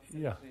think,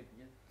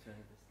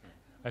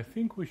 I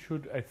think we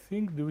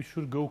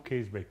should go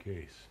case by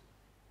case.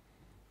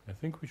 I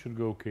think we should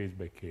go case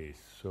by case.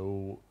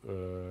 So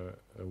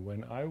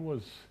when I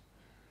was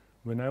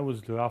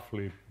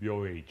roughly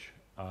your age,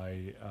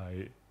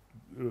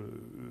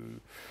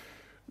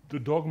 the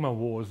dogma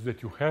was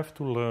that you have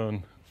to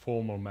learn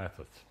formal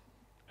methods,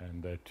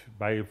 and that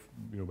by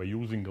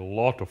using a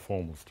lot of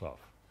formal stuff,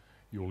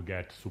 you will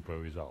get super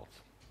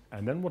results.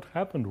 And then what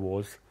happened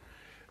was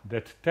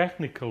that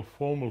technical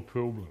formal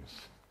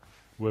problems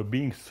were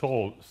being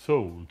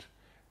sold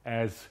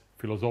as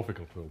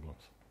philosophical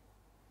problems.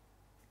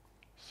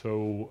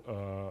 So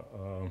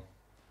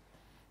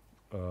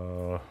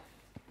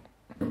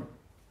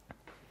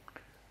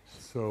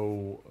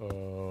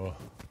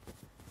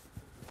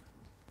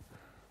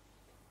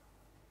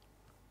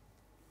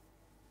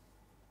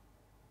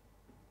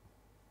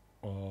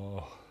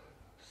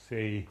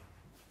say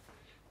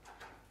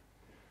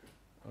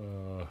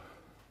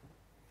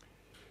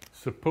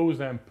suppose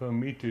I'm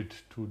permitted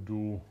to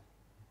do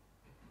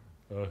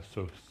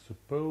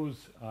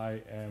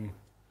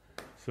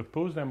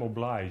suppose I'm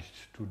obliged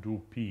to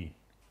do P,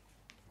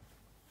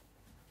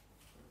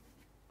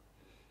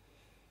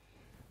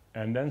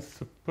 and then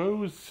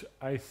suppose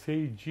I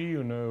say G,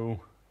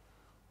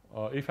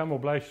 if I'm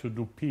obliged to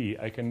do P,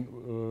 I can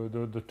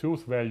the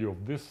truth value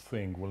of this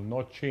thing will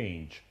not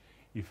change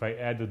if I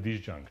add a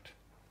disjunct.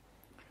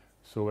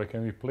 So I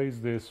can replace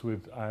this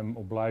with I'm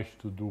obliged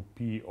to do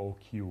P or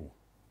Q.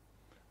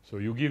 So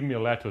you give me a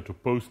letter to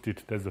post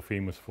it, that's the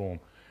famous form.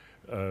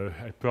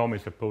 I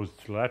promise a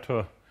post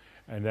letter,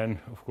 and then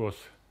of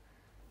course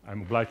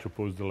I'm obliged to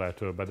post the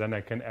letter, but then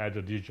I can add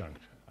a disjunct.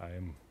 I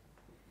am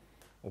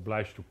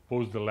obliged to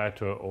post the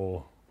letter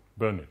or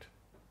burn it.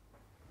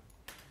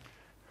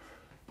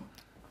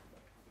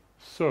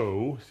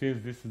 So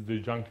since this is the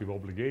disjunctive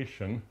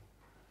obligation,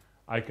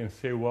 I can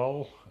say,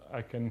 well,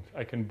 I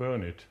can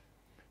burn it,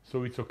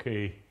 so it's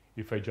okay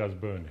if I just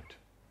burn it.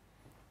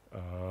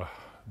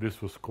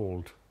 This was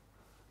called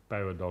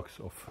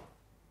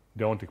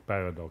deontic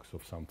paradox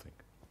of something.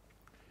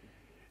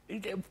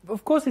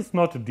 Of course, it's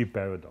not a deep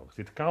paradox.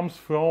 It comes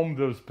from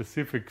the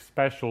specific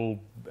special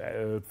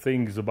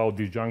things about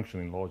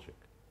disjunction in logic.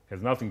 It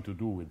has nothing to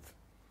do with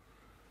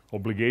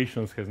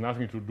obligations, has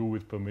nothing to do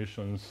with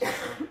permissions.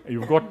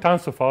 You've got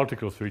tons of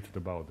articles written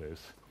about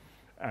this.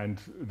 And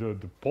the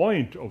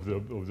point of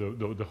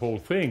the whole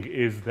thing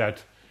is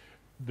that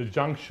the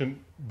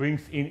junction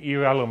brings in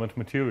irrelevant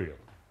material.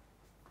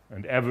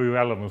 And every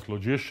relevance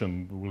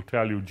logician will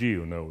tell you, gee,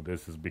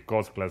 this is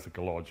because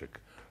classical logic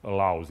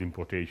allows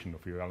importation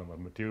of irrelevant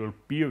material,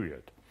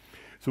 period.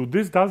 So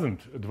this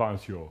doesn't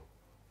advance your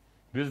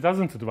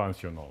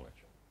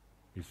knowledge.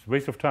 It's a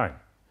waste of time.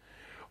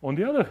 On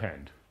the other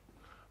hand,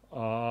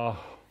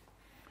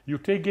 you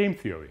take game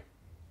theory.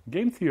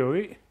 Game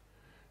theory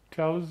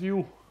tells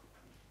you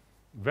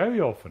very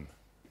often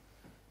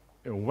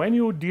when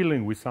you're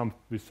dealing with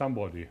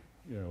somebody,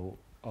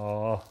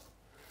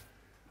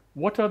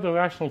 what are the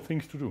rational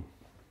things to do?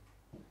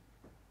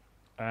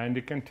 And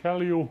it can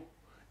tell you,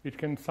 it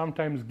can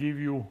sometimes give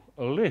you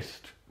a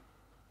list.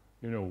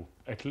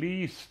 At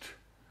least,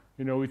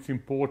 it's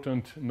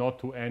important not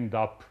to end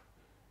up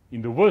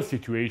in the worst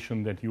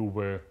situation that you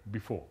were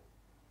before.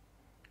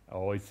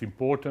 Or it's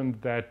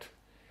important that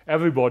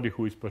everybody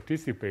who is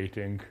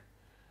participating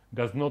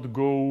does not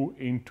go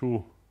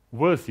into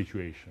worse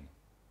situation.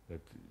 That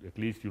at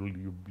least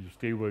you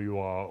stay where you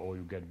are or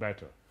you get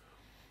better.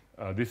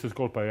 This is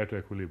called Pareto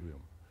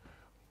equilibrium.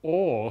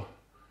 Or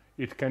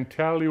it can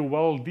tell you,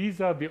 well,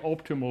 these are the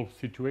optimal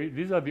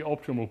these are the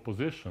optimal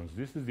positions.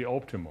 This is the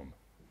optimum,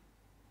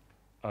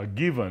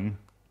 given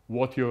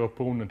what your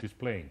opponent is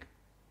playing.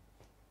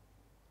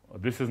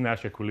 This is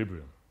Nash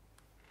equilibrium.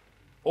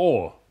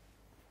 Or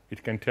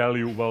it can tell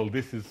you, well,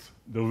 this is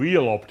the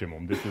real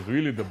optimum. This is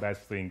really the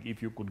best thing.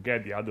 If you could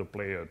get the other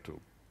player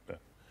to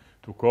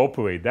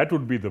cooperate, that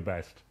would be the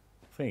best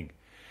thing.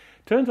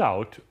 Turns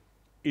out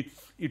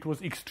it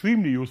was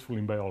extremely useful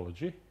in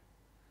biology.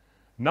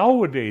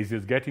 Nowadays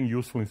it's getting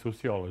useful in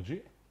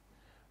sociology,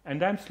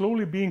 and I'm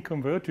slowly being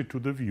converted to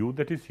the view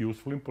that it's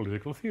useful in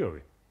political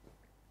theory.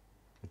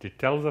 That it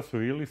tells us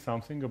really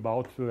something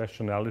about the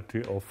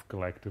rationality of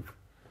collective,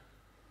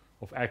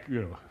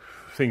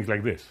 things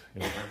like this.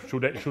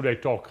 Should I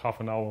talk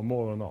half an hour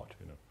more or not?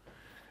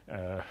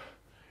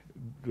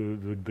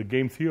 The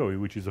game theory,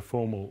 which is a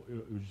formal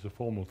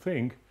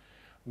thing,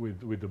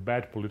 with the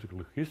bad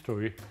political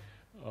history,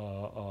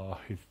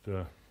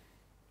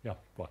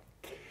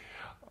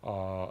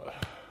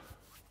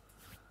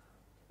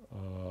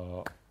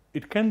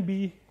 it can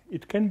be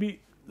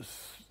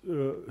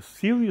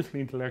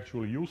seriously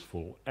intellectually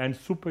useful and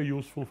super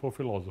useful for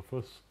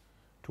philosophers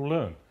to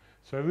learn.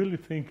 So I really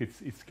think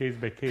it's case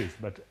by case,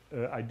 but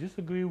I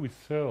disagree with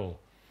Searle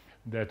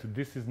that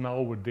this is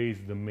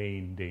nowadays the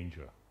main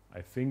danger.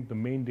 I think the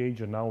main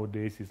danger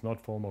nowadays is not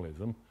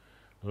formalism.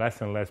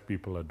 Less and less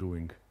people are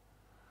doing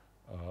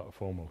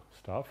formal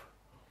stuff.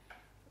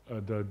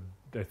 I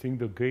think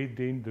the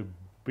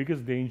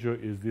biggest danger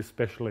is this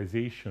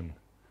specialization,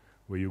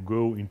 where you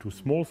go into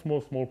small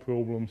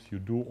problems. You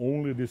do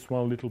only this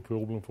one little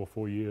problem for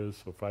 4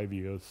 years or 5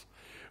 years.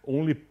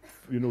 Only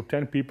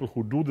 10 people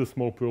who do the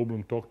small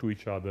problem talk to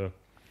each other,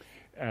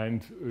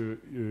 and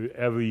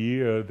every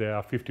year there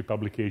are 50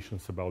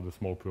 publications about the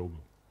small problem,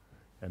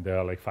 and there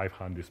are like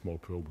 500 small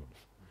problems.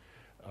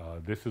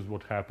 This is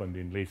what happened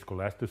in late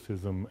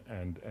scholasticism,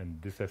 and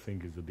this, I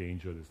think, is the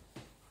danger that's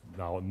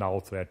now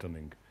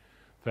threatening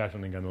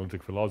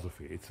analytic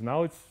philosophy. It's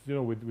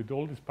with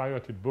all these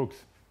pirated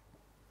books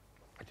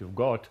that you've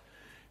got,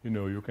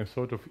 you can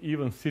sort of,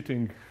 even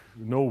sitting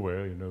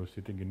nowhere,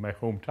 sitting in my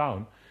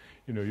hometown,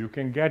 you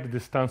can get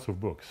this tons of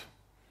books.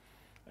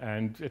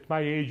 And at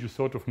my age, you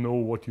sort of know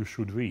what you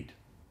should read.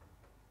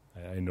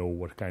 I know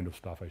what kind of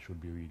stuff I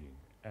should be reading.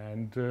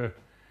 And, the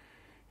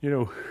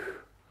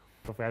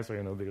professor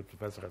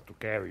has to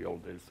carry all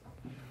this,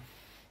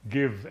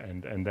 give,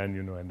 and then,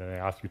 and then I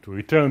ask you to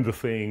return the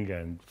thing,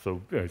 and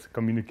so it's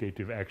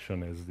communicative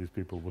action, as these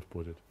people would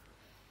put it.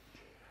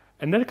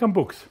 And then come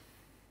books.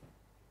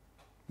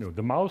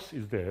 The mouse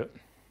is there.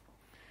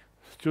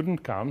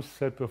 Student comes,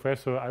 said,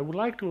 Professor, I would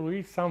like to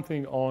read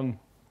something on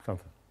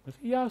something. I say,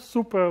 yeah,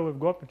 super, we've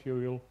got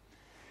material.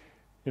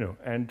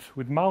 And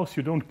with mouse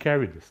you don't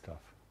carry this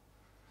stuff.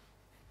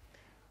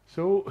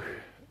 So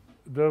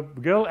the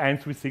girl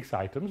ends with 6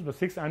 items, but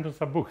 6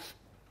 items are books.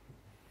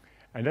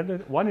 And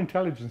then one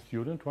intelligent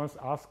student once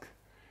asked,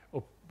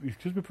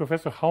 excuse me,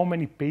 Professor, how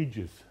many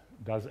pages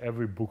does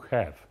every book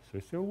have? So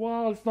I say,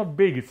 well, it's not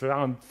big, it's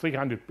around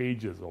 300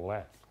 pages or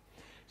less.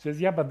 He says,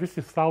 yeah, but this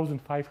is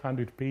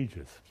 1,500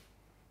 pages.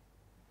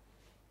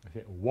 I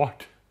say,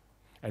 what?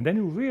 And then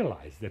you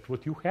realize that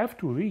what you have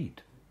to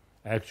read,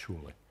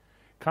 actually,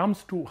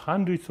 comes to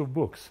hundreds of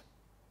books.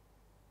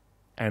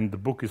 And the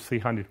book is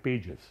 300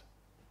 pages.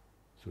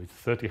 So it's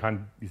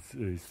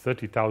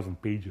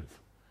 30,000 pages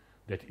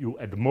that you,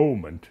 at the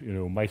moment,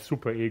 my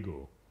super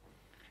ego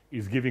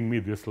is giving me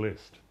this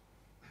list.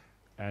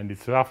 And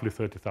it's roughly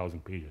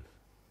 30,000 pages.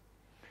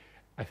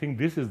 I think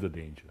this is the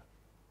danger.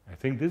 I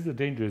think this is the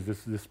danger, is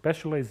this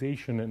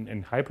specialization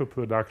and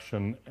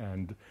hyperproduction,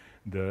 and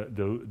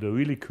the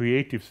really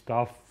creative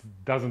stuff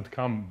doesn't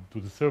come to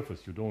the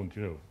surface. You don't,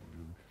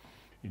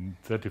 in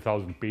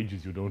 30,000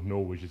 pages you don't know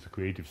which is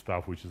creative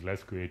stuff, which is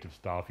less creative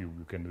stuff. You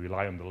can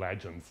rely on the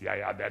legends.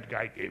 Yeah, that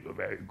guy gave a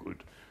very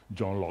good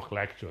John Locke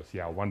lectures.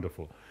 Yeah,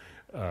 wonderful.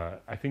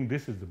 I think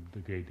this is the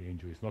great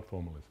danger. It's not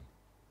formalism.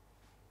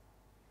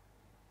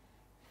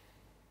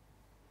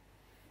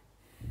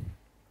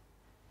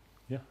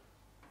 Yeah?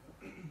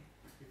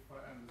 If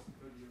I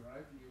understood you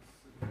right, you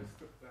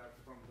suggested that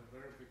from the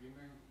very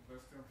beginning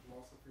Western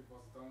philosophy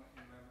was done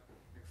in an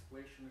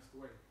explaintionist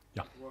way.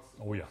 Yeah. It was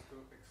Oh, yeah.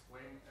 supposed to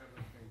explain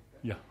everything.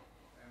 Yeah.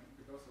 And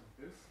because of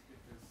this,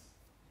 it is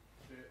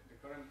the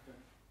current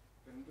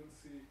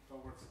tendency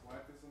towards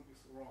Platism is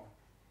wrong.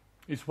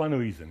 It's one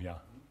reason, yeah.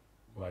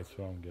 Why it's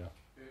wrong, yeah.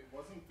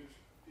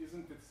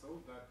 Isn't it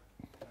so that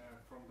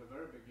from the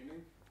very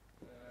beginning,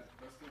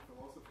 Western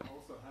philosophy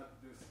also had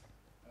this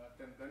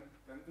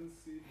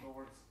tendency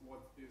towards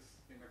what is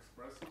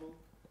inexpressible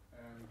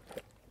and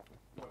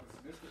what is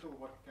mystical,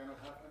 what cannot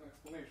have an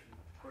explanation.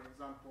 For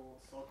example,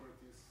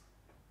 Socrates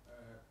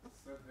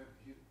said that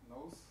he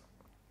knows,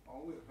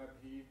 only that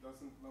he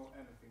doesn't know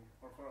anything.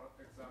 Or for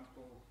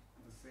example,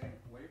 the same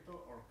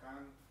Plato or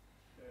Kant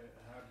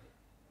had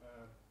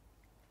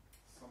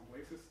some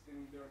places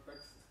in their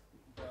text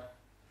that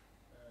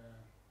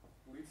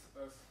leads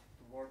us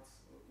towards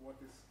what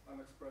is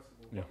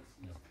unexpressible, what is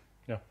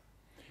mystical.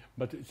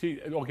 But see,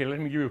 okay, let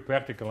me give you a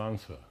practical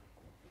answer.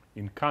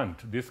 In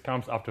Kant, this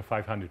comes after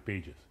 500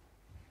 pages.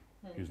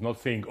 He's not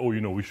saying, oh,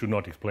 we should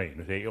not explain.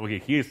 They say, okay,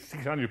 here's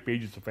 600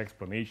 pages of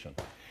explanation.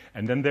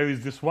 And then there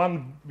is this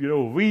one,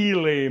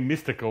 really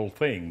mystical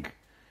thing.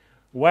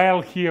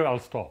 Well, here I'll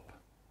stop.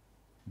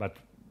 But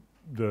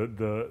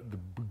the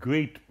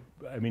great,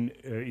 I'm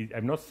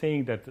not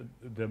saying that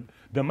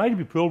there might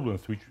be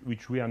problems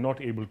which we are not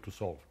able to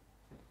solve.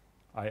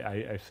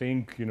 I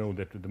think,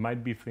 that there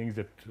might be things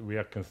that we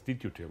are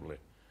constitutively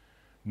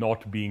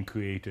not being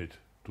created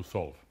to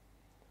solve.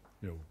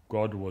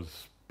 God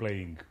was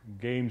playing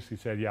games. He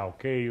said, yeah,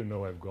 okay,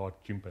 I've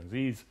got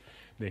chimpanzees.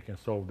 They can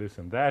solve this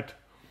and that.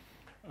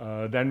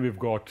 Then we've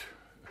got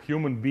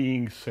human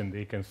beings, and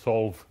they can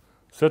solve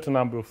certain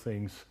number of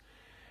things.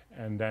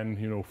 And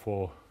then,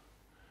 for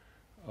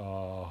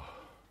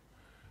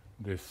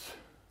this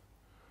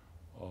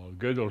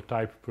Gödel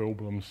type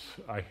problems,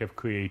 I have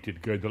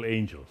created Gödel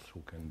angels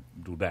who can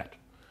do that.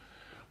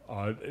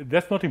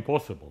 That's not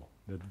impossible.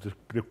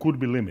 There could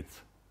be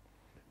limits.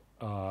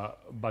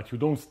 But you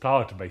don't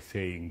start by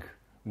saying,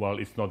 well,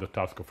 it's not the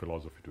task of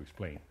philosophy to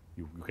explain.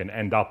 You can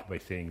end up by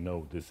saying,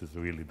 no, this is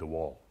really the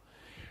wall.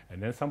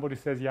 And then somebody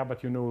says, yeah,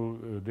 but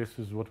this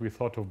is what we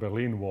thought of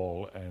Berlin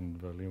Wall, and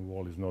Berlin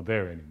Wall is not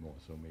there anymore,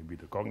 so maybe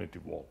the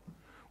cognitive wall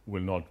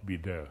will not be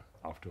there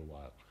after a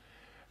while.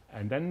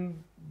 And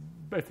then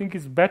I think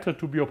it's better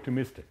to be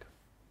optimistic.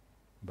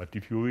 But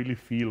if you really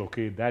feel,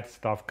 okay, that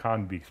stuff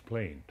can't be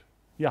explained,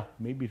 yeah,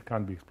 maybe it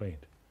can't be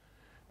explained.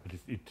 But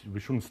we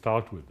shouldn't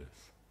start with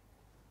this.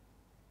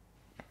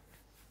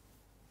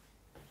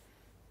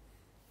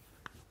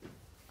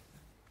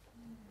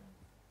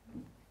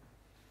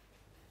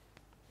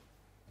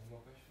 Any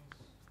more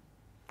questions?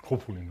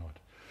 Hopefully not.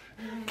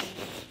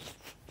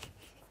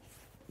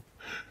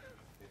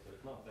 Okay, so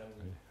if not, then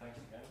thanks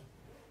again.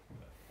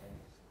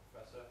 Thanks,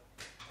 Professor.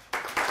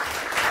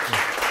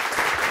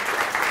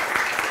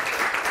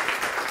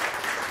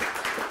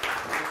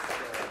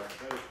 Just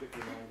very quick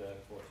reminder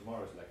for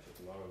tomorrow's lecture.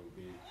 Tomorrow will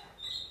be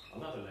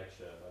another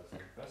lecture by some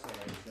professor,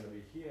 and he's going to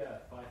be here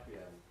at 5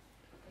 p.m.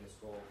 and it's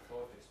called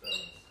Thought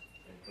Experiments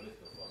in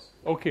Political Philosophy.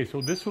 Okay,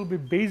 so this will be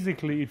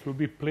basically, it will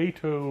be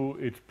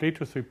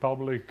Plato's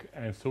Republic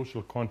and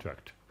Social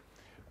Contract,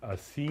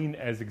 seen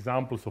as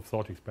examples of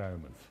thought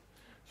experiments.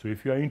 So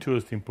if you are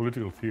interested in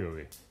political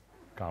theory,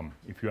 come.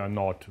 If you are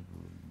not,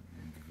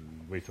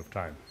 waste of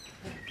time.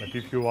 But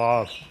if you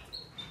are,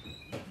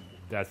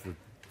 that's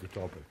the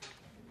topic.